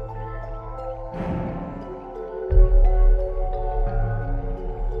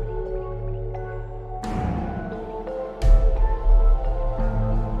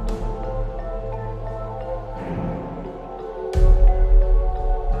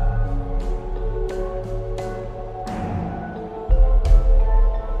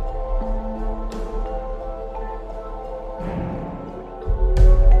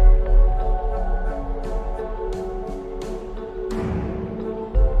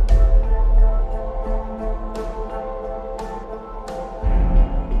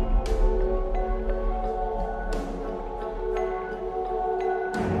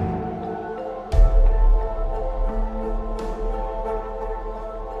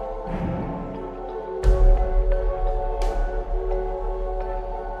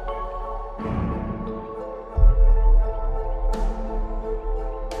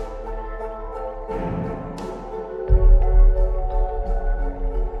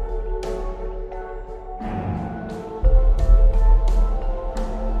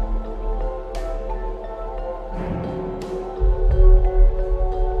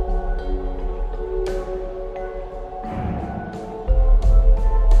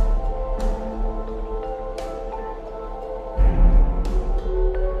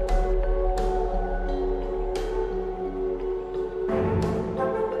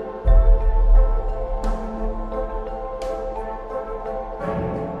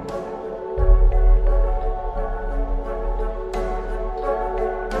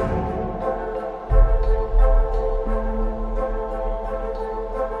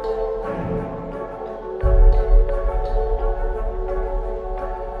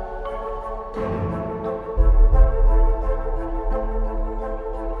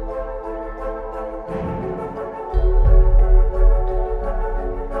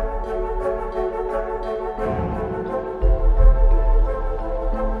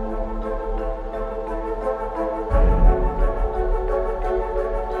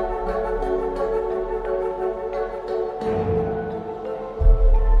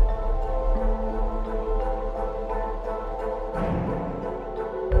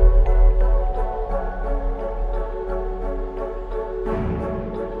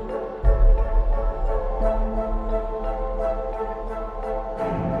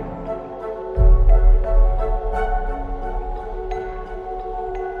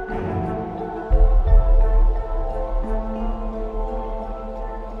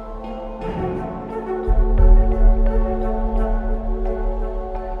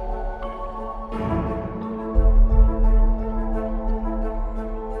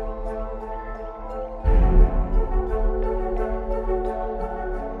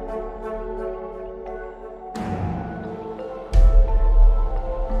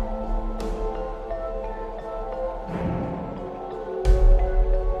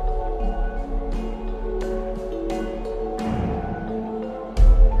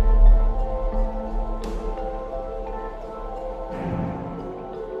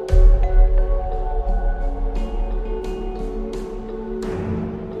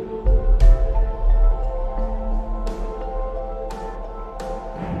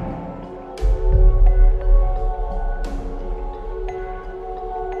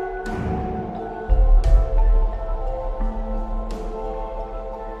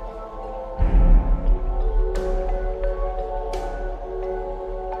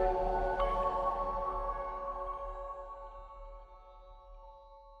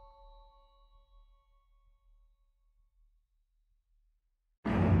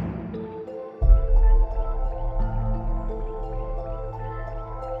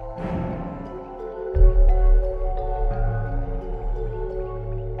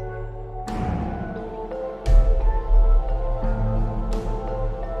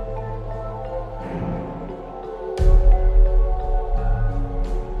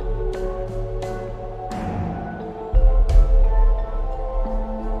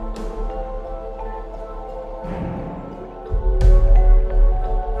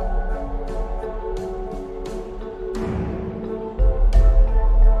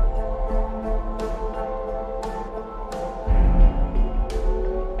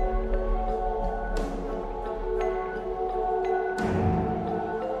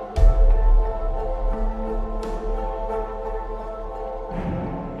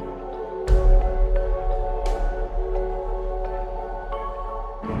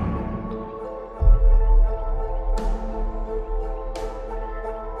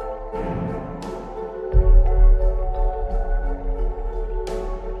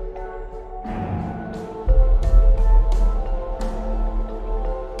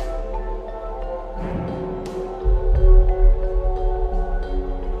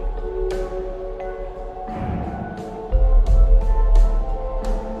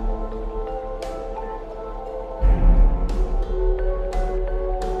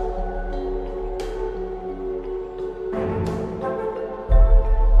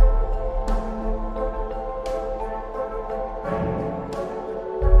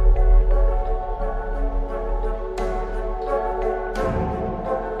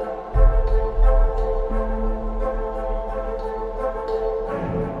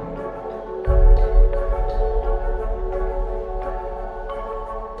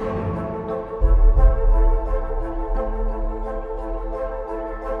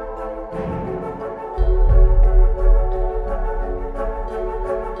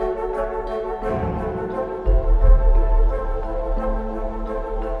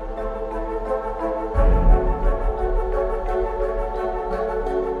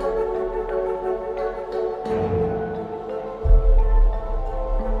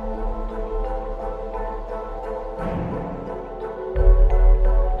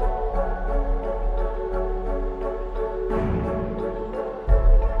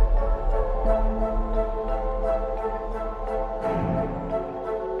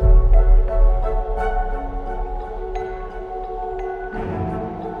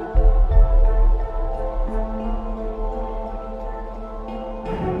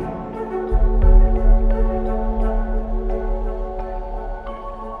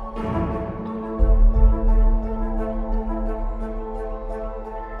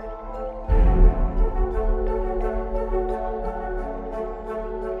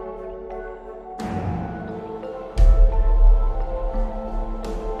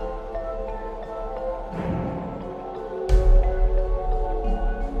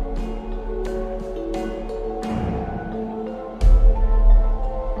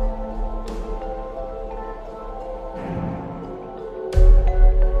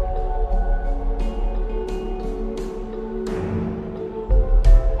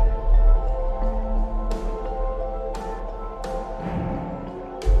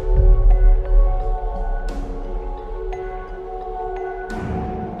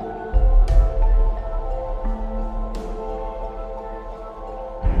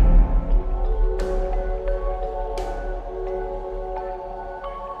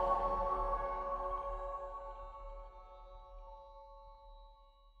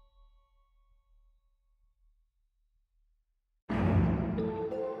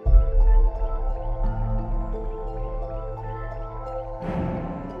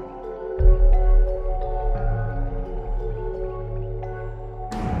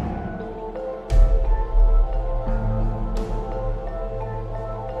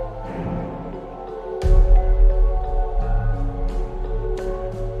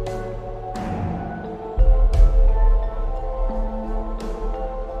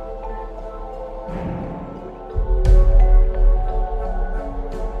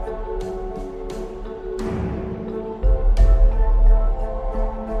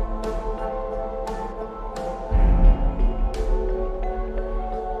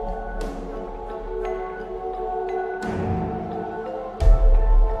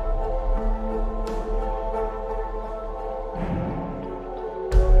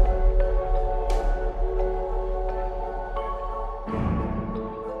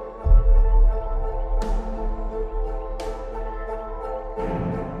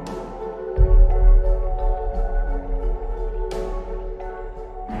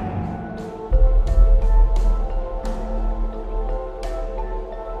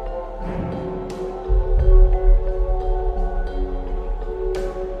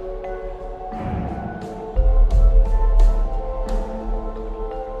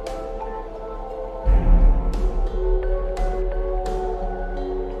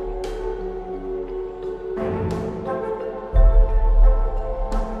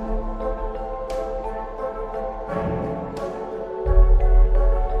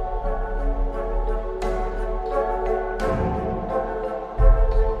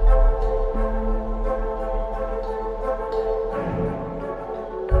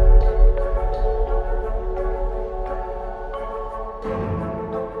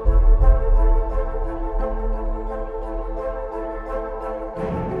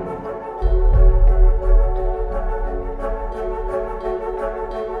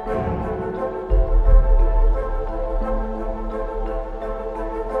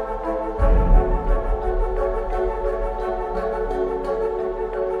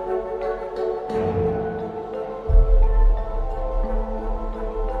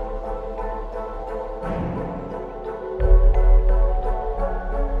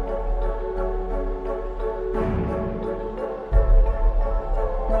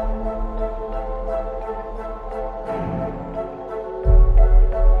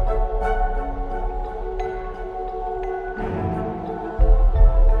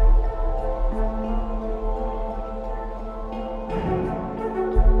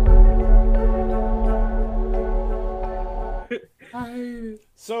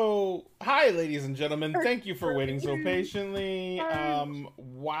 So, hi, ladies and gentlemen. Thank you for waiting so patiently.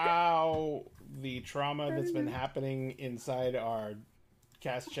 Wow, the trauma that's been happening inside our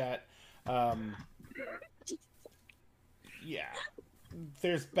cast chat. Yeah,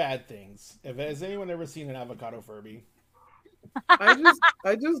 there's bad things. Has anyone ever seen an avocado Furby? I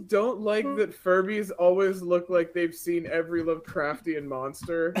just don't like that Furbies always look like they've seen every Lovecraftian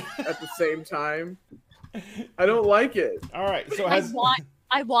monster at the same time. I don't like it. All right, so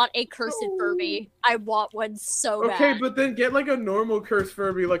I want a cursed Furby. I want one so bad. Okay, but then get like a normal cursed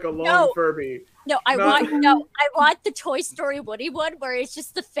Furby, like a long Furby. No, I want the Toy Story Woody one where it's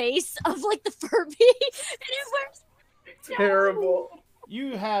just the face of like the Furby and it wears terrible.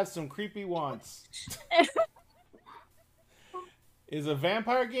 You have some creepy wants. Is a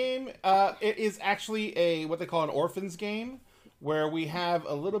vampire game. It is actually a what they call an orphans game, where we have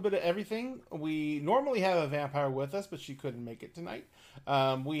a little bit of everything. We normally have a vampire with us, but she couldn't make it tonight.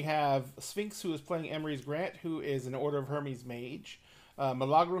 We have Sphinx, who is playing Emery's Grant, who is an Order of Hermes mage.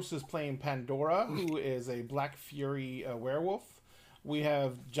 Milagros is playing Pandora, who is a Black Fury werewolf. We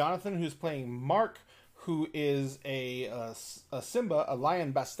have Jonathan, who's playing Mark, who is a Simba, a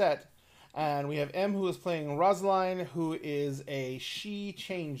lion Bastet. And we have M, who is playing Rosaline, who is a she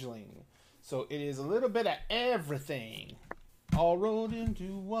changeling. So it is a little bit of everything, all rolled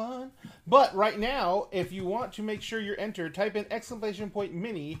into one. But right now, if you want to make sure you're entered, type in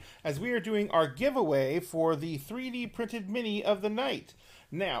 !mini, as we are doing our giveaway for the 3D printed mini of the night.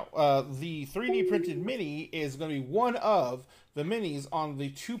 Now, the 3D printed mini is going to be one of the minis on the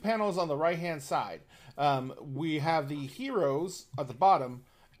 2 panels on the right-hand side. We have the heroes at the bottom,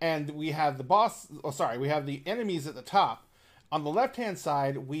 and we have the we have the enemies at the top. On the left-hand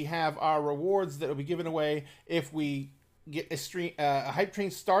side, we have our rewards that will be given away if we get a hype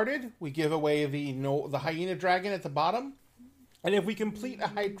train started. We give away the hyena dragon at the bottom. And if we complete a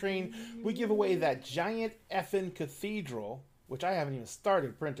hype train, we give away that giant effing cathedral, which I haven't even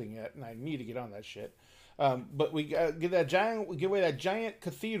started printing yet, and I need to get on that shit. But we give away that giant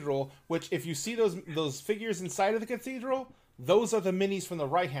cathedral, which if you see those figures inside of the cathedral, those are the minis from the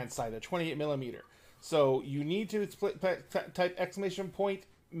right-hand side, the 28mm. So you need to type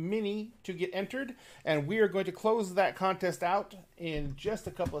 !mini to get entered, and we are going to close that contest out in just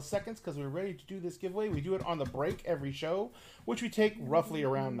a couple of seconds because we're ready to do this giveaway. We do it on the break every show, which we take roughly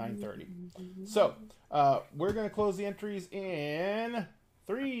around 9:30. So we're going to close the entries in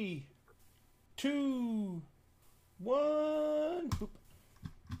 3, 2, 1. Boop.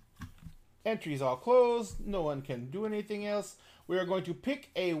 Entries all closed. No one can do anything else. We are going to pick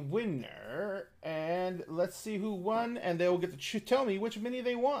a winner, and let's see who won, and they will get to tell me which mini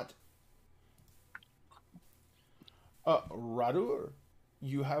they want. Radur,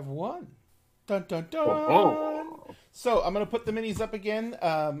 you have won. Dun, dun, dun. Oh. So I'm going to put the minis up again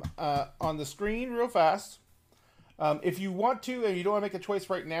on the screen real fast. If you want to, and you don't want to make a choice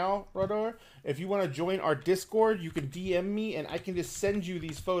right now, Radur, if you want to join our Discord, you can DM me, and I can just send you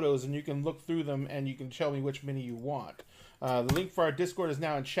these photos, and you can look through them, and you can tell me which mini you want. The link for our Discord is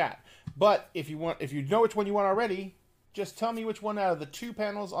now in chat. But if you know which one you want already, just tell me which one out of the 2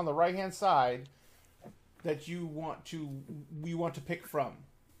 panels on the right-hand side that you want to pick from.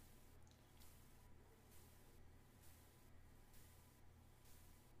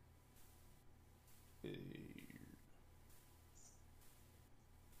 Did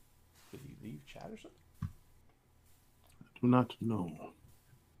he leave chat or something? I do not know.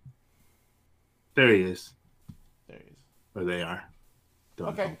 There he is. There he is. Or they are. Don't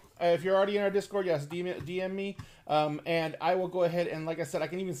Okay. know. If you're already in our Discord, yes, DM me. And I will go ahead and, like I said, I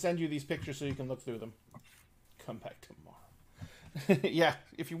can even send you these pictures so you can look through them. Come back tomorrow. Yeah,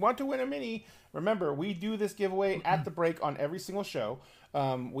 if you want to win a mini, remember, we do this giveaway at the break on every single show.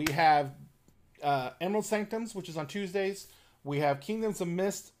 We have Emerald Sanctums, which is on Tuesdays. We have Kingdoms of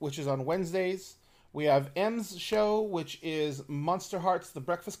Mist, which is on Wednesdays. We have M's show, which is Monster Hearts The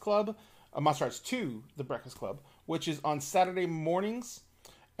Breakfast Club. Monster Hearts 2, The Breakfast Club, which is on Saturday mornings.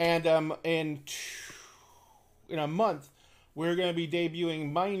 And in a month, we're going to be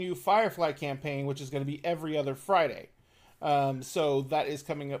debuting my new Firefly campaign, which is going to be every other Friday. So that is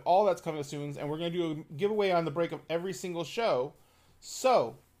coming up. All that's coming up soon. And we're going to do a giveaway on the break of every single show.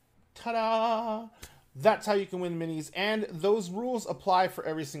 So, ta-da! That's how you can win minis. And those rules apply for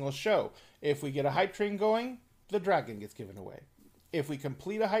every single show. If we get a hype train going, the dragon gets given away. If we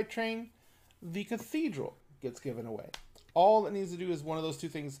complete a hype train, the cathedral gets given away. All it needs to do is one of those 2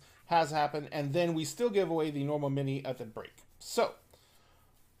 things has happened, and then we still give away the normal mini at the break. So,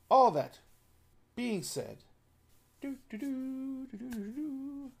 all that being said,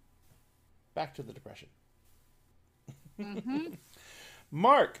 back to the depression. Mm-hmm.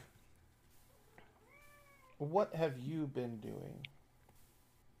 Mark, what have you been doing?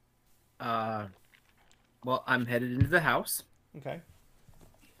 Well, I'm headed into the house. Okay.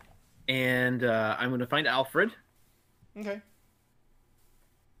 And I'm going to find Alfred. Okay.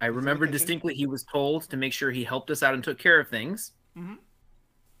 I remember distinctly he was told to make sure he helped us out and took care of things. Mm-hmm.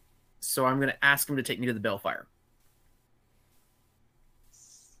 So I'm going to ask him to take me to the Bellfire.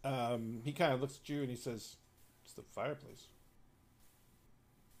 He kind of looks at you and he says, "It's the fireplace."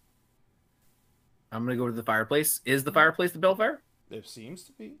 I'm going to go to the fireplace. Is the fireplace the Bellfire? It seems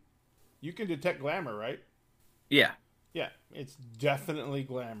to be. You can detect glamour, right? Yeah. Yeah, it's definitely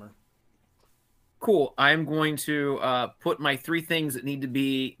glamour. Cool. I'm going to put my 3 things that need to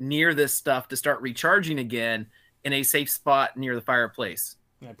be near this stuff to start recharging again in a safe spot near the fireplace.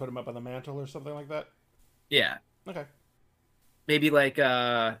 Can I put them up on the mantle or something like that? Yeah. Okay. Maybe like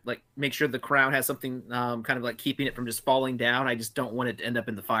make sure the crown has something kind of like keeping it from just falling down. I just don't want it to end up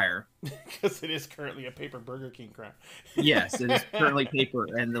in the fire. Because it is currently a paper Burger King crown. Yes, it is currently paper,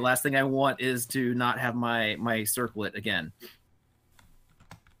 and the last thing I want is to not have my circlet again.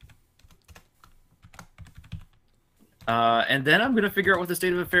 And then I'm going to figure out what the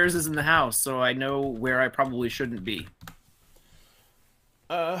state of affairs is in the house, so I know where I probably shouldn't be.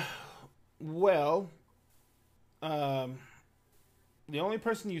 Well, the only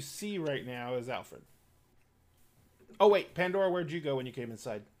person you see right now is Alfred. Oh wait, Pandora, where'd you go when you came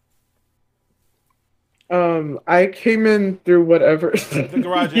inside? I came in through whatever The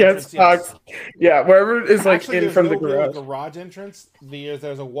garage yes, entrance. Yes. Fox. Yeah, wherever is like Actually, in there's from no the garage. real garage entrance.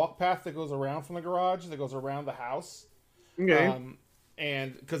 There's a walk path that goes around from the garage that goes around the house. Okay.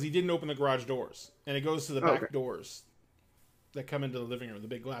 And because he didn't open the garage doors, and it goes to the back doors that come into the living room, the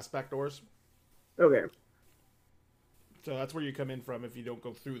big glass back doors. Okay. So that's where you come in from if you don't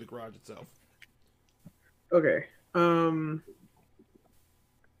go through the garage itself. Okay.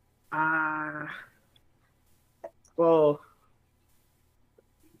 Well,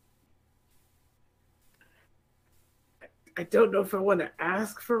 I don't know if I want to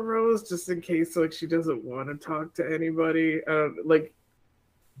ask for Rose just in case like she doesn't want to talk to anybody. Like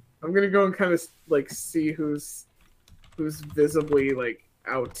I'm gonna go and kind of like see who's visibly like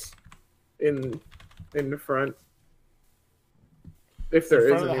out in the front. If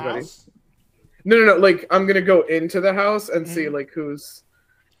there is anybody. House? No. Like I'm gonna go into the house and see like who's.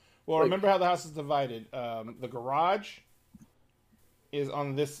 Well, remember how the house is divided. The garage is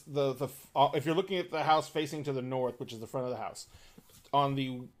on this. If you're looking at the house facing to the north, which is the front of the house, on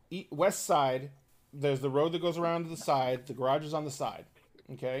the west side, there's the road that goes around to the side. The garage is on the side.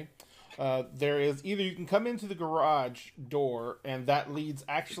 Okay. There is either you can come into the garage door, and that leads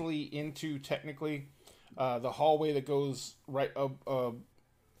actually into technically the hallway that goes right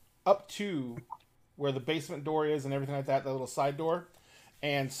up to where the basement door is and everything like that. That little side door.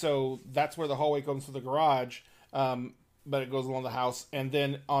 And so that's where the hallway comes to the garage, but it goes along the house. And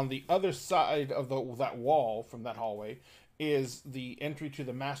then on the other side of that wall from that hallway is the entry to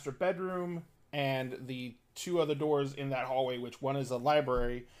the master bedroom and the two other doors in that hallway, which one is a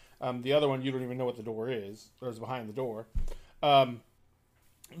library. The other one, you don't even know what the door is, or is behind the door.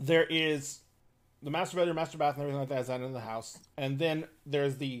 There is the master bedroom, master bath, and everything like that is out in the house. And then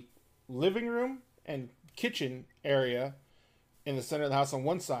there's the living room and kitchen area in the center of the house on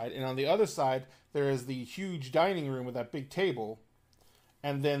one side, and on the other side there is the huge dining room with that big table,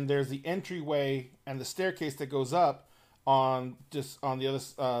 and then there's the entryway and the staircase that goes up on the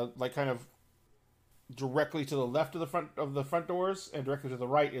other like kind of directly to the left of the front doors, and directly to the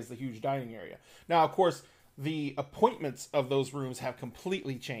right is the huge dining area. Now, of course, the appointments of those rooms have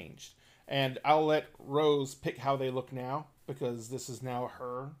completely changed, and I'll let Rose pick how they look now because this is now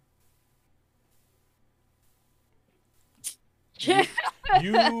her.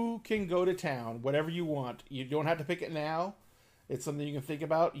 You can go to town, whatever you want. You don't have to pick it now. It's something you can think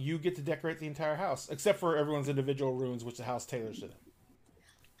about. You get to decorate the entire house, except for everyone's individual rooms, which the house tailors to them.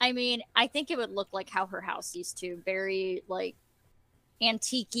 I mean, I think it would look like how her house used to. Very, like,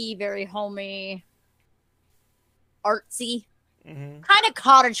 antique-y, very homey, artsy. Mm-hmm. Kind of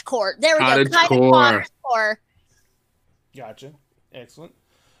cottage core. There we go. Kind of cottage core. Gotcha. Excellent.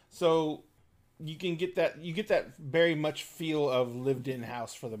 So you get that very much feel of lived-in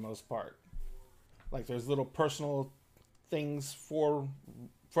house for the most part. Like there's little personal things from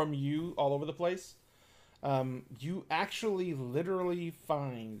you all over the place. You actually literally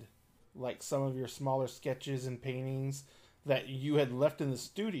find like some of your smaller sketches and paintings that you had left in the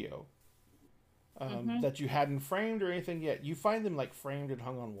studio that you hadn't framed or anything yet. You find them like framed and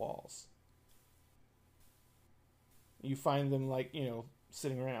hung on walls. You find them like,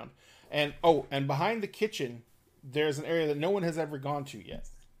 sitting around. And behind the kitchen, there's an area that no one has ever gone to yet.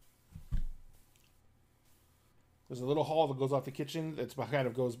 There's a little hall that goes off the kitchen. That's kind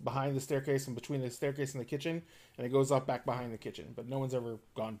of goes behind the staircase and between the staircase and the kitchen, and it goes up back behind the kitchen. But no one's ever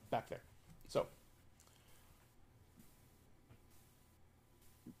gone back there. So,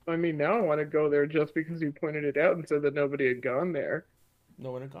 I mean, now I want to go there just because you pointed it out and said that nobody had gone there.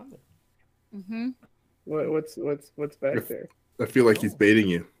 No one had gone there. Mm-hmm. What's back there? I feel like he's baiting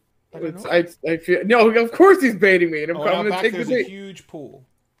you. I feel no. Of course he's baiting me, and I'm coming to take the bait. There's a huge pool.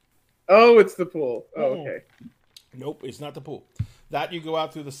 Oh, it's the pool. Oh, okay. Nope, it's not the pool. That you go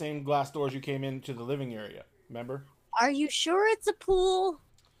out through the same glass doors you came into the living area. Remember? Are you sure it's a pool?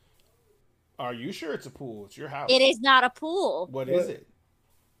 Are you sure it's a pool? It's your house. It is not a pool. What is it?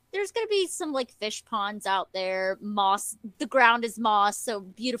 There's going to be some like fish ponds out there. Moss. The ground is moss, so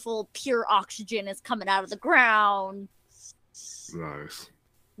beautiful, pure oxygen is coming out of the ground. Nice.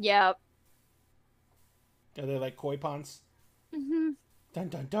 Yep. Are they like koi ponds? Mm-hmm. Dun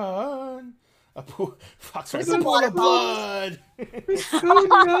dun dun. A pool. Fox There's a a pool water of blood. It's so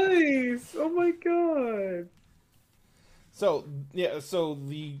nice. Oh my god. So yeah. So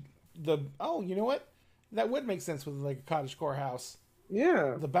the oh, you know what? That would make sense with like a cottagecore house.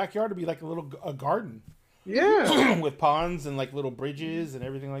 Yeah. The backyard would be like a garden Yeah. with ponds and like little bridges and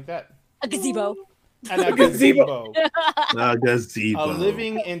everything like that. A gazebo. And a Gazebo. gazebo. A gazebo. A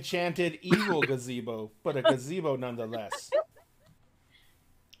living, enchanted, evil gazebo, but a gazebo nonetheless.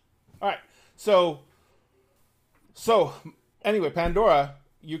 All right. So anyway, Pandora,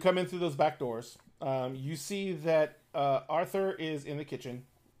 you come in through those back doors. You see that Arthur is in the kitchen,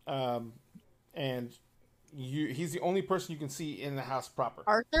 and he's the only person you can see in the house proper.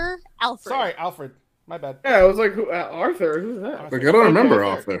 Alfred. Sorry, Alfred. My bad. Yeah, I was like, who, Arthur? Who's that? Arthur. Like, I don't remember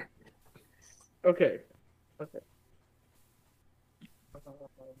Arthur. Arthur. Okay.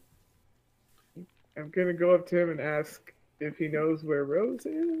 I'm gonna go up to him and ask if he knows where Rose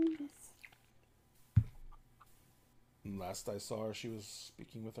is. Last I saw her, she was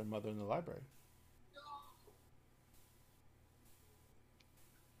speaking with her mother in the library.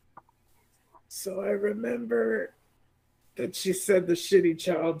 So I remember that she said the shitty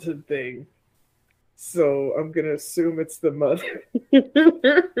childhood thing. So I'm gonna assume it's the mother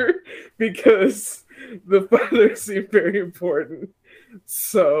because the father seemed very important.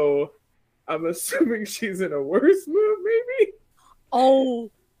 So I'm assuming she's in a worse mood, maybe.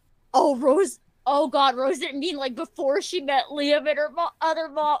 Oh, Rose. Oh God, Rose didn't mean like before she met Liam and her other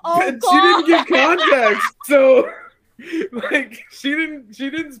mom. Oh But God. she didn't give context, so like she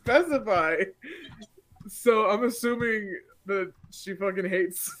didn't specify. So I'm assuming that she fucking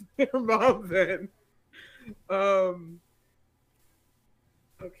hates her mom then.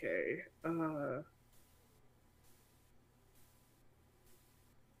 Okay.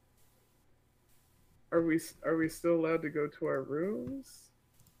 Are we still allowed to go to our rooms?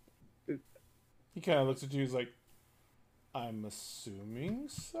 He kind of looks at you. He's like, "I'm assuming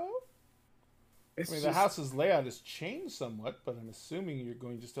so." I mean, the house's layout has changed somewhat, but I'm assuming you're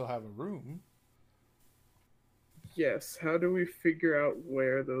going to still have a room. Yes. How do we figure out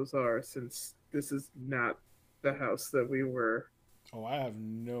where those are since this is not the house that we were? Oh, I have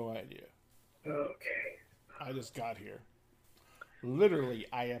no idea. Okay. I just got here. Literally,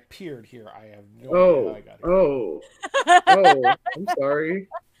 I appeared here. I have no idea how I got here. Oh, I'm sorry.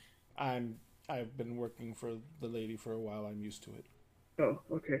 I've been working for the lady for a while. I'm used to it. Oh,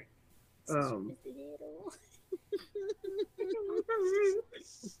 okay.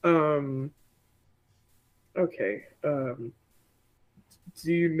 Okay.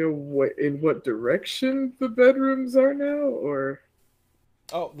 Do you know in what direction the bedrooms are now, or?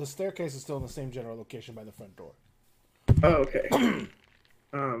 Oh, the staircase is still in the same general location by the front door. Oh, okay. And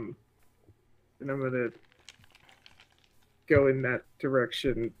I'm gonna go in that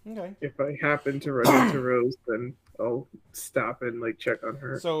direction. Okay. If I happen to run into Rose, then I'll stop and like check on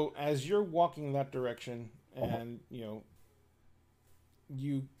her. So as you're walking that direction, and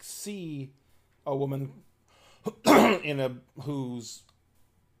you see a woman whose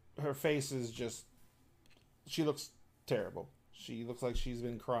her face is just, she looks terrible. She looks like she's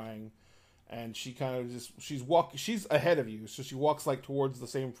been crying, and she kind of just, she's ahead of you, so she walks like towards the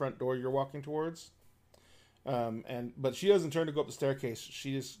same front door you're walking towards. But she doesn't turn to go up the staircase.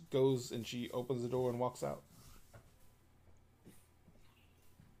 She just goes and she opens the door and walks out.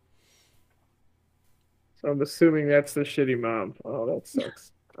 So I'm assuming that's the shitty mom. Oh, that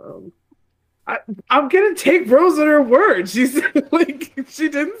sucks. I'm gonna take Rose at her word. She's like, she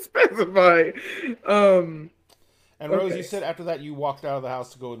didn't specify. And Rose, okay. you said after that you walked out of the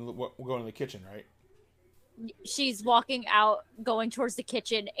house to go into the kitchen, right? She's walking out, going towards the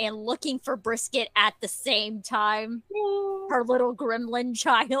kitchen, and looking for Brisket at the same time. Her little gremlin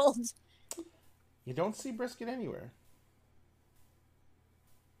child. You don't see Brisket anywhere.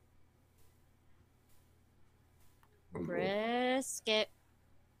 Brisket.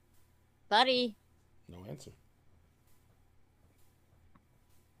 Buddy. No answer.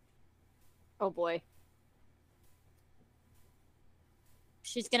 Oh boy.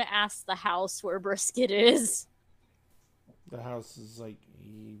 She's gonna ask the house where Brisket is. The house is like,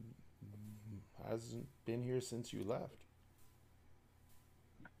 he hasn't been here since you left.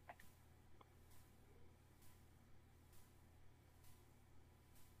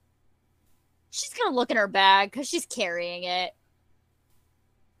 She's gonna look in her bag because she's carrying it.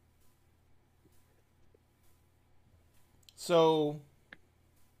 So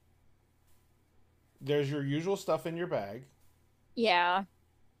there's your usual stuff in your bag. Yeah.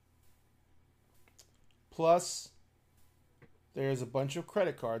 Plus, there's a bunch of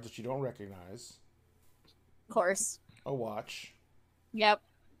credit cards that you don't recognize. Of course. A watch. Yep.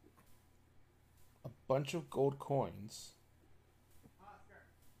 A bunch of gold coins.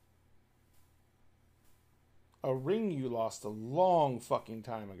 A ring you lost a long fucking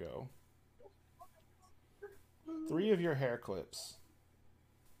time ago. 3 of your hair clips,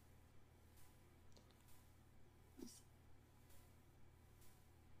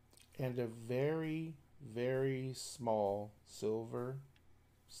 and a very, very small silver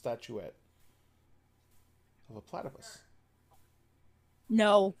statuette of a platypus.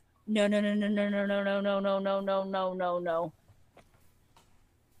 No. No, no, no, no, no, no, no, no, no, no, no, no, no, no, no.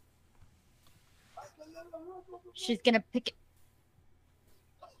 She's gonna pick it.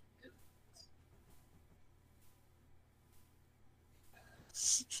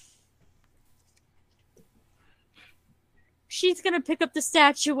 She's gonna pick up the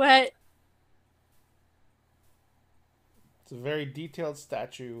statuette. It's a very detailed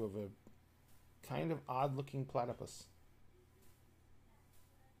statue of a kind of odd-looking platypus.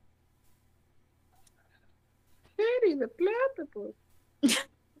 Daddy, the platypus.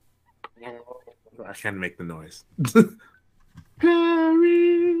 I can't make the noise. Can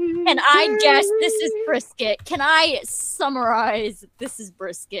I guess this is brisket? Can I summarize this is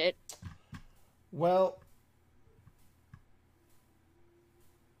brisket? Well,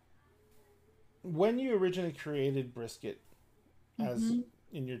 when you originally created brisket as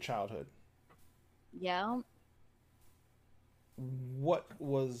in your childhood, Yeah. what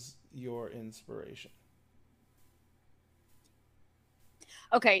was your inspiration?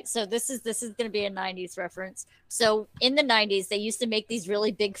 Okay, so this is going to be a 90s reference. So in the 90s, they used to make these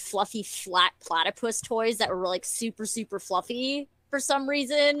really big, fluffy, flat platypus toys that were like super, super fluffy for some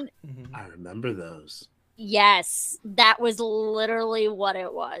reason. I remember those. Yes, that was literally what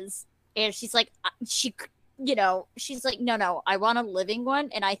it was. And she's like, she's like, no, I want a living one,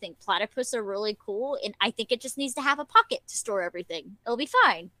 and I think platypus are really cool, and I think it just needs to have a pocket to store everything. It'll be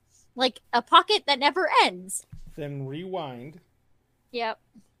fine, like a pocket that never ends. Then rewind. Yep.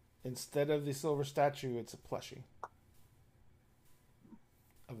 Instead of the silver statue, it's a plushie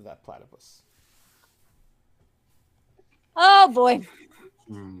of that platypus. Oh boy.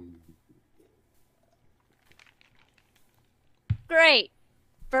 Great.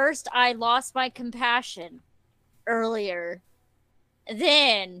 First, I lost my compassion earlier.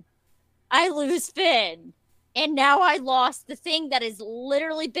 Then, I lose Finn. And now I lost the thing that has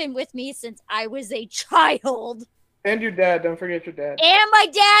literally been with me since I was a child. And your dad. Don't forget your dad. And my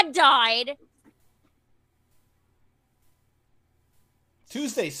dad died.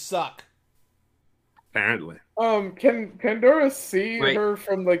 Tuesdays suck. Apparently. Can Dora see Wait. her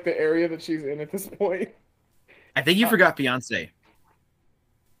from like the area that she's in at this point? I think you forgot fiance.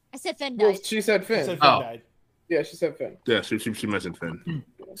 I said Finn Well, died. she said He Finn. said Finn Oh. died. Yeah, she said Finn. Yeah, she mentioned Finn.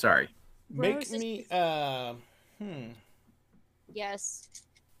 Sorry. Where Make was this- me Yes.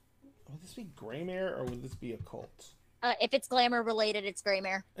 Would this be Greymare or would this be Occult? If it's glamour related, it's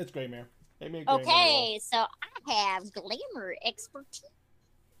Greymare. It's Greymare. Make me a Greymare Okay, so I have glamour expertise.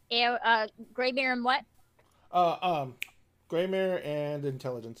 Greymare and what? roll. Greymare and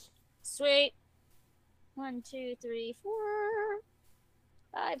Intelligence. Sweet. 1, 2, 3, 4,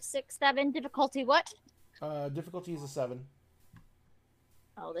 5, 6, 7. Difficulty what? Difficulty is a 7.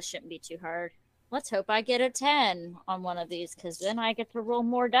 Oh, this shouldn't be too hard. Let's hope I get a 10 on one of these, because then I get to roll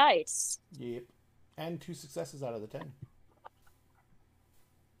more dice. Yep. And 2 successes out of the 10.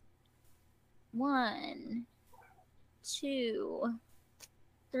 1, 2,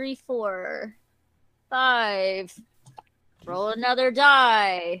 3, 4, 5. Roll another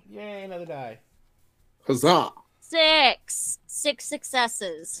die. Yay, another die. Huzzah! 6. 6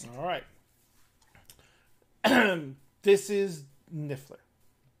 successes. All right. This is Niffler.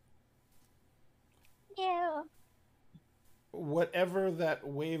 Yeah. Whatever that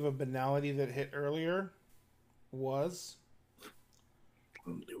wave of banality that hit earlier was,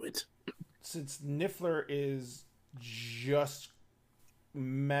 I'll do it. since Niffler is just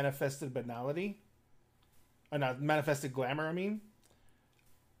manifested banality, or not manifested glamour, I mean,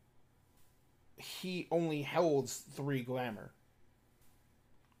 he only holds 3 glamour.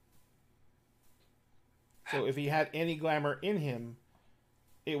 So if he had any glamour in him,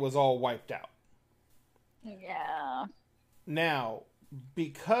 it was all wiped out. Yeah. Now,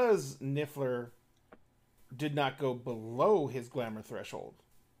 because Niffler did not go below his glamour threshold,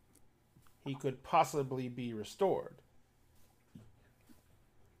 he could possibly be restored.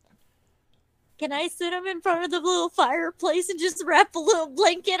 Can I sit him in front of the little fireplace and just wrap a little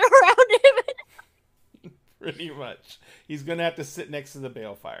blanket around him? Pretty much. He's going to have to sit next to the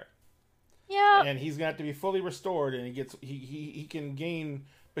balefire. Yeah. And he's going to have to be fully restored, and he can gain,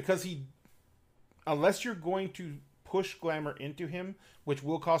 because unless you're going to push glamour into him, which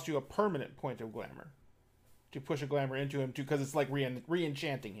will cost you a permanent point of glamour to push a glamour into him, because it's like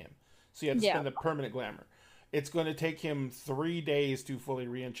re-enchanting him. So you have to spend a permanent glamour. It's going to take him 3 days to fully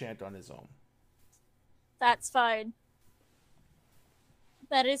re-enchant on his own. That's fine.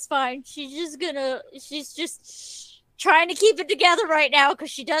 That is fine. She's just trying to keep it together right now because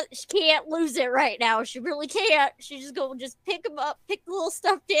she can't lose it right now. She really can't. She's just going to just pick him up, pick the little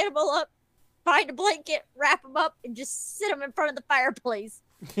stuffed animal up, find a blanket, wrap him up, and just sit him in front of the fireplace.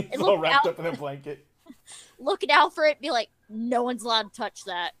 It's all wrapped up in a blanket. Look at Alfred, be like, no one's allowed to touch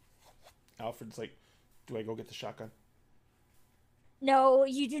that. Alfred's like, do I go get the shotgun? No,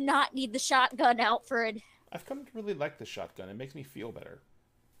 you do not need the shotgun, Alfred. I've come to really like the shotgun. It makes me feel better.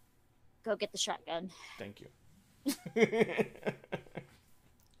 Go get the shotgun. Thank you.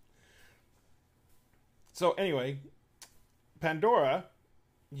 So anyway, Pandora,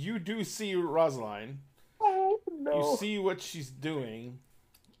 you do see Rosaline. Oh, no. You see what she's doing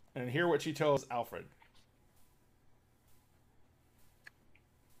and hear what she tells Alfred.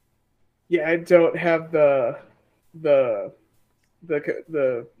 Yeah, I don't have the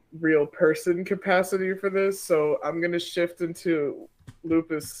real person capacity for this, so I'm gonna shift into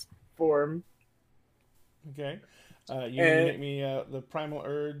lupus form. Okay. You need to make me the primal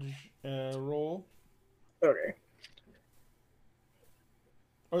urge roll. Okay.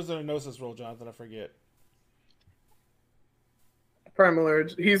 Or is there a gnosis roll, Jonathan? I forget. Primal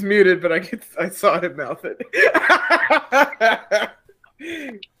urge. He's muted, but I saw him mouth it.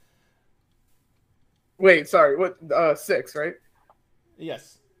 Wait, sorry. What? 6, right?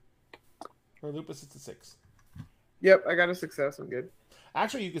 Yes. For lupus, it's a 6. Yep, I got a success. I'm good.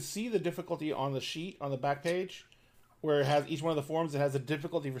 Actually, you can see the difficulty on the sheet on the back page, where it has each one of the forms. It has a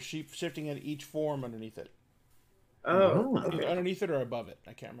difficulty for shifting in each form underneath it. Oh, Either okay. underneath it or above it.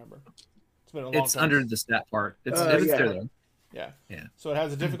 I can't remember. It's been a long It's time. under the stat part. It's Yeah. there though. Yeah. Yeah. So it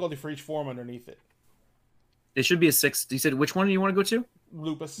has a difficulty for each form underneath it. It should be a 6. You said which one do you want to go to?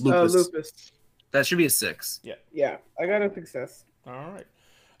 Lupus. Lupus. Lupus. That should be a 6. Yeah, I got a success. All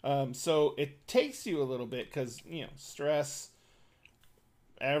right. So it takes you a little bit because, stress,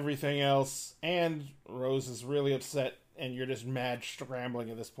 everything else, and Rose is really upset, and you're just mad scrambling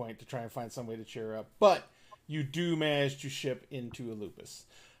at this point to try and find some way to cheer her up. But you do manage to ship into a lupus.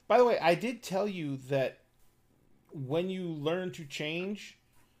 By the way, I did tell you that when you learn to change,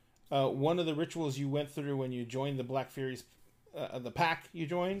 one of the rituals you went through when you joined the Black Furies, the pack you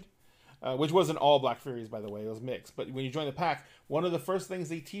joined, which wasn't all Black Furies, by the way, it was mixed. But when you join the pack, one of the first things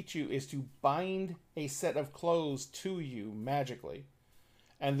they teach you is to bind a set of clothes to you magically.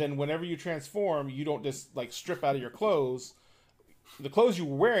 And then whenever you transform, you don't just strip out of your clothes. The clothes you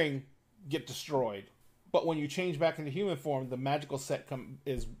were wearing get destroyed. But when you change back into human form, the magical set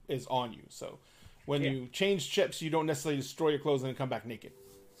is on you. So when you change ships, you don't necessarily destroy your clothes and then come back naked.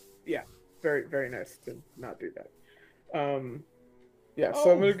 Yeah, very, very nice to not do that.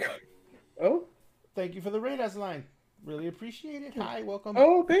 So I'm gonna go. Oh, thank you for the raid, Asline. Really appreciate it. Hi, welcome.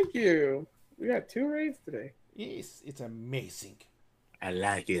 Oh, thank you. We got 2 raids today. Yes, it's amazing. I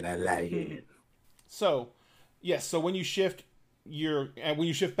like it. So, yes. So when you shift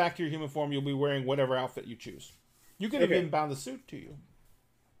back to your human form, you'll be wearing whatever outfit you choose. You can even bound the suit to you.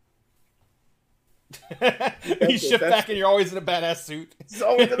 You shift back and you're always in a badass suit. It's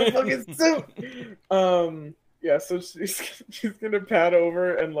always in a fucking suit. Yeah. So she's gonna pat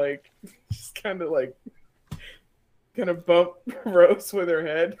over and just kind of bump Rose with her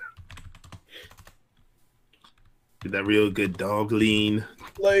head. Do that real good dog lean.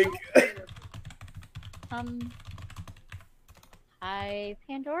 Hi,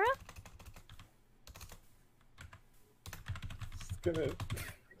 Pandora? Just gonna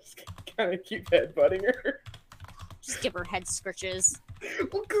kind of keep headbutting her. Just give her head scritches.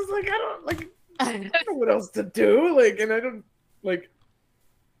 Well, cause I don't know what else to do. And I don't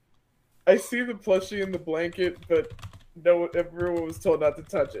I see the plushie in the blanket, but no, everyone was told not to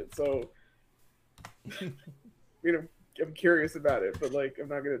touch it. So, I'm curious about it, but I'm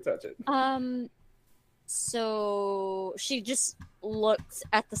not gonna touch it. So she just looks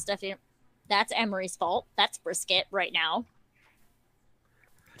at the stuff. That's Emery's fault. That's Brisket right now.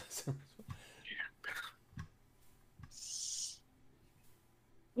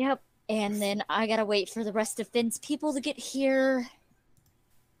 Yep. And then I gotta wait for the rest of Finn's people to get here.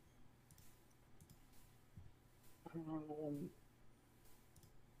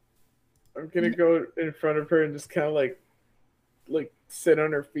 I'm gonna go in front of her and just kind of sit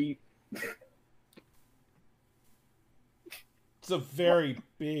on her feet. It's a very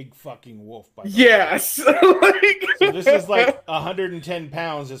big fucking wolf, by the way. Yes. So this is 110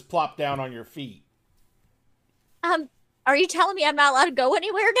 pounds just plopped down on your feet. Are you telling me I'm not allowed to go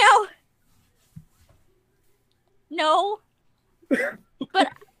anywhere now? No.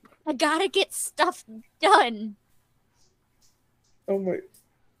 But I gotta get stuff done. Oh my.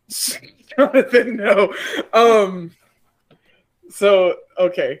 Jonathan, no. So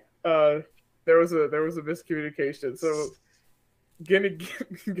okay. There was a miscommunication. So gonna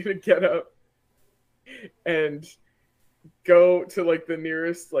get up and go to like the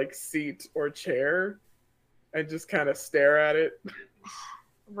nearest like seat or chair and just kind of stare at it.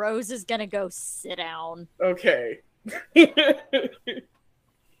 Rose is gonna go sit down. Okay.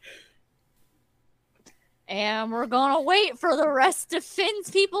 And we're gonna wait for the rest of Finn's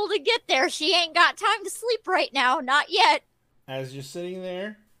people to get there. She ain't got time to sleep right now. Not yet. As you're sitting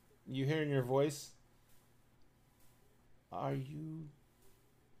there, you hear in your voice, are you...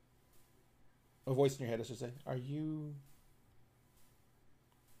 A voice in your head, I should say. Are you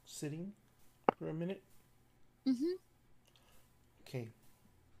sitting for a minute? Mm-hmm. Okay.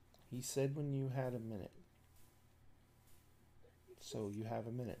 He said when you had a minute. So you have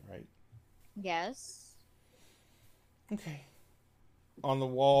a minute, right? Yes. Okay. On the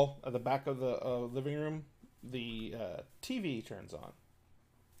wall at the back of the living room, the TV turns on.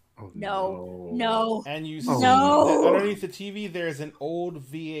 Oh, No. And you see No. that underneath the TV, there's an old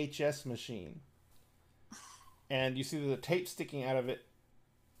VHS machine. And you see the tape sticking out of it,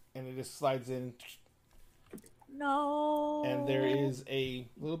 and it just slides in. No. And there is a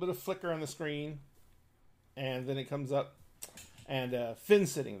little bit of flicker on the screen, and then it comes up, and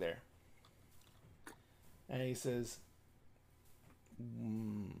Finn's sitting there. And he says,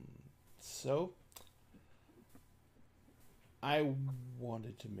 so, I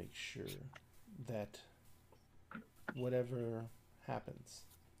wanted to make sure that whatever happens,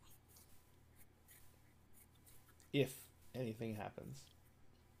 if anything happens,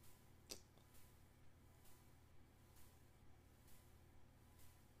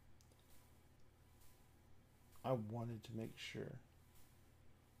 I wanted to make sure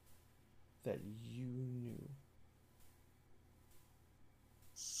that you knew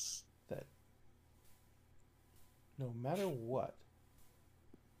that no matter what,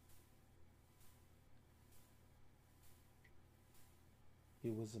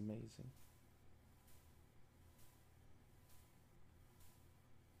 it was amazing.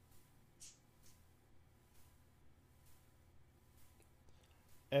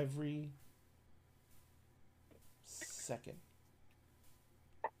 Every second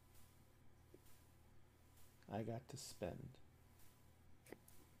I got to spend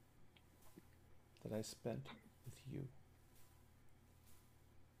that I spent with you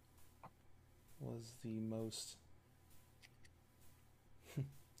was the most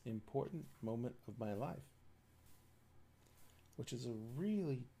important moment of my life, which is a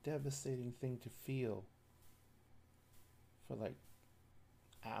really devastating thing to feel for like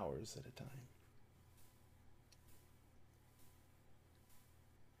hours at a time.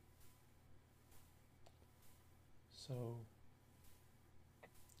 So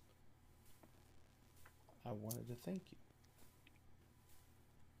I wanted to thank you.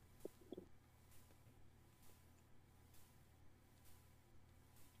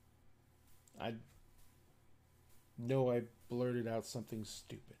 I know I blurted out something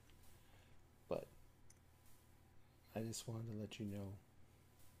stupid, but I just wanted to let you know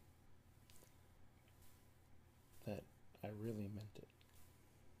that I really meant it.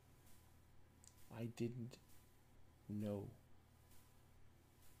 I didn't know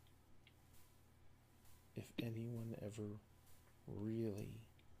if anyone ever really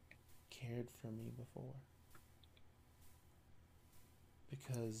cared for me before.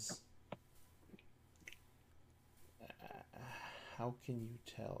 Because how can you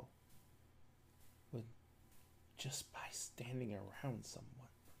tell when just by standing around someone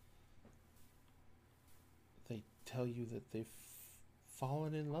they tell you that they've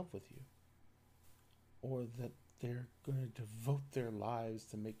fallen in love with you, or that they're going to devote their lives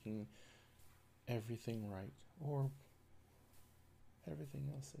to making everything right, or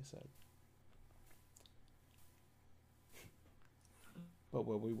everything else they said. But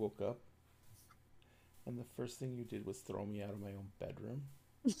when we woke up, and the first thing you did was throw me out of my own bedroom.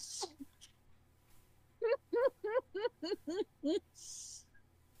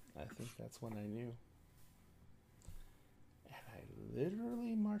 I think that's when I knew. And I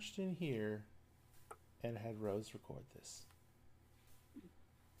literally marched in here and had Rose record this.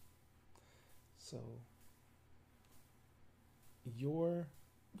 So, you're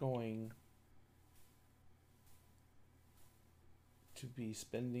going to be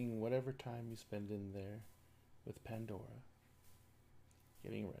spending whatever time you spend in there with Pandora,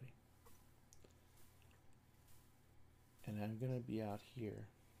 getting ready. And I'm going to be out here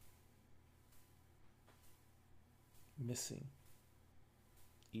missing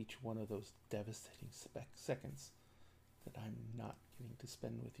each one of those devastating seconds that I'm not evening to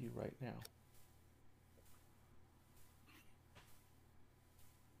spend with you right now.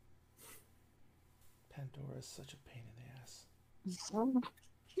 Pandora is such a pain in the ass.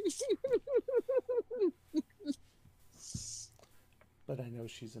 But I know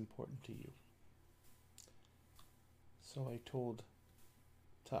she's important to you. So I told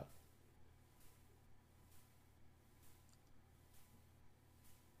Tuck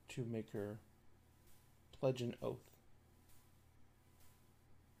to make her pledge an oath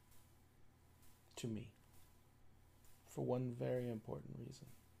to me for one very important reason.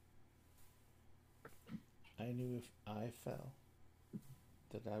 I knew if I fell,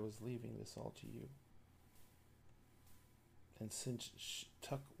 that I was leaving this all to you. And since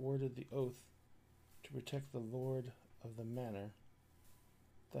Tuck worded the oath to protect the Lord of the Manor,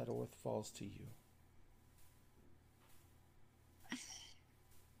 that oath falls to you.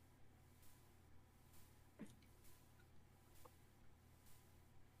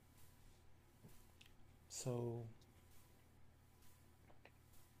 So,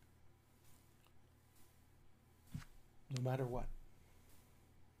 no matter what,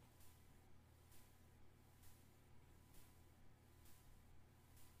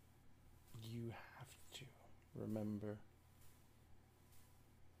 you have to remember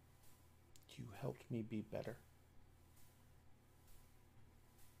you helped me be better.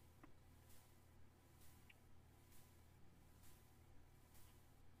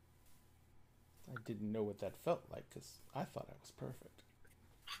 I didn't know what that felt like because I thought I was perfect.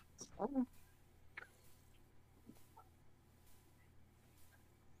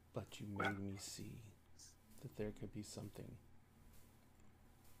 But you made me see that there could be something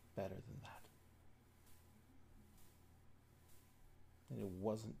better than that. And it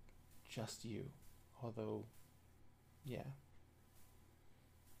wasn't just you, although, yeah,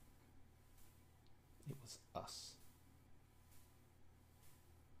 it was us.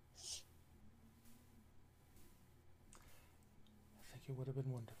 I think it would have been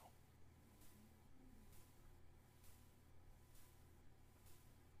wonderful.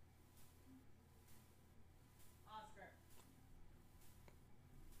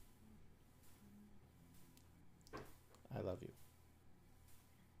 I love you.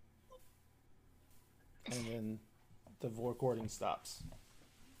 And then the recording stops.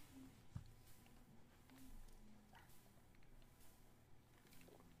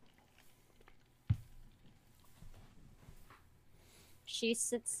 She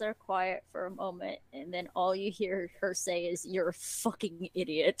sits there quiet for a moment, and then all you hear her say is, "You're a fucking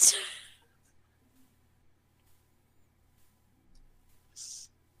idiot."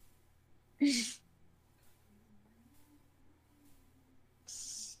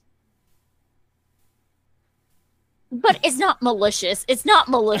 But it's not malicious. It's not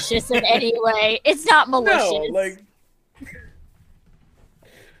malicious in any way. It's not malicious. No, like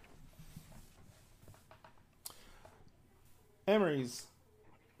Emery's,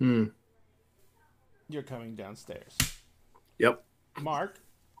 Hmm. you're coming downstairs. Yep. Mark,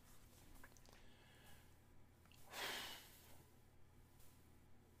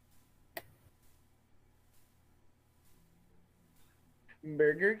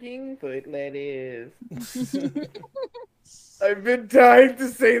 Burger King foot lettuce. I've been dying to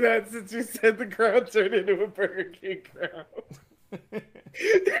say that since you said the crowd turned into a Burger King crowd.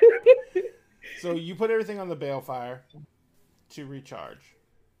 so you put everything on the bale fire to recharge.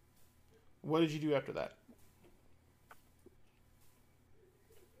 What did you do after that?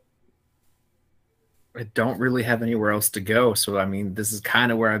 I don't really have anywhere else to go, so I mean, this is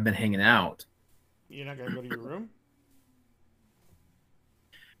kind of where I've been hanging out. You're not gonna go to your room?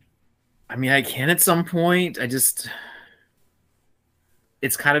 I mean, I can at some point.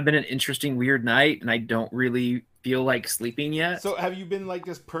 It's kind of been an interesting, weird night, and I don't really feel like sleeping yet. So have you been like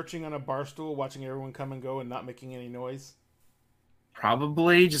just perching on a bar stool, watching everyone come and go and not making any noise?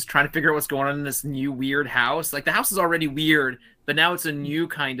 Probably just trying to figure out what's going on in this new weird house. Like, the house is already weird, but now it's a new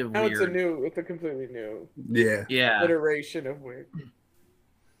kind of Now weird. it's a completely new Yeah. iteration of weird.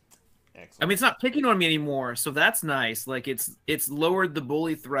 Excellent. I mean, it's not picking on me anymore, so that's nice. Like, it's lowered the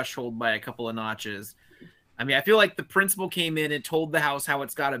bully threshold by a couple of notches. I mean, I feel like the principal came in and told the house how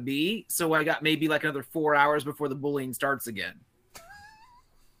it's got to be, so I got maybe like another 4 hours before the bullying starts again.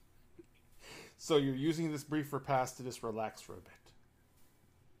 So you're using this brief pass to just relax for a bit.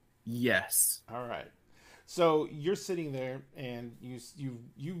 Yes. All right. So you're sitting there and you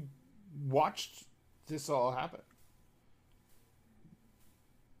watched this all happen.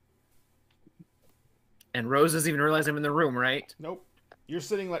 And Rose doesn't even realize I'm in the room, right? Nope. You're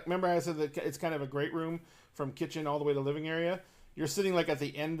sitting like, remember I said that it's kind of a great room from kitchen all the way to living area? You're sitting like at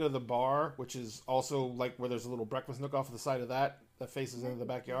the end of the bar, which is also like where there's a little breakfast nook off to the side of that. that faces into the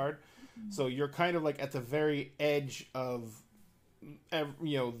backyard. So you're kind of like at the very edge of,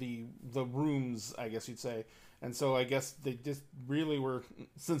 you know, the rooms, I guess you'd say. And so I guess they just really were,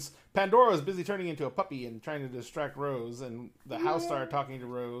 since Pandora was busy turning into a puppy and trying to distract Rose, and the house started talking to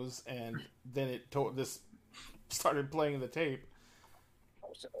Rose, and then this started playing the tape.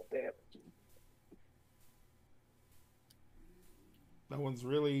 No one's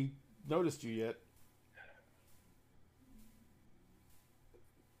really noticed you yet.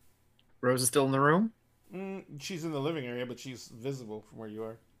 Rose is still in the room? She's in the living area, but she's visible from where you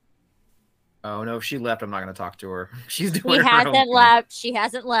are. Oh, no, if she left, I'm not going to talk to her. She's doing She her own hasn't thing. left. She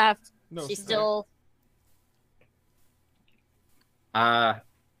hasn't left. No, she's she's still. I'm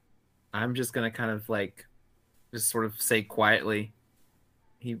just going to kind of like, just sort of say quietly,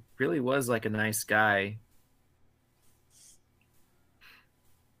 he really was like a nice guy.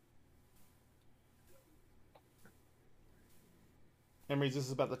 Emery, this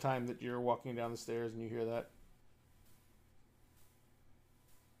is about the time that you're walking down the stairs and you hear that.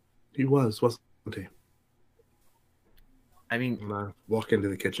 He was, wasn't he? I mean, When I walk into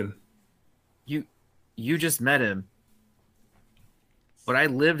the kitchen. you just met him. But I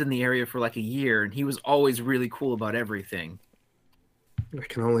lived in the area for like a year, and he was always really cool about everything. I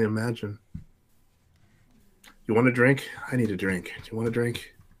can only imagine. You want a drink? I need a drink. Do you want a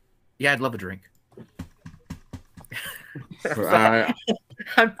drink? Yeah, I'd love a drink. I,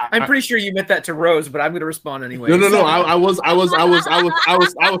 I'm pretty sure you meant that to Rose, but I'm going to respond anyway. no. I was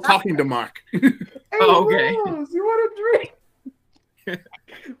talking to Mark. Oh, okay. Rose, you want a drink?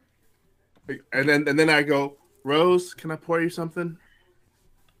 And then I go, Rose, can I pour you something?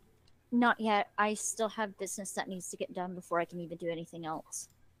 Not yet. I still have business that needs to get done before I can even do anything else.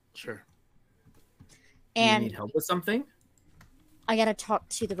 Sure. Do you And need help with something? I gotta talk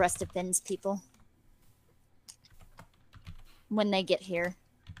to the rest of Ben's people when they get here.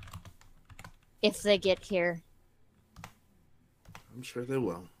 If they get here. I'm sure they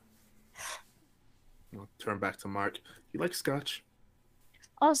will. I'll turn back to Mark. You like scotch?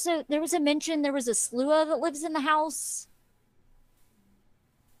 Also, there was a mention there was a slua that lives in the house.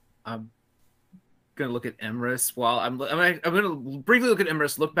 I'm gonna look at Emrys while I'm gonna briefly look at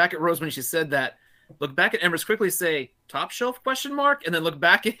Emrys, look back at Rose when she said that, look back at Emrys, quickly say top shelf question mark, and then look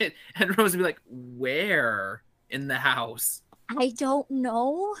back at Rose and be like, where in the house? I don't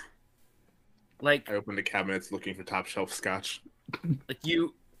know. Like I open the cabinets looking for top shelf scotch. like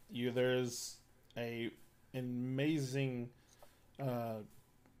you There's a amazing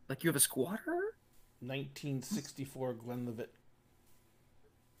like you have a squatter? 1964 Glenlivet.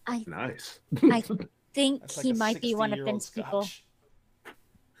 Nice. I think That's like he a might be one of 60-year-old Ben's people. scotch.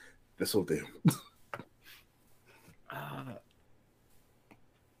 This will do. I'll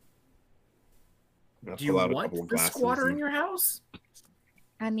Do you pull out a want couple of the glasses squatter in and- your house?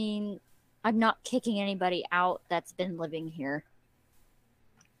 I mean, I'm not kicking anybody out that's been living here.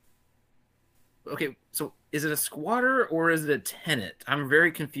 Okay, so is it a squatter or is it a tenant? I'm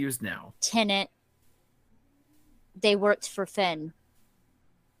very confused now. Tenant. They worked for Finn.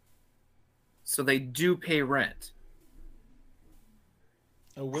 So they do pay rent.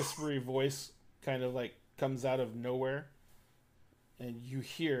 A whispery voice kind of like comes out of nowhere, and you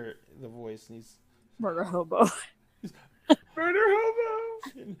hear the voice, and he's Murder hobo. Murder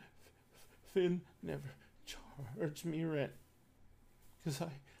hobo. Finn never charged me rent because I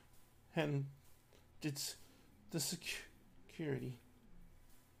hadn't did the security.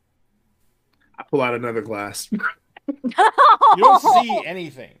 I pull out another glass. You don't see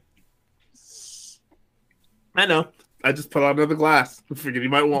anything. I know. I just pull out another glass. I figured you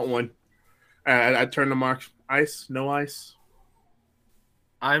might want one. I turn to Mark. Ice? No ice?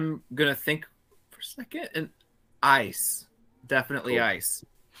 I'm gonna think for a second, and ice, definitely Cool. ice.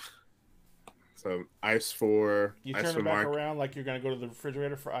 So ice for You ice turn for it back Mark. around like you're going to go to the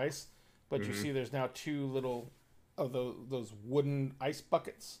refrigerator for ice, but you Mhm. see there's now two little of those wooden ice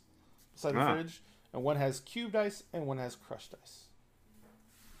buckets beside the Ah. fridge, and one has cubed ice and one has crushed ice.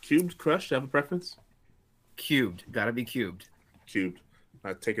 Cubed, crushed. Do you have a preference? Cubed, gotta be cubed. Cubed.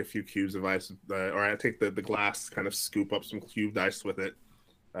 I take a few cubes of ice, or I take the glass, kind of scoop up some cubed ice with it,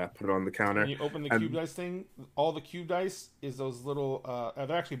 put it on the counter. When you open the And- cubed ice thing, all the cubed ice is those little,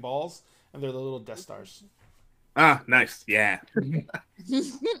 they're actually balls, and they're the little Death Stars. Ah, nice. Yeah.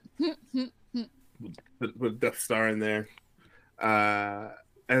 With Death Star in there. And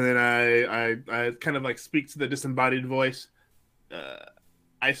then I kind of like speak to the disembodied voice.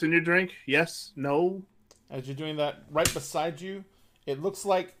 Ice in your drink? Yes? No? As you're doing that, right beside you, it looks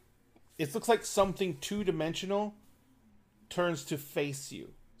like something two-dimensional turns to face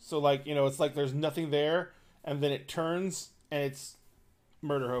you. So like, it's like there's nothing there, and then it turns and it's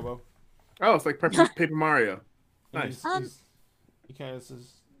Murder Hobo. Oh, it's like Paper Mario. And Nice. He kind of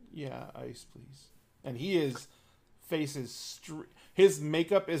says, "Yeah, ice, please." And his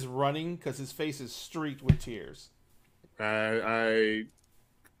makeup is running because his face is streaked with tears. I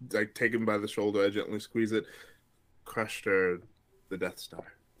take him by the shoulder. I gently squeeze it. Crushed her, the Death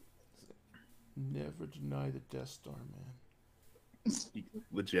Star. Never deny the Death Star, man.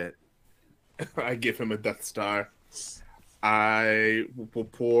 Legit. I give him a Death Star. I will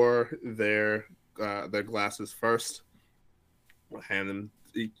pour their glasses first. I'll hand them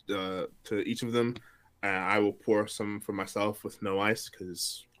to each of them. I will pour some for myself with no ice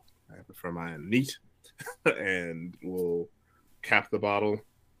because I prefer mine neat. And we'll cap the bottle.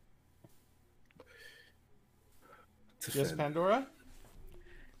 Yes, Pandora?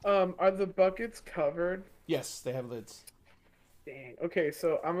 Are the buckets covered? Yes, they have lids. Dang. Okay,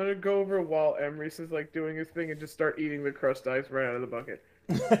 so I'm gonna go over while Emery is like doing his thing and just start eating the crushed ice right out of the bucket.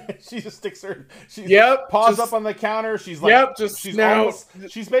 She just sticks her. She paws up on the counter. She's like, she's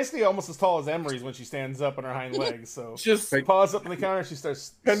basically almost as tall as Emery's when she stands up on her hind legs. So just paws up on the counter. She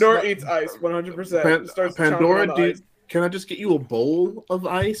starts. Pandora eats ice 100%. Pandora, can I just get you a bowl of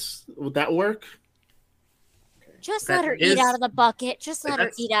ice? Would that work? Just let her eat out of the bucket. Just let her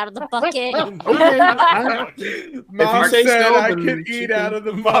eat out of the bucket. Okay. Mom said I can eat out of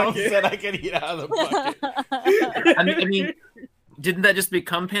the bucket. Mom said I can eat out of the bucket. I mean, didn't that just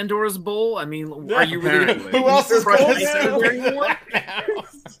become Pandora's bowl? I mean, are you really? Who else is going to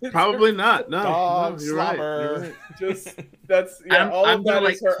Probably not. No, you're right. You're right. Just that's all I'm of that gonna,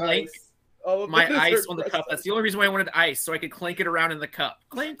 is her ice. All of my that is ice her on the crushed cup. That's the only reason why I wanted ice, so I could clink it around in the cup.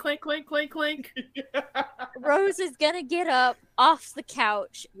 Clink, clink, clink, clink, clink. Rose is gonna get up off the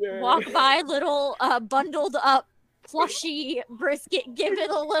couch, walk by little bundled up plushy brisket, give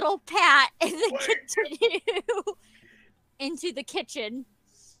it a little pat, and then continue into the kitchen.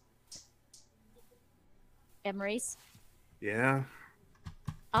 Emery's. Yeah.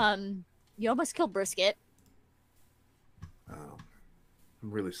 You almost killed brisket. Oh,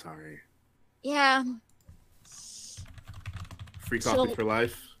 I'm really sorry. Yeah. Free coffee for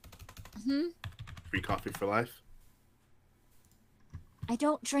life. Free coffee for life. I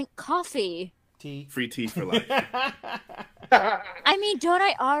don't drink coffee. Tea. Free tea for life. I mean, don't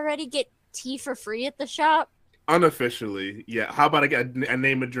I already get tea for free at the shop? Unofficially, yeah. How about I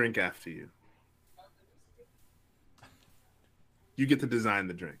name a drink after you? You get to design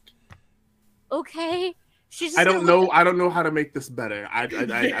the drink. Okay. I don't know how to make this better.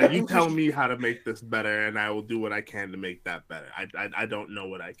 You tell me how to make this better, and I will do what I can to make that better. I don't know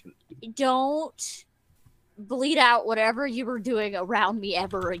what I can do. Don't bleed out whatever you were doing around me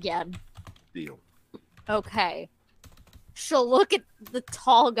ever again. Deal. Okay. She'll look at the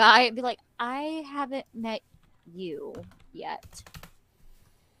tall guy and be like, I haven't met you yet.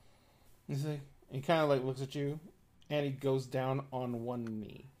 You see? He kind of like looks at you, and he goes down on one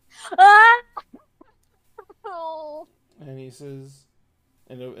knee. Ah! Oh. And he says,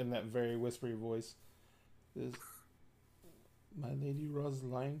 in that very whispery voice, says, "My lady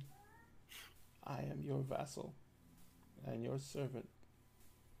Rosaline, I am your vassal and your servant.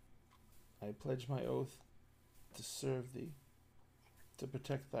 I pledge my oath to serve thee, to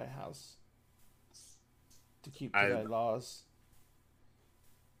protect thy house, to keep to thy laws,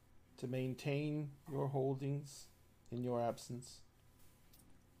 to maintain your holdings in your absence.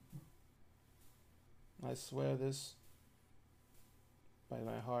 I swear this by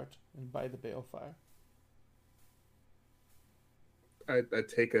my heart and by the balefire." I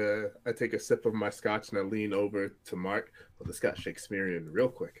take a sip of my scotch and I lean over to Mark. Well, this got Shakespearean real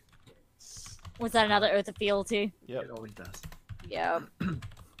quick. Was that another oath of fealty? Yep. It always does. Yeah.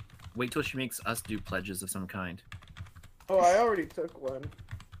 Wait till she makes us do pledges of some kind. Oh, I already took one.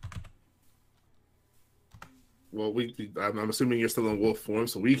 Well, I'm assuming you're still in wolf form,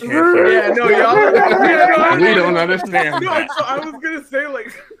 so we can't. Yeah, no, y'all. We don't understand. No, that. so I was gonna say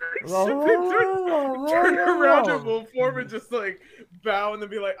like, turn around in wolf form and just like bow and then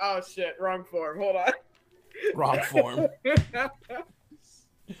be like, oh shit, wrong form. Hold on. Wrong form.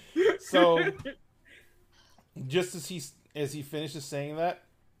 So, just as he finishes saying that,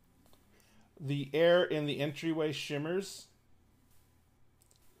 the air in the entryway shimmers.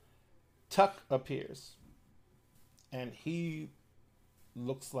 Tuck appears, and he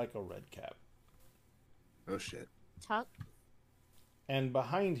looks like a red cap. Oh shit. Tuck. And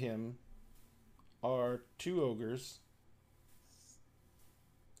behind him are two ogres.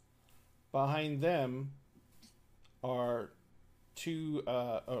 Behind them are three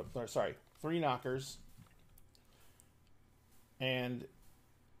knockers. And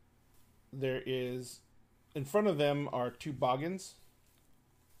there is in front of them are 2 boggins.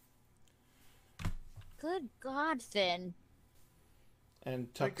 Good God, Finn. And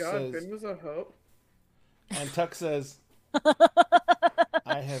My Tuck God, says, Ben was a hope. and Tuck says,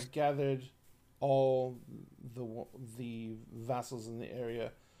 I have gathered all the vassals in the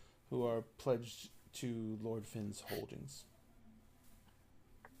area who are pledged to Lord Finn's holdings.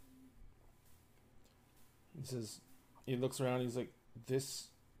 He says, he looks around, he's like, this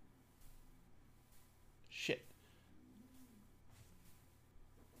shit.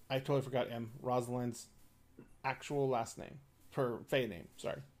 I totally forgot Rosalind's actual last name. Her Fae name,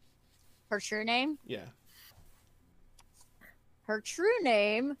 sorry. Her true name? Yeah. Her true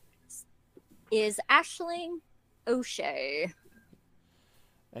name is Aisling O'Shea.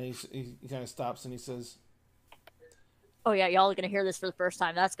 And he kind of stops and he says, Oh yeah, y'all are gonna hear this for the first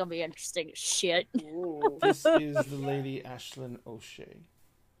time. That's gonna be interesting as shit. Ooh. this is the Lady Aisling O'Shea.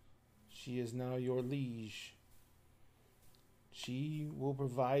 She is now your liege. She will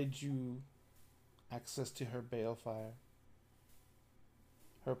provide you access to her balefire,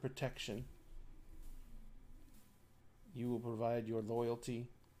 her protection. You will provide your loyalty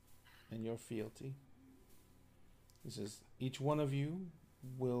and your fealty. He says, each one of you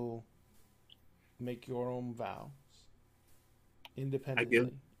will make your own vows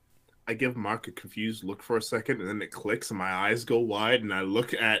independently. I give Mark a confused look for a second, and then it clicks, and my eyes go wide, and I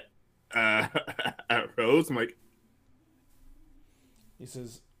look at at Rose. I'm like, He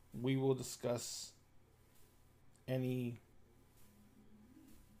says, we will discuss any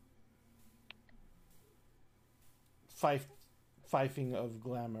fifing of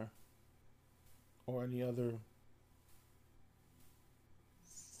glamour or any other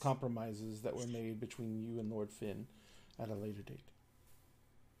compromises that were made between you and Lord Finn at a later date.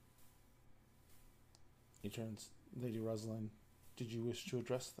 He turns, Lady Rosalind, did you wish to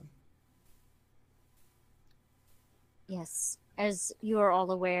address them? Yes, as you are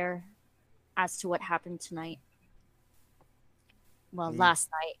all aware as to what happened tonight. Well, last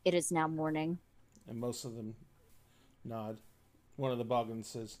night. It is now morning. And most of them nod. One of the Boggins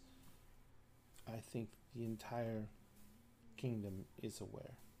says, I think the entire kingdom is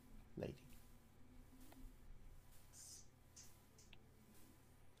aware, lady.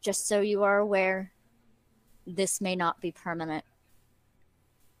 Just so you are aware, this may not be permanent.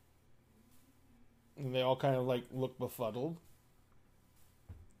 And they all kind of like look befuddled.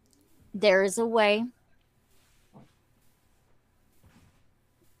 There is a way.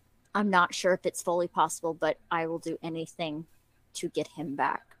 I'm not sure if it's fully possible, but I will do anything to get him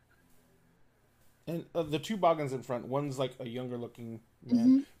back. And the 2 Boggins in front, one's like a younger looking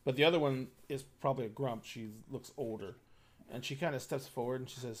man, but the other one is probably a grump. She looks older. And she kind of steps forward and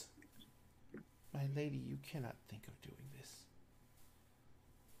she says, my lady, you cannot think of doing this.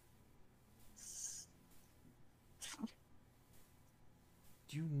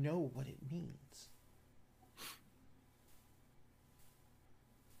 Do you know what it means?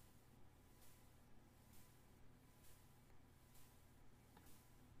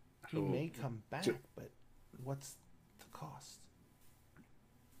 He may come back, but what's the cost?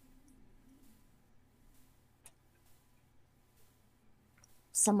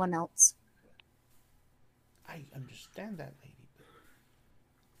 Someone else. I understand that, lady, but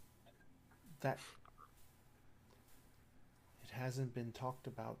that it hasn't been talked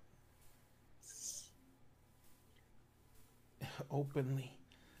about openly.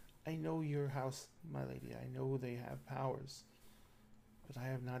 I know your house, my lady. I know they have powers, but I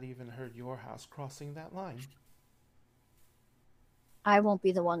have not even heard your house crossing that line. I won't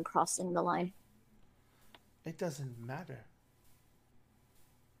be the one crossing the line. It doesn't matter.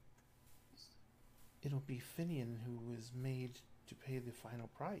 It'll be Finian who is made to pay the final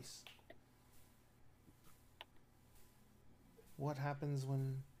price. What happens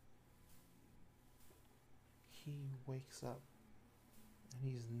when he wakes up and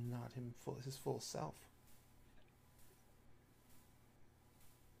he's not his full self?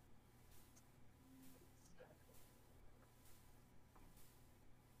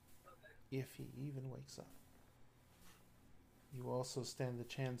 If he even wakes up. You also stand the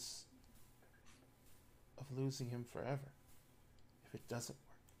chance of losing him forever if it doesn't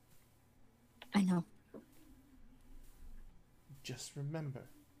work. I know. Just remember,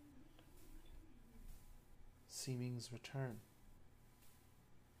 Seeming's return.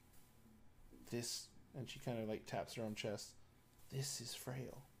 This, and she kind of like taps her own chest, this is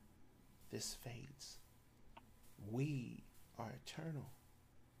frail. This fades. We are eternal.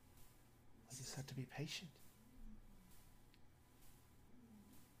 We just have to be patient.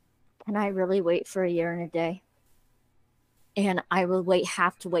 Can I really wait for a year and a day? And I will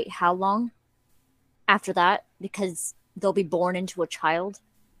have to wait how long? after that because they'll be born into a child.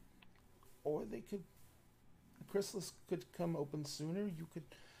 Or they could, the chrysalis could come open sooner.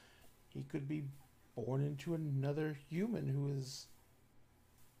 He could be born into another human who is.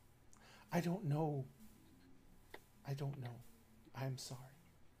 I don't know. I'm sorry.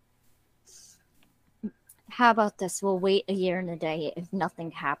 How about this? We'll wait a year and a day. If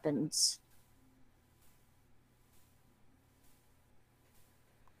nothing happens,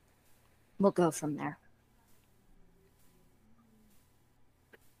 we'll go from there.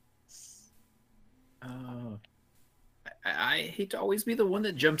 I hate to always be the one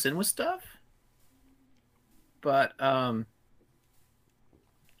that jumps in with stuff, but out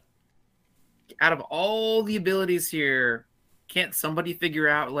of all the abilities here, can't somebody figure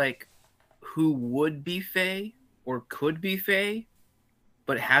out like who would be Fae or could be Fae,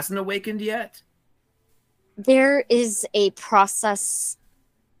 but hasn't awakened yet? There is a process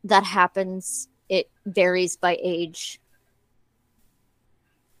that happens. It varies by age.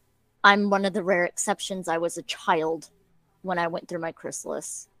 I'm one of the rare exceptions. I was a child when I went through my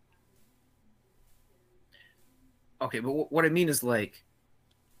chrysalis. Okay, but what I mean is like,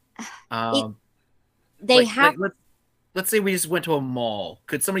 They have. Let's say we just went to a mall.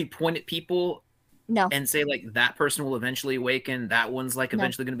 Could somebody point at people No. and say like that person will eventually awaken? That one's like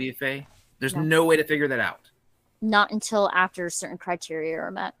eventually going to be a Fae? There's No. no way to figure that out. Not until after certain criteria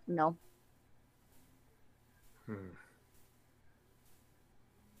are met. No.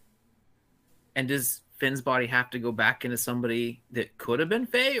 And does Finn's body have to go back into somebody that could have been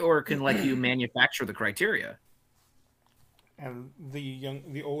Fae, or can like you manufacture the criteria? And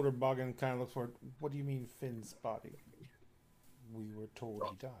the older Boggin kind of looks for it. What do you mean Finn's body? We were told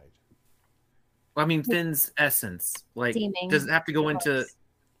he died. Well, I mean Finn's essence. Like, Seeming. does it have to go into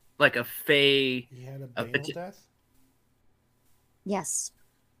like a Fae? He had a banal death? Yes.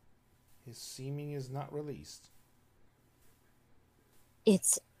 His seeming is not released.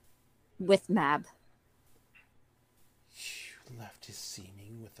 It's with Mab. You left his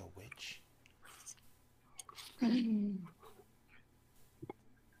seeming with a witch?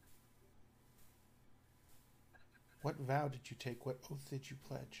 What vow did you take? What oath did you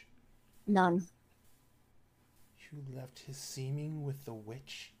pledge? None. You left his seeming with the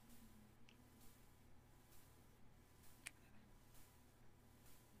witch?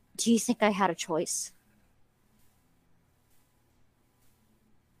 Do you think I had a choice?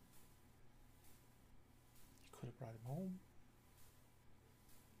 You could have brought him home.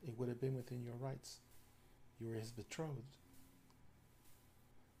 It would have been within your rights. You were his betrothed.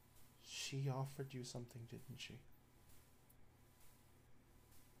 She offered you something, didn't she?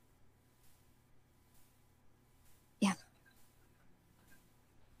 Yeah.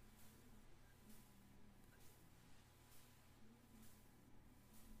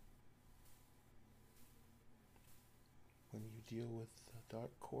 When you deal with the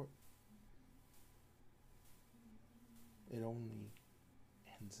Dark Court, it only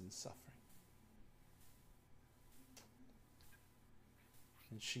ends in suffering.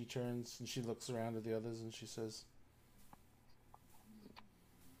 And she turns and she looks around at the others and she says,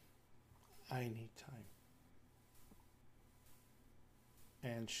 I need time.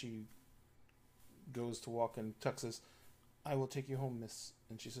 And she goes to walk and Tuck says, I will take you home, miss.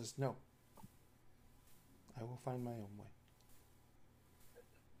 And she says, no. I will find my own way.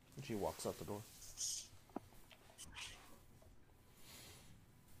 And she walks out the door.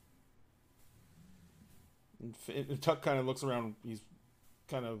 And Tuck kind of looks around. He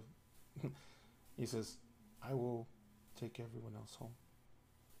says, I will take everyone else home.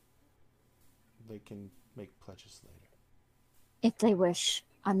 They can make pledges later. If they wish.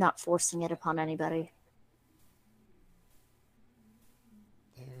 I'm not forcing it upon anybody.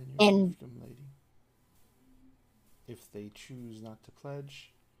 They're in your And freedom, lady. If they choose not to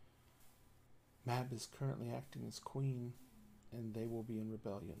pledge, Mab is currently acting as queen, and they will be in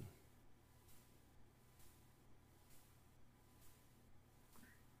rebellion.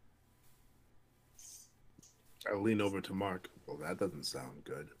 I lean over to Mark. Well, that doesn't sound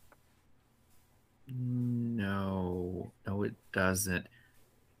good. No, it doesn't.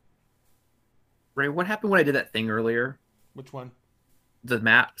 Ray, what happened when I did that thing earlier? Which one? The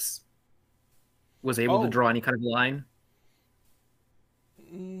maps. Was able to Oh. draw any kind of line?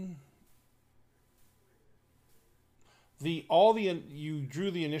 You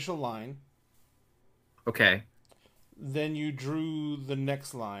drew the initial line, Okay. then you drew the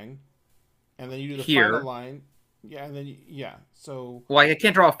next line, and then you do the Here. final line. Yeah, and then so Well, I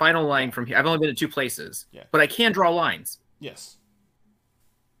can't draw a final line from here. I've only been to 2 places. Yeah. But I can draw lines. yes.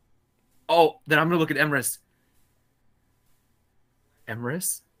 Oh, then I'm going to look at Emrys.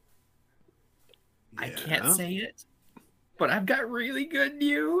 Emrys? I can't say it, but I've got really good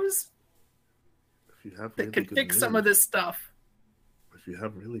news If you have that really could good fix news, some of this stuff. If you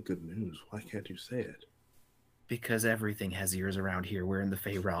have really good news, why can't you say it? Because everything has ears around here. We're in the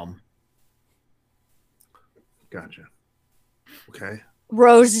Fey realm. Gotcha. Okay.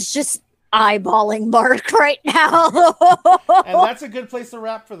 Rose is just eyeballing Mark right now. And that's a good place to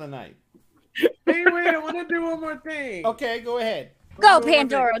wrap for the night. Hey, wait, I want to do one more thing. Okay, go ahead. Go,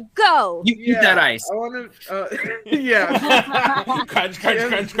 Pandora, go. You eat that ice. I want to, yeah. Crunch,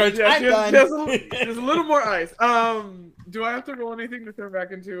 crunch, crunch. Yeah, I'm done. Just a little more ice. Do I have to roll anything to turn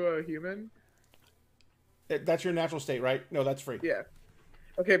back into a human? That's your natural state, right? No, that's free. Yeah.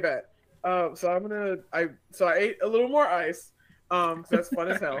 Okay, bet. So I ate a little more ice. 'Cause that's fun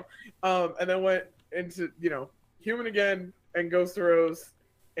as hell. And then went into, human again and goes to Rose.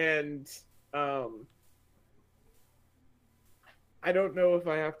 And, I don't know if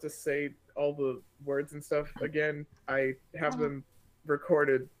I have to say all the words and stuff again. I have them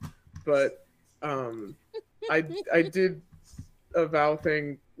recorded, but, I did a vow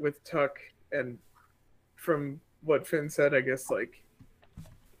thing with Tuck, and from what Finn said, I guess like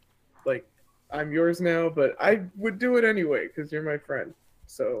I'm yours now, but I would do it anyway because you're my friend.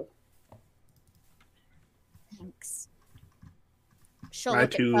 So Thanks. She'll I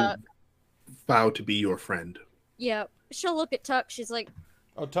look at too Tuck. vow to be your friend. Yeah, she'll look at Tuck. She's like,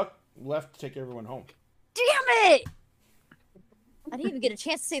 Oh, Tuck left to take everyone home. damn it! I didn't even get a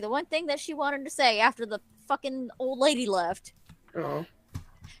chance to say the one thing that she wanted to say after the fucking old lady left. oh.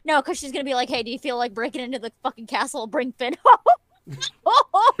 No, because she's gonna be like, hey, do you feel like breaking into the fucking castle and bring Finn home?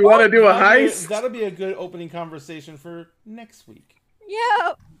 You want to do a That'll be heist? that'll be a good opening conversation for next week.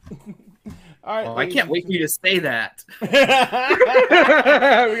 Yeah. All right. Oh, I can't wait for you to say that. We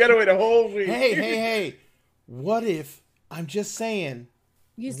gotta wait a whole week. Hey. What if, I'm just saying,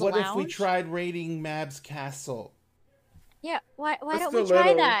 Use the what lounge. if we tried raiding Mab's castle? Yeah, why That's don't we still try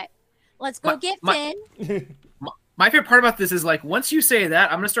little. that? Let's go get Finn. My favorite part about this is like once you say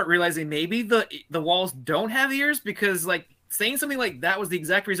that, I'm gonna start realizing maybe the walls don't have ears because like saying something like that was the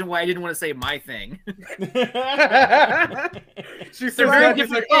exact reason why I didn't want to say my thing. She said They're very that, she's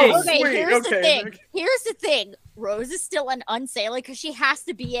different like, oh, things. Okay, sweet. here's the Okay. thing. Here's the thing. Rose is still an unsailor because she has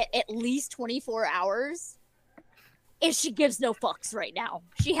to be at least 24 hours. And she gives no fucks right now.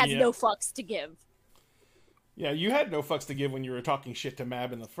 She has Yeah. no fucks to give. Yeah, you had no fucks to give when you were talking shit to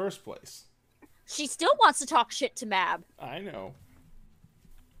Mab in the first place. She still wants to talk shit to Mab. I know.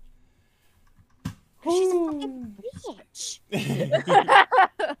 'Cause she's a fucking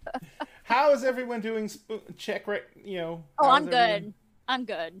bitch. How is everyone doing? Check right, Oh, how's I'm good. I'm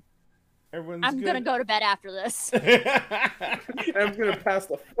good. Everyone's I'm good? gonna go to bed after this. I'm gonna pass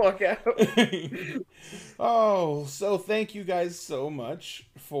the fuck out. Oh, so thank you guys so much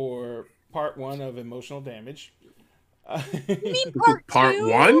for part 1 of emotional damage. You mean part Part two?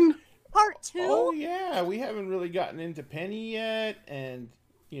 1? Part 2? Oh yeah, we haven't really gotten into Penny yet, and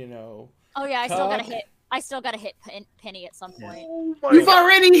Oh yeah, I still gotta Tuck. hit. I still gotta hit Penny at some point. Oh my You've God.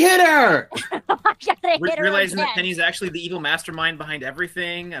 already hit her. I gotta hit her Realizing that again. Penny's actually the evil mastermind behind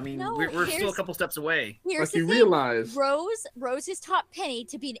everything. I mean, No, we're still a here's- couple steps away. Here's Like you the thing. realize. Rose has taught Penny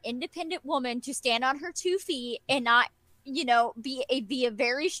to be an independent woman, to stand on her 2 feet and not, be a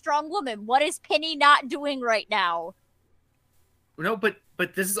very strong woman. What is Penny not doing right now? No, but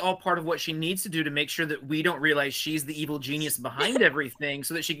this is all part of what she needs to do to make sure that we don't realize she's the evil genius behind everything,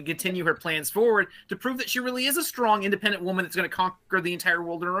 so that she can continue her plans forward to prove that she really is a strong, independent woman that's going to conquer the entire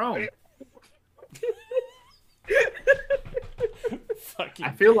world on her own. Fucking.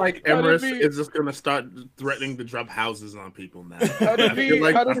 I feel like How did Emrys we- is just gonna start threatening to drop houses on people now. How to I feel be,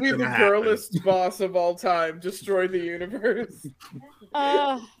 like how to that's be the gonna happen. girlest boss of all time, destroy the universe.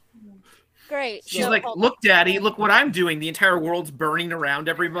 Great. She's So, like, hold look, Daddy, look what I'm doing. The entire world's burning around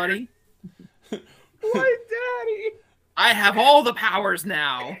everybody. Why, Daddy? I have all the powers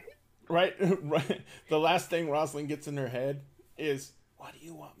now. Right. The last thing Rosalind gets in her head is, "What do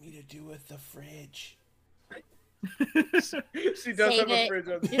you want me to do with the fridge?" She does Save have a it. fridge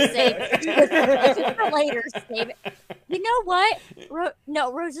on Just save it. Just for later, save it. You know what?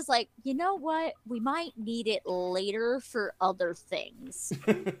 Rose is like, you know what? We might need it later for other things.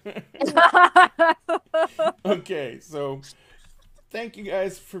 Okay, so thank you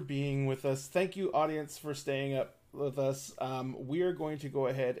guys for being with us. Thank you, audience, for staying up with us. We are going to go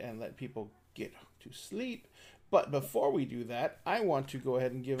ahead and let people get to sleep. But before we do that, I want to go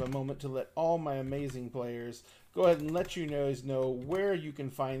ahead and give a moment to let all my amazing players go ahead and let you guys know where you can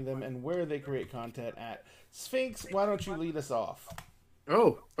find them and where they create content at. Sphinx, why don't you lead us off?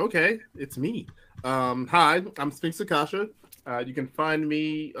 Oh, okay. It's me. Hi, I'm Sphinx Akasha. You can find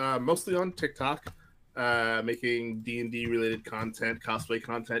me mostly on TikTok. making D&D related content, cosplay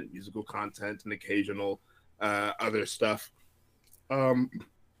content, musical content, and occasional other stuff. On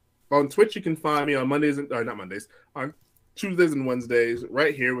Twitch, you can find me on on Tuesdays and Wednesdays,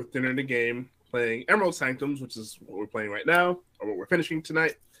 right here with Dinner and a Game, playing Emerald Sanctums, which is what we're playing right now, or what we're finishing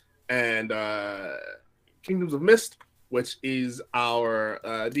tonight, and Kingdoms of Mist, which is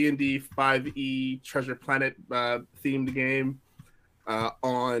our D&D 5e Treasure Planet themed game.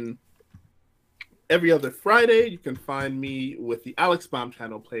 On every other Friday, you can find me with the Alex Bomb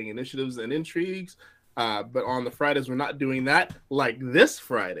channel playing Initiatives and Intrigues. But on the Fridays, we're not doing that. Like this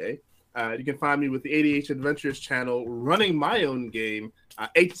Friday, you can find me with the ADH Adventures channel running my own game,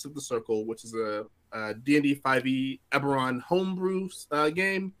 Agents of the Circle, which is a D&D 5e Eberron homebrew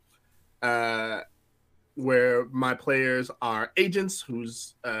game, where my players are agents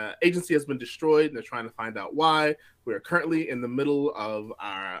whose agency has been destroyed, and they're trying to find out why. We are currently in the middle of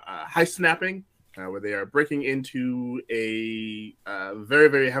our heist snapping, where they are breaking into a very,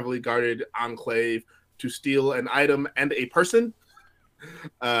 very heavily guarded enclave to steal an item and a person.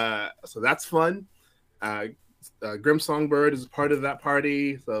 So that's fun. Grim Songbird is part of that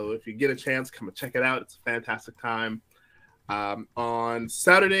party, so if you get a chance, come and check it out. It's a fantastic time. On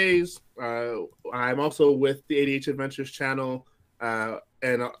Saturdays, I'm also with the ADH Adventures channel,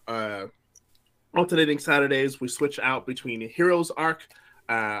 and alternating Saturdays, we switch out between Heroes Arc,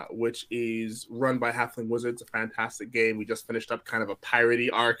 which is run by Halfling Wizards, a fantastic game. We just finished up kind of a piratey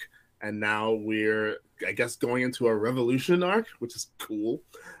arc, and now we're, I guess, going into a Revolution arc, which is cool.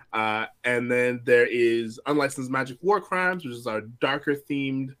 And then there is Unlicensed Magic War Crimes, which is our darker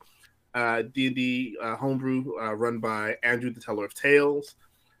themed D&D homebrew run by Andrew, the Teller of Tales.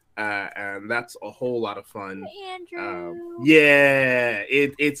 And that's a whole lot of fun. Andrew. Yeah,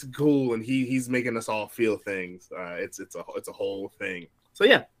 it's cool, and he's making us all feel things. It's a whole thing. So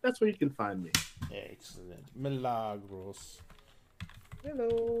yeah, that's where you can find me. Excellent. Milagros.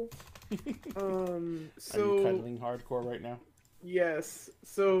 Hello. Are you cuddling hardcore right now? Yes.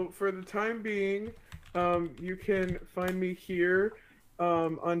 So for the time being, you can find me here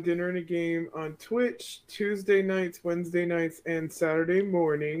on Dinner and a Game on Twitch, Tuesday nights, Wednesday nights, and Saturday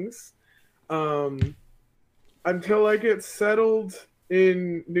mornings. Until I get settled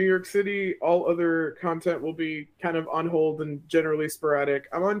in New York City, all other content will be kind of on hold and generally sporadic.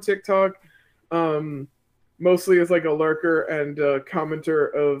 I'm on TikTok, mostly as like a lurker and a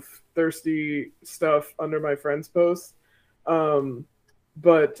commenter of thirsty stuff under my friends' posts.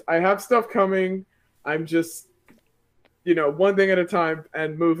 But I have stuff coming. I'm just, one thing at a time,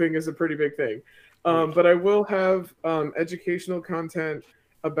 and moving is a pretty big thing. But I will have educational content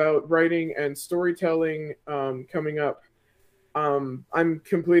about writing and storytelling coming up. I'm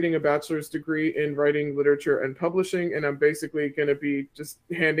completing a bachelor's degree in writing, literature, and publishing, and I'm basically going to be just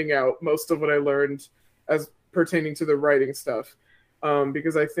handing out most of what I learned as pertaining to the writing stuff,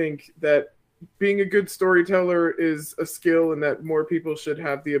 because I think that being a good storyteller is a skill and that more people should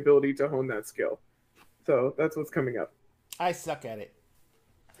have the ability to hone that skill. So that's what's coming up. I suck at it.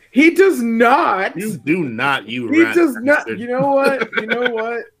 He does not. You do not. He does not. You know what?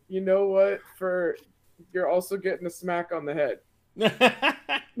 You know what? You're also getting a smack on the head.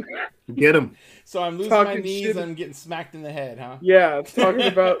 Get him. So I'm losing my knees. I'm getting smacked in the head, huh? Yeah,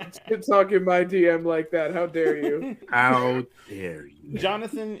 talking my DM like that. How dare you? How dare you?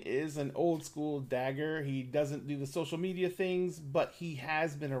 Jonathan is an old school dagger. He doesn't do the social media things, but he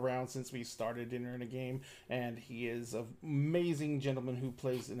has been around since we started Dinner and a Game, and he is an amazing gentleman who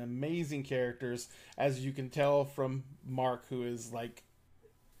plays an amazing characters, as you can tell from Mark, who is like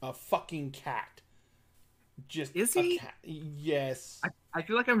a fucking cat. Just is he? Yes. I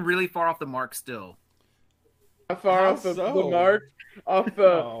feel like I'm really far off the mark still. Far off the mark? Off the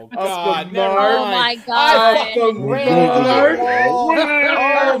mark? Oh my god. I fucking ran.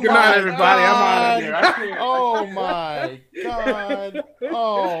 Good night, everybody. I'm out of here. Oh my god.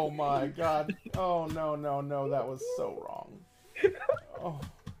 Oh my god. Oh no. That was so wrong. Oh.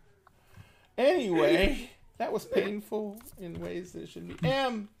 Anyway, that was painful in ways that it shouldn't be.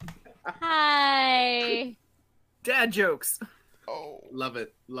 Hi. Dad jokes. Oh, love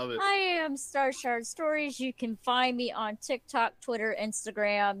it. I am Star Shard Stories. You can find me on TikTok, Twitter,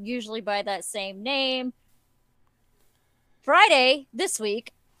 Instagram, usually by that same name. Friday, this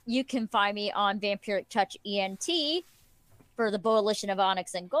week, you can find me on Vampiric Touch ENT for the Coalition of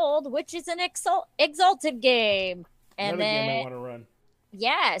Onyx and Gold, which is an exalted game. And another then, game I want to run.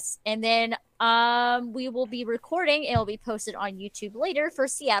 Yes. And then we will be recording, and it'll be posted on YouTube later for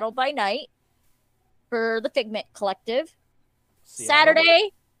Seattle by Night for the Figment Collective. Seattle?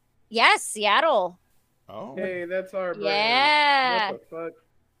 Saturday. Yes, Seattle. Oh. Hey, that's our brand. Yeah. What the fuck?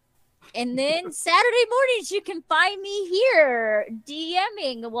 And then Saturday mornings, you can find me here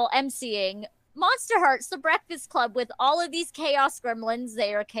emceeing Monster Hearts, the Breakfast Club, with all of these Chaos Gremlins.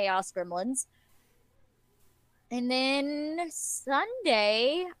 They are Chaos Gremlins. And then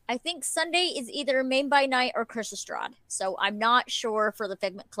Sunday, I think Sunday is either Main by Night or Chris Estrad. So I'm not sure for the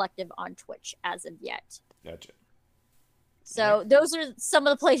Figment Collective on Twitch as of yet. Gotcha. So those are some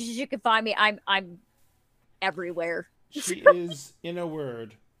of the places you can find me. I'm everywhere. She is, in a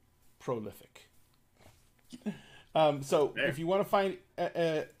word, prolific. So if you want to find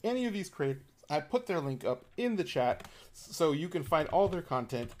any of these creators, I put their link up in the chat so you can find all their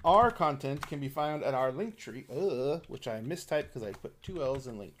content. Our content can be found at our Linktree, which I mistyped because I put 2 L's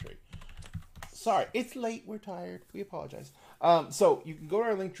in Linktree. Sorry, it's late. We're tired. We apologize. So you can go to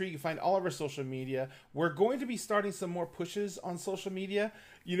our Linktree. You can find all of our social media. We're going to be starting some more pushes on social media.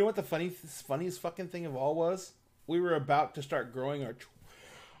 You know what the funniest fucking thing of all was? We were about to start growing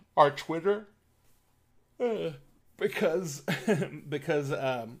our Twitter because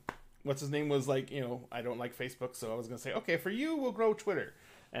what's his name was like, I don't like Facebook, so I was gonna say, okay, for you we'll grow Twitter,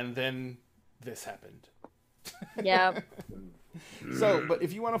 and then this happened. Yeah. So, but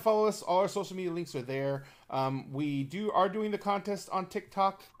if you want to follow us, all our social media links are there. We are doing the contest on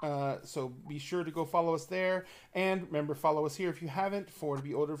TikTok, so be sure to go follow us there. And remember, follow us here if you haven't, to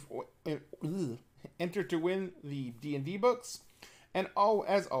be entered to win the D&D books. And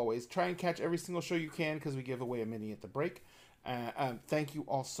as always, try and catch every single show you can because we give away a mini at the break. Thank you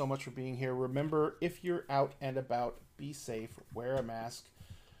all so much for being here. Remember, if you're out and about, be safe, wear a mask.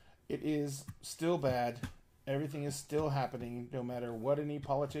 It is still bad. Everything is still happening, no matter what any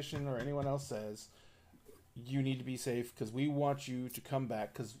politician or anyone else says. You need to be safe because we want you to come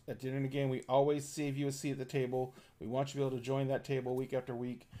back, because at the end of the game, we always save you a seat at the table. We want you to be able to join that table week after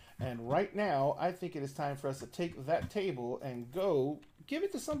week. And right now, I think it is time for us to take that table and go give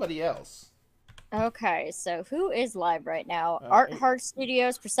it to somebody else. Okay, so who is live right now? Art Heart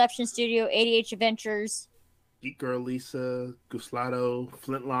Studios, Perception Studio, ADH Adventures. Geek Girl Lisa, Guslado,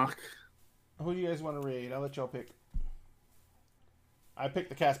 Flintlock. Who do you guys want to raid? I'll let y'all pick. I picked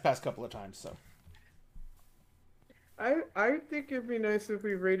the cast pass a couple of times, so. I think it'd be nice if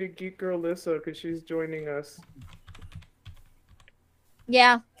we rated Geek Girl Lissa because she's joining us.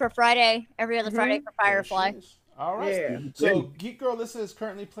 Yeah, for Friday. Every other Friday for Firefly. All right. Yeah. So Geek Girl Lissa is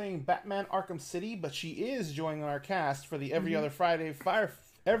currently playing Batman Arkham City, but she is joining our cast for the every other Friday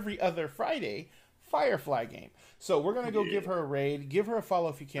Firefly game. So we're going to go give her a raid. Give her a follow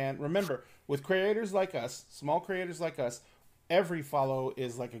if you can. Remember, with creators like us, small creators like us, every follow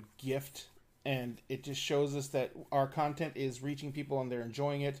is like a gift. And it just shows us that our content is reaching people and they're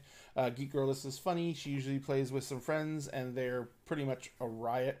enjoying it. Geek Girl Lissa is funny. She usually plays with some friends, and they're pretty much a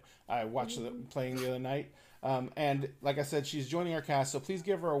riot. I watched them playing the other night. And like I said, she's joining our cast, so please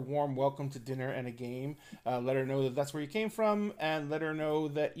give her a warm welcome to dinner and a game. Let her know that that's where you came from, and let her know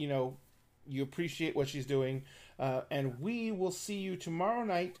that, you appreciate what she's doing. And we will see you tomorrow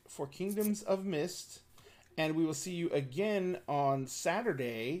night for Kingdoms of Mist, and we will see you again on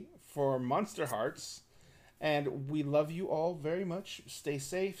Saturday for Monster Hearts. And we love you all very much. Stay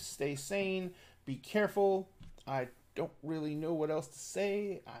safe, stay sane, be careful. I don't really know what else to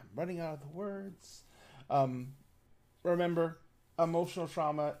say. I'm running out of the words. Remember, emotional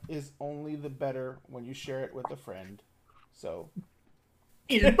trauma is only the better when you share it with a friend. So,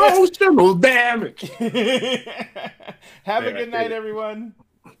 emotional damage. Have a good night, everyone.